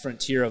next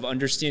frontier of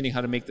understanding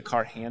how to make the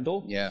car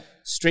handle. Yeah.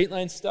 Straight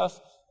line stuff,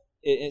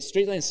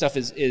 straight line stuff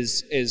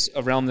is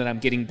a realm that I'm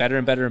getting better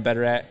and better and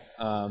better at,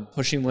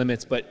 pushing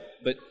limits, but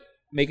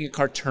making a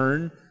car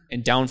turn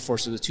and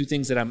downforce are the two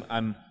things that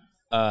I'm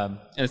and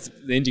it's,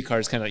 the IndyCar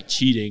is kind of like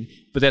cheating,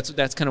 but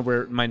that's kind of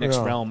where my next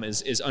realm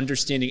is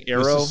understanding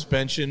aero. The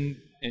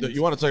suspension.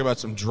 You want to talk about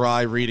some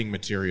dry reading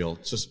material?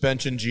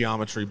 Suspension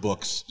geometry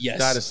books. Yes,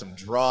 that is some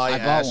dry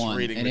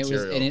reading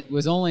material. It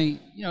was only,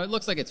 it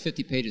looks like it's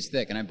 50 pages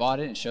thick. And I bought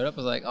it and it showed up. I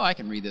was like, oh, I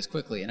can read this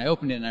quickly. And I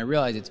opened it and I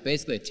realized it's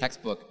basically a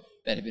textbook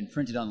that had been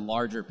printed on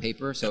larger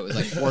paper, so it was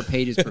like 4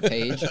 pages per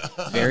page,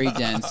 very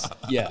dense.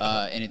 Yeah,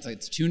 and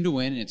it's tuned to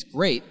win, and it's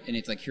great. And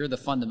it's like, here are the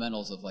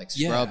fundamentals of like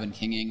scrub and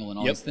king angle and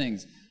all these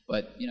things.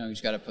 But you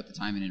just got to put the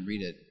time in and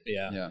read it.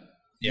 Yeah.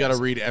 You got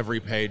to read every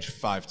page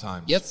 5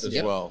 times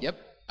as well.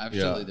 Yep.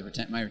 Absolutely.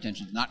 My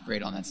retention's not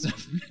great on that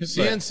stuff.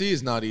 CNC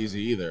is not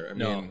easy either. I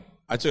mean,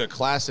 I took a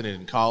class in it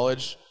in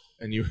college,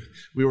 and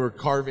we were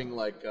carving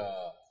like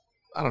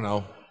I don't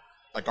know,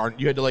 like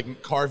you had to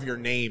like carve your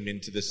name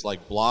into this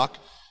like block.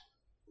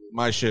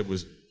 My shit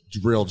was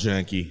real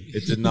janky.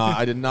 It did not.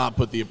 I did not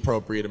put the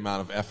appropriate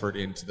amount of effort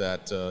into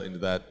that.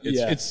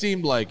 It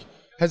seemed like,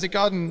 has it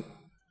gotten?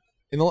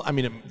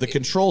 The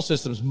control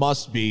systems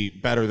must be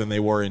better than they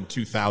were in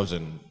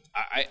 2000.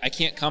 I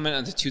can't comment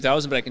on the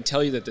 2000, but I can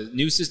tell you that the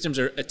new systems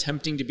are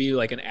attempting to be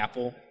like an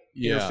Apple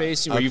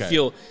interface, where you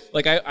feel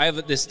like I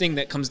have this thing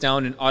that comes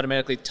down and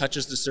automatically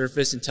touches the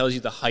surface and tells you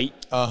the height.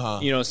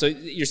 So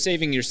you're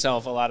saving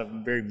yourself a lot of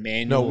very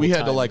manual. No, we had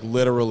time. to like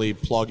literally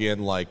plug in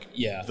like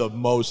the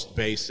most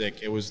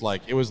basic. It was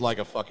like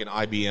a fucking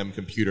IBM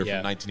computer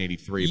from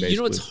 1983. Basically. You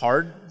know what's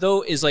hard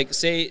though is like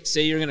say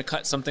you're going to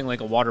cut something like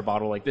a water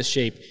bottle like this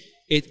shape.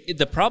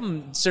 The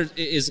problem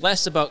is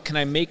less about can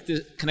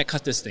I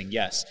cut this thing?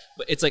 Yes,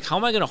 but it's like how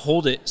am I going to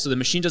hold it so the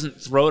machine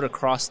doesn't throw it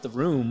across the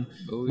room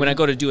when I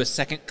go to do a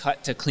second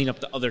cut to clean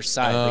up the other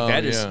side.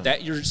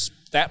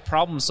 That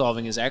problem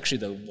solving is actually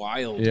the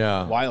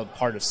wild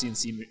part of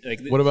CNC.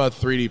 Like, what about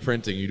 3D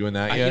printing? You doing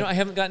that yet? I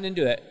haven't gotten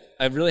into that.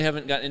 I really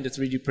haven't gotten into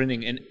 3D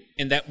printing,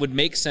 and that would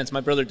make sense.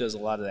 My brother does a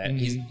lot of that.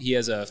 He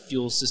has a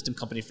fuel system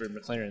company for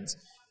McLarens.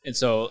 And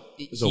so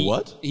he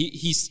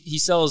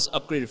sells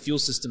upgraded fuel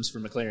systems for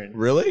McLaren.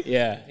 Really?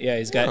 Yeah.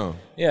 He's got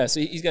So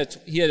he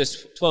had a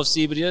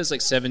 12C, but he has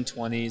like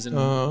 720s and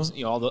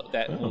all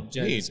that whole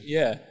gens. Neat.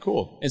 Yeah,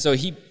 cool. And so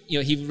he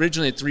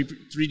originally had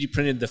 3D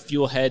printed the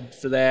fuel head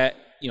for that,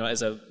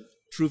 as a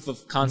proof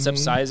of concept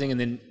sizing, and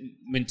then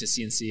went to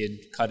CNC and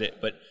cut it.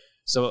 But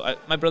so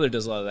my brother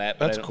does a lot of that.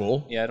 That's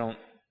cool. Yeah, I don't.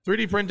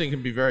 3D printing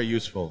can be very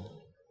useful.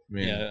 I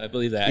mean, I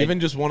believe that.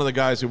 Even just one of the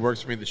guys who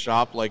works for me at the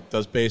shop, like,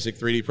 does basic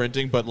 3D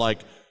printing, but,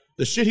 like,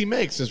 the shit he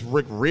makes is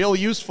real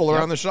useful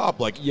around the shop.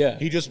 Like,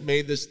 he just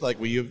made this,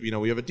 like, we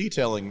have a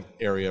detailing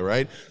area,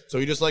 right? So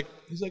he's like,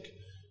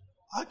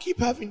 I keep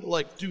having to,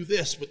 like, do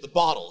this with the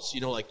bottles,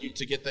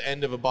 to get the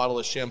end of a bottle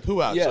of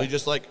shampoo out. So he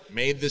just, like,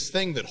 made this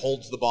thing that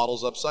holds the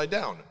bottles upside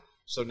down.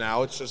 So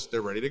now it's just,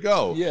 they're ready to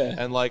go. Yeah.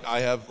 And, like, I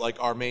have, like,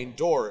 our main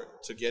door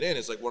to get in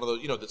is, like, one of those,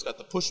 that's got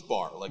the push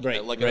bar, like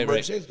an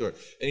emergency door.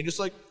 And he's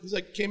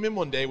came in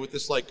one day with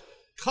this, like,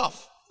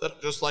 cuff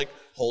that just, like,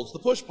 holds the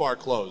push bar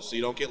closed so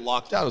you don't get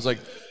locked out. I was like,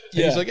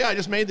 he's like, I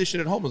just made this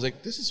shit at home. I was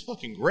like, this is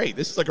fucking great.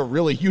 This is, like, a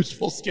really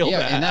useful skill to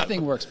have. And that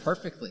thing works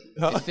perfectly.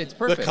 It fits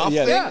perfect.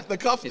 The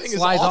cuff thing is awesome. It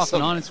slides off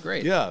and on. It's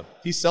great. Yeah.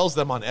 He sells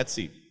them on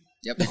Etsy.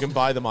 Yep. You can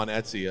buy them on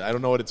Etsy. I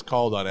don't know what it's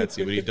called on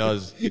Etsy, but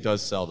he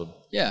does sell them.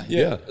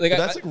 Yeah. Like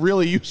that's like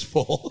really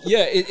useful.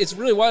 Yeah, it's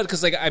really wild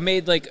because like I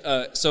made like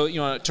a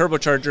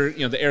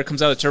turbocharger. The air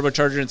comes out of the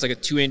turbocharger and it's like a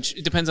 2-inch.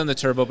 It depends on the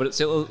turbo, but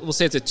we'll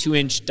say it's a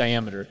 2-inch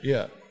diameter.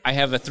 Yeah. I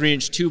have a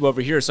 3-inch tube over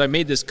here, so I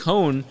made this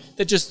cone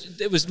that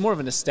it was more of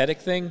an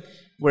aesthetic thing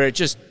where it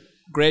just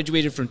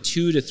graduated from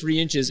 2 to 3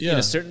 inches in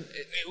a certain.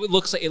 It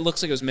looks like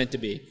it was meant to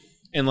be,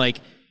 and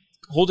like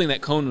holding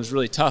that cone was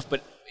really tough,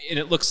 and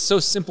it looks so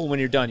simple when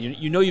you're done.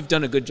 you've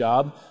done a good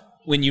job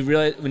when you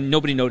realize when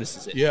nobody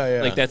notices it.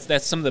 Yeah. Like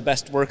that's some of the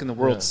best work in the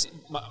world.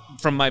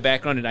 From my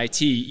background in IT,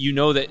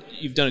 that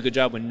you've done a good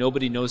job when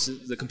nobody knows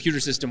the computer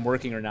system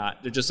working or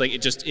not. They're just like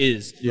it just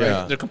is.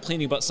 Yeah. Right? They're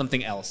complaining about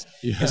something else.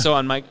 Yeah. And so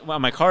on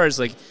my cars,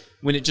 like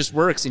when it just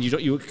works and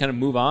you kind of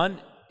move on,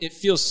 it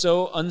feels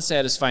so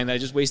unsatisfying that I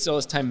just wasted all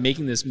this time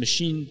making this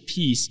machine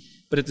piece,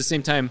 but at the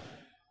same time,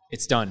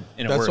 it's done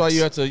and it works.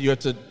 That's why you have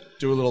to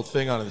do a little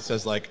thing on it that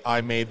says like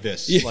I made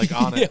this like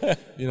on it,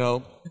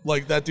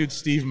 like that dude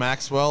Steve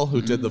Maxwell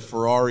who did the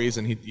Ferraris,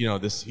 and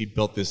he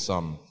built this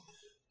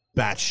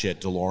batshit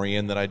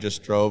DeLorean that I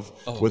just drove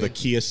with a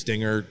Kia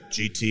Stinger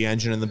GT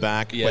engine in the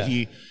back. But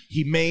he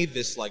made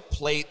this like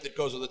plate that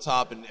goes on the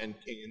top and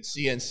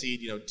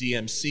CNC'd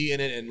DMC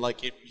in it, and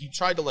like he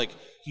tried to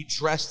he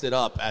dressed it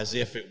up as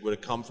if it would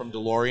have come from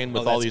DeLorean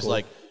with all these cool.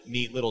 Like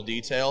neat little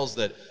details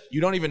that you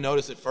don't even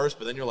notice at first,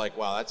 but then you're like,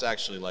 wow, that's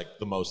actually like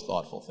the most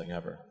thoughtful thing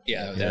ever.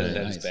 Yeah, that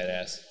is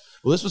badass.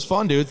 Well, this was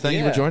fun, dude. Thank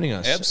you for joining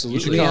us.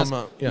 Absolutely. You should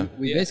come.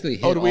 We basically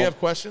hit do we have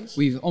questions?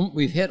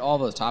 We've hit all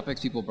those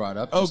topics people brought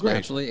up just great.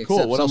 naturally. Cool.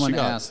 Except What else someone you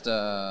got?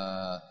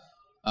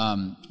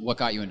 asked, what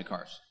got you into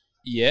cars?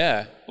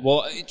 Yeah.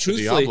 Well,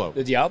 truthfully,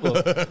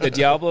 the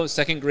Diablo,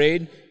 second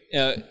grade.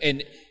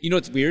 And you know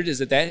what's weird is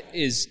that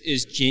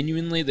is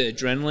genuinely the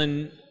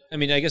adrenaline. I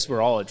mean, I guess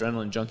we're all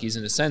adrenaline junkies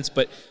in a sense,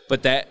 but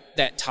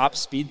that top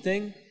speed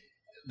thing,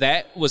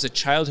 that was a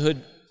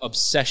childhood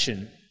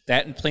obsession.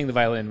 That and playing the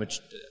violin, which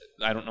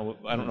I don't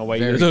know why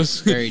you do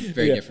those. Very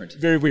different.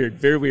 Very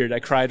weird. I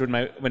cried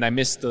when I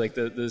missed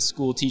the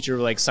school teacher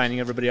like signing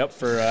everybody up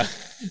for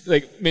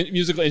like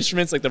musical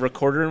instruments, like the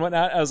recorder and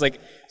whatnot. I was like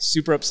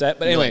super upset.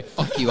 But anyway, like,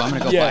 fuck you! I'm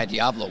gonna go buy a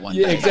Diablo one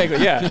day. Yeah,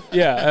 exactly.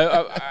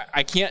 Yeah.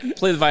 I can't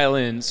play the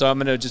violin, so I'm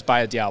gonna just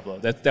buy a Diablo.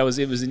 It was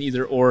an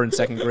either or in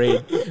second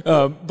grade.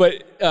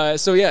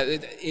 So yeah,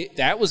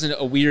 that was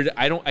a weird.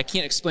 I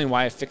can't explain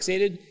why I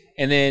fixated.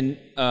 And then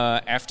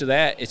after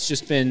that, it's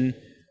just been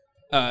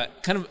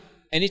kind of.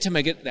 Anytime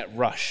I get that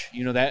rush,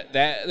 you know, that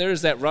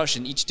there's that rush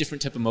in each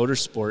different type of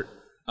motorsport,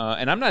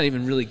 and I'm not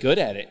even really good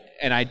at it.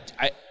 And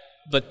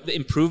but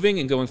improving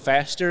and going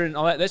faster and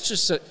all that's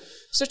just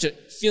such a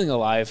feeling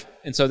alive.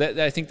 And so that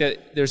I think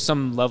that there's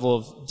some level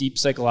of deep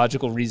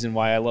psychological reason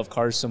why I love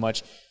cars so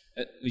much.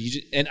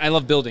 And I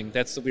love building.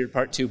 That's the weird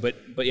part too. But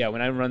yeah,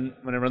 when I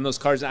run those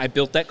cars and I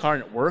built that car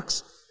and it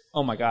works.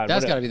 Oh my God!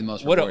 That's got to be the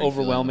most. What an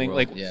overwhelming!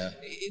 Like, yeah.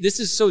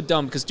 This is so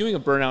dumb because doing a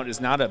burnout is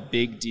not a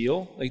big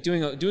deal. Like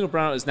doing a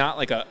burnout is not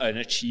like an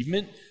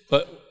achievement.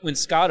 But when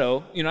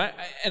Scotto, you know,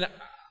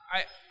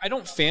 I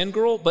don't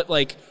fangirl, but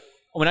like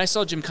when I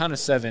saw Gymkhana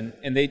 7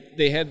 and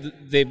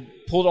they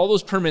pulled all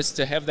those permits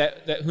to have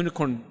that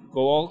unicorn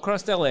go all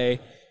across LA,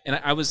 and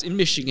I was in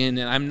Michigan,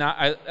 and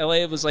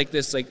LA was like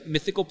this like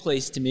mythical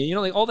place to me. You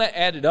know, like all that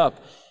added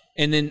up,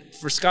 and then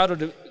for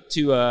Scotto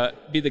to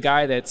be the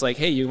guy that's like,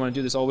 hey, you want to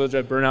do this all-wheel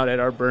drive burnout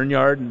at our burn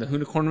yard, and the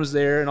unicorn was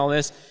there and all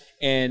this,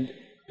 and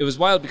it was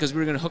wild because we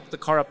were going to hook the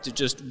car up to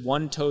just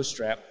one toe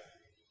strap,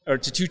 or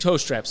to two toe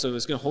straps, so it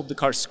was going to hold the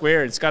car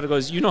square, and Scott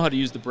goes, you know how to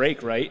use the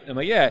brake, right? And I'm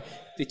like, yeah.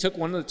 They took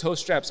one of the toe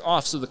straps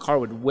off so the car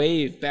would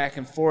wave back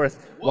and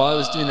forth while I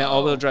was doing that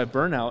all-wheel drive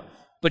burnout,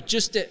 but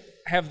just to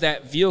have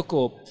that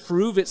vehicle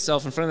prove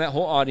itself in front of that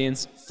whole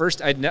audience,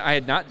 first, I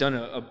had not done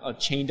a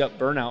chained-up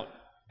burnout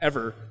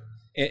ever.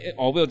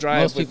 All-wheel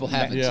drive. Most people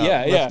haven't.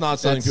 Yeah. That's not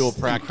something people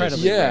practice.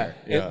 Yeah.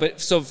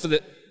 But so for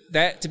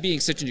that to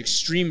being such an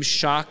extreme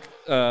shock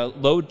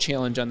load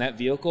challenge on that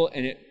vehicle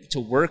and it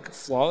to work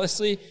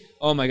flawlessly,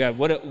 oh my God,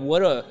 what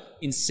a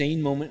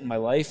insane moment in my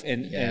life.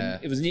 And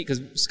it was neat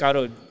because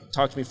Scotto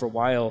talked to me for a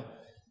while,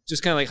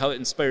 just kind of like how it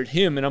inspired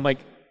him, and I'm like,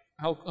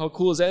 how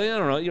cool is that? I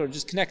don't know, you know, it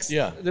just connects.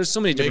 Yeah. There's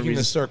so many different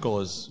reasons. The circle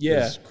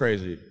is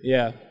crazy.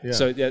 Yeah.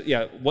 So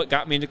what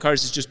got me into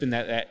cars has just been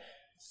that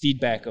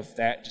feedback of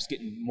that just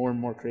getting more and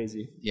more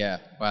crazy. Yeah.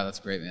 Wow, that's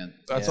great, man.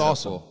 That's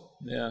awesome. Cool.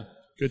 Yeah.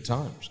 Good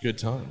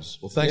times.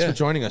 Well, thanks for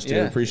joining us, dude.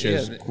 I appreciate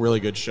it. It's a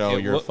really good show.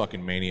 You're a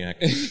fucking maniac.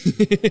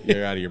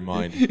 You're out of your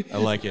mind. I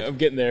like it. I'm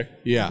getting there.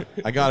 Yeah.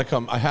 I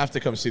have to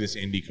come see this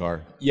Indy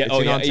car. Yeah. It's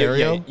in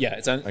Ontario? Yeah.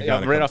 It's on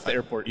right off the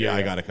airport. Yeah,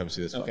 I got to come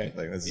see this fucking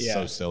thing. This is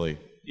so silly.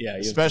 Yeah.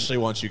 Especially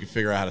once you can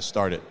figure out how to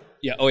start it.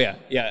 Yeah. Oh yeah.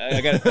 Yeah.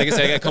 I got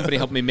a company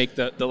helping me make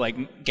the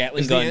like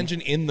Gatling gun. Is the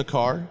engine in the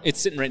car? It's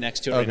sitting right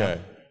next to it right now.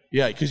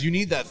 Yeah, because you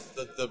need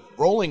the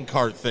rolling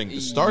cart thing to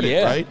start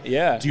it, right?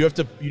 Yeah. Do you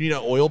need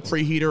an oil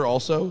preheater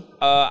also?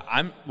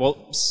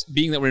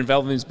 Being that we're in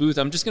Valvoline's booth,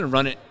 I'm just gonna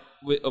run it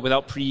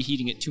without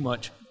preheating it too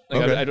much.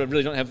 Like I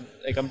really don't have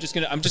like I'm just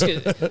gonna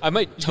I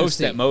might toast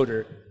that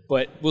motor,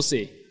 but we'll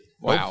see.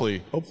 Wow.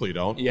 Hopefully you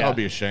don't. Yeah. That would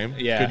be a shame.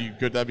 Yeah.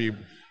 Could that be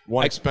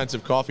one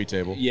expensive coffee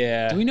table?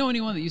 Yeah. Do we know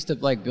anyone that used to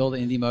like build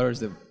Indy motors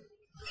that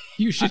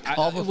you should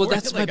call before? Well,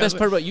 that's my best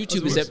part about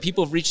YouTube is that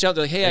people have reached out.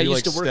 They're like, hey, I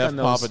used to work on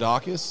those.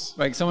 Papadakis?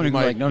 Like someone who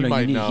like, no,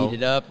 you need to heat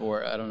it up,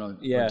 or I don't know,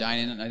 or dine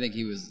in it. I think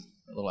he was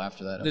a little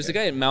after that. There's a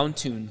guy at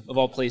Mountoon, of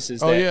all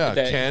places.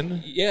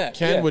 Ken? Yeah.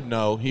 Ken would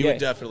know. He would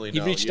definitely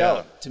know. He reached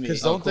out to me.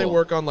 Because don't they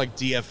work on like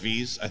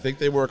DFVs? I think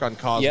they work on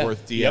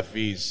Cosworth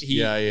DFVs.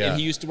 And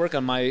he used to work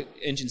on my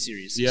engine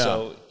series. Yeah.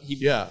 So he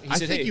said, I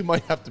think you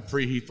might have to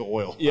preheat the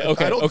oil. Yeah,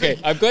 okay.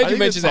 I'm glad you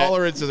mentioned that. The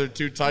tolerances are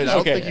too tight. I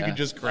don't think you can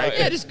just crank it.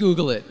 Yeah, just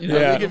Google it.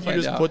 I think if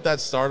you just put that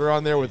starter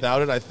on there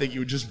without it, I think you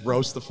would just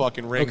roast the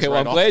fucking rings. Okay, well,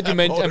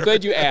 I'm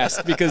glad you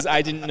asked because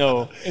I didn't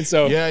know. And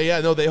so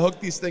no, they hook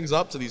these things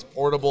up to these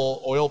portable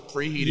oil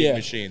preheating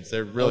machines.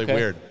 They're really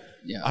weird.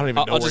 Yeah. I don't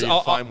even know where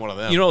you find one of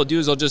them. You know what I'll do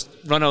is I'll just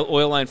run an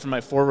oil line from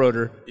my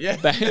 4-rotor. Yeah.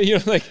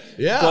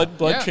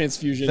 Blood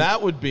transfusion.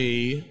 That would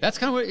be... That's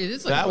kind of what it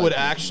is. Like that would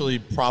actually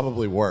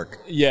probably work.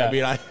 Yeah. I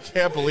mean, I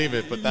can't believe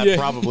it, but that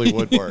probably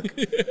would work.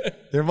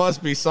 There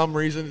must be some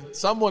reason.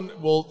 Someone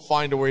will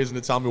find a reason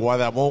to tell me why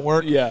that won't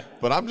work. Yeah.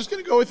 But I'm just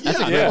going to go with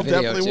That'll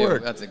definitely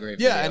work. That's a great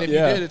video. Yeah, and if you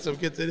did,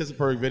 it is a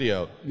perfect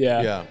video.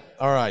 Yeah. Yeah.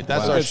 All right,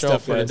 that's our show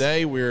for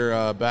today.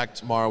 We're back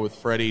tomorrow with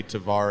Freddie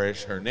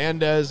Tavares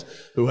Hernandez,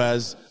 who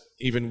has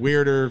even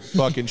weirder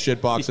fucking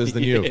shit boxes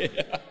than you.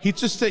 He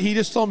just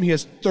told me he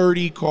has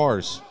 30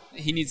 cars.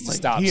 He needs to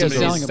stop. He's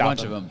selling a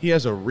bunch of them. He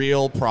has a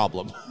real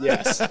problem.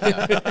 Yes.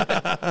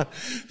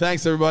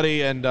 Thanks,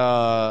 everybody. And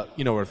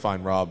you know where to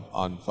find Rob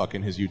on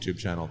fucking his YouTube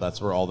channel. That's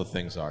where all the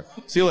things are.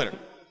 See you later.